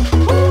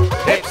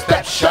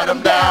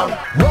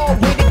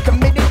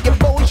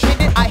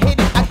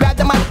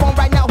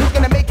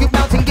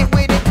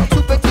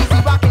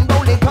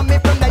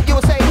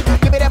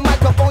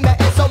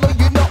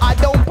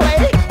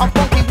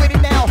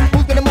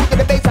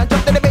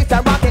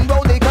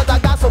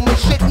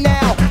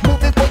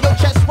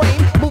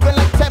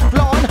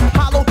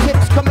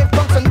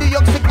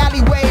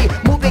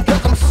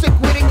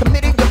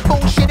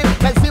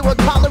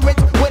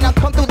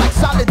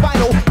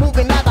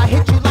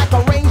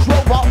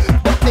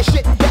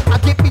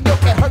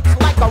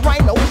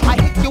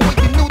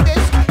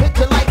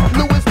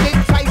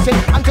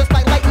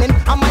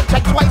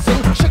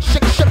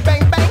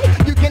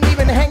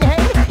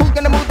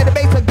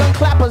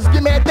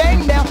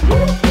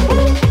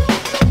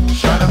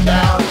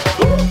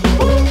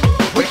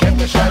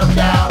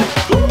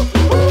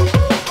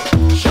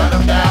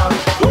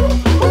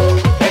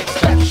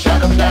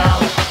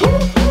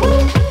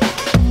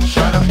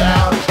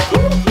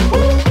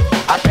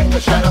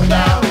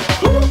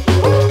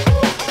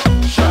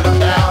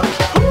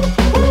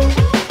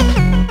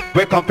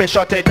 come to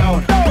shut it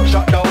down.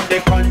 Shut down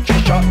the country,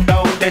 shut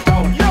down the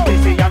town.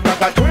 Dizzy and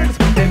Ragga twins,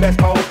 the best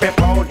pound per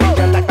pound.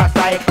 DJ like a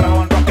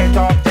cyclone, rock it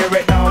up, tear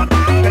it down.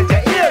 Clench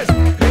your ears,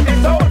 let the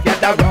sound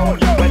get around.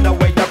 When the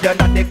way up, you're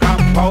not the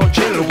compound.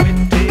 Chill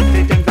with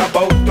these things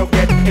about to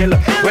get ill.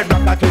 When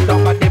Ragga twins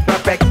up at the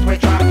perfect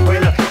switch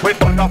tranquil. We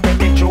burn up in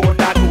the tune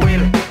that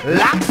will.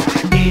 Lax,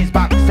 ease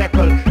back,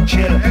 circle,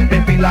 chill. Me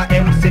feel like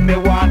MC, me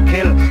want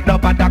kill.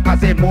 Nobody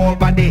cause him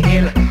over the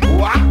hill.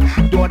 What?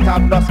 Don't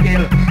have no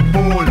skill.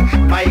 Fool,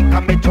 Mike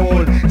and me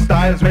tool.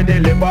 Styles we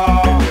deliver.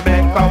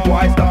 Make a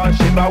boy start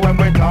shiver when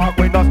we talk.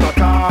 We don't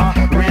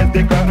stutter. Raise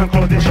the curtain,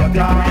 close the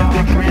shutter.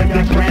 Raise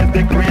the craze,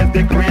 the craze,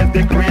 the craze,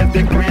 the craze, the craze,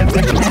 the craze,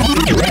 the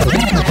craze.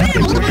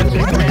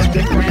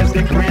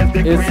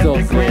 Ist doch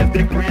so.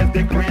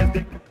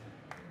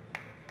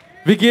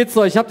 Wie geht's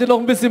euch? Habt ihr noch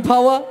ein bisschen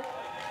Power?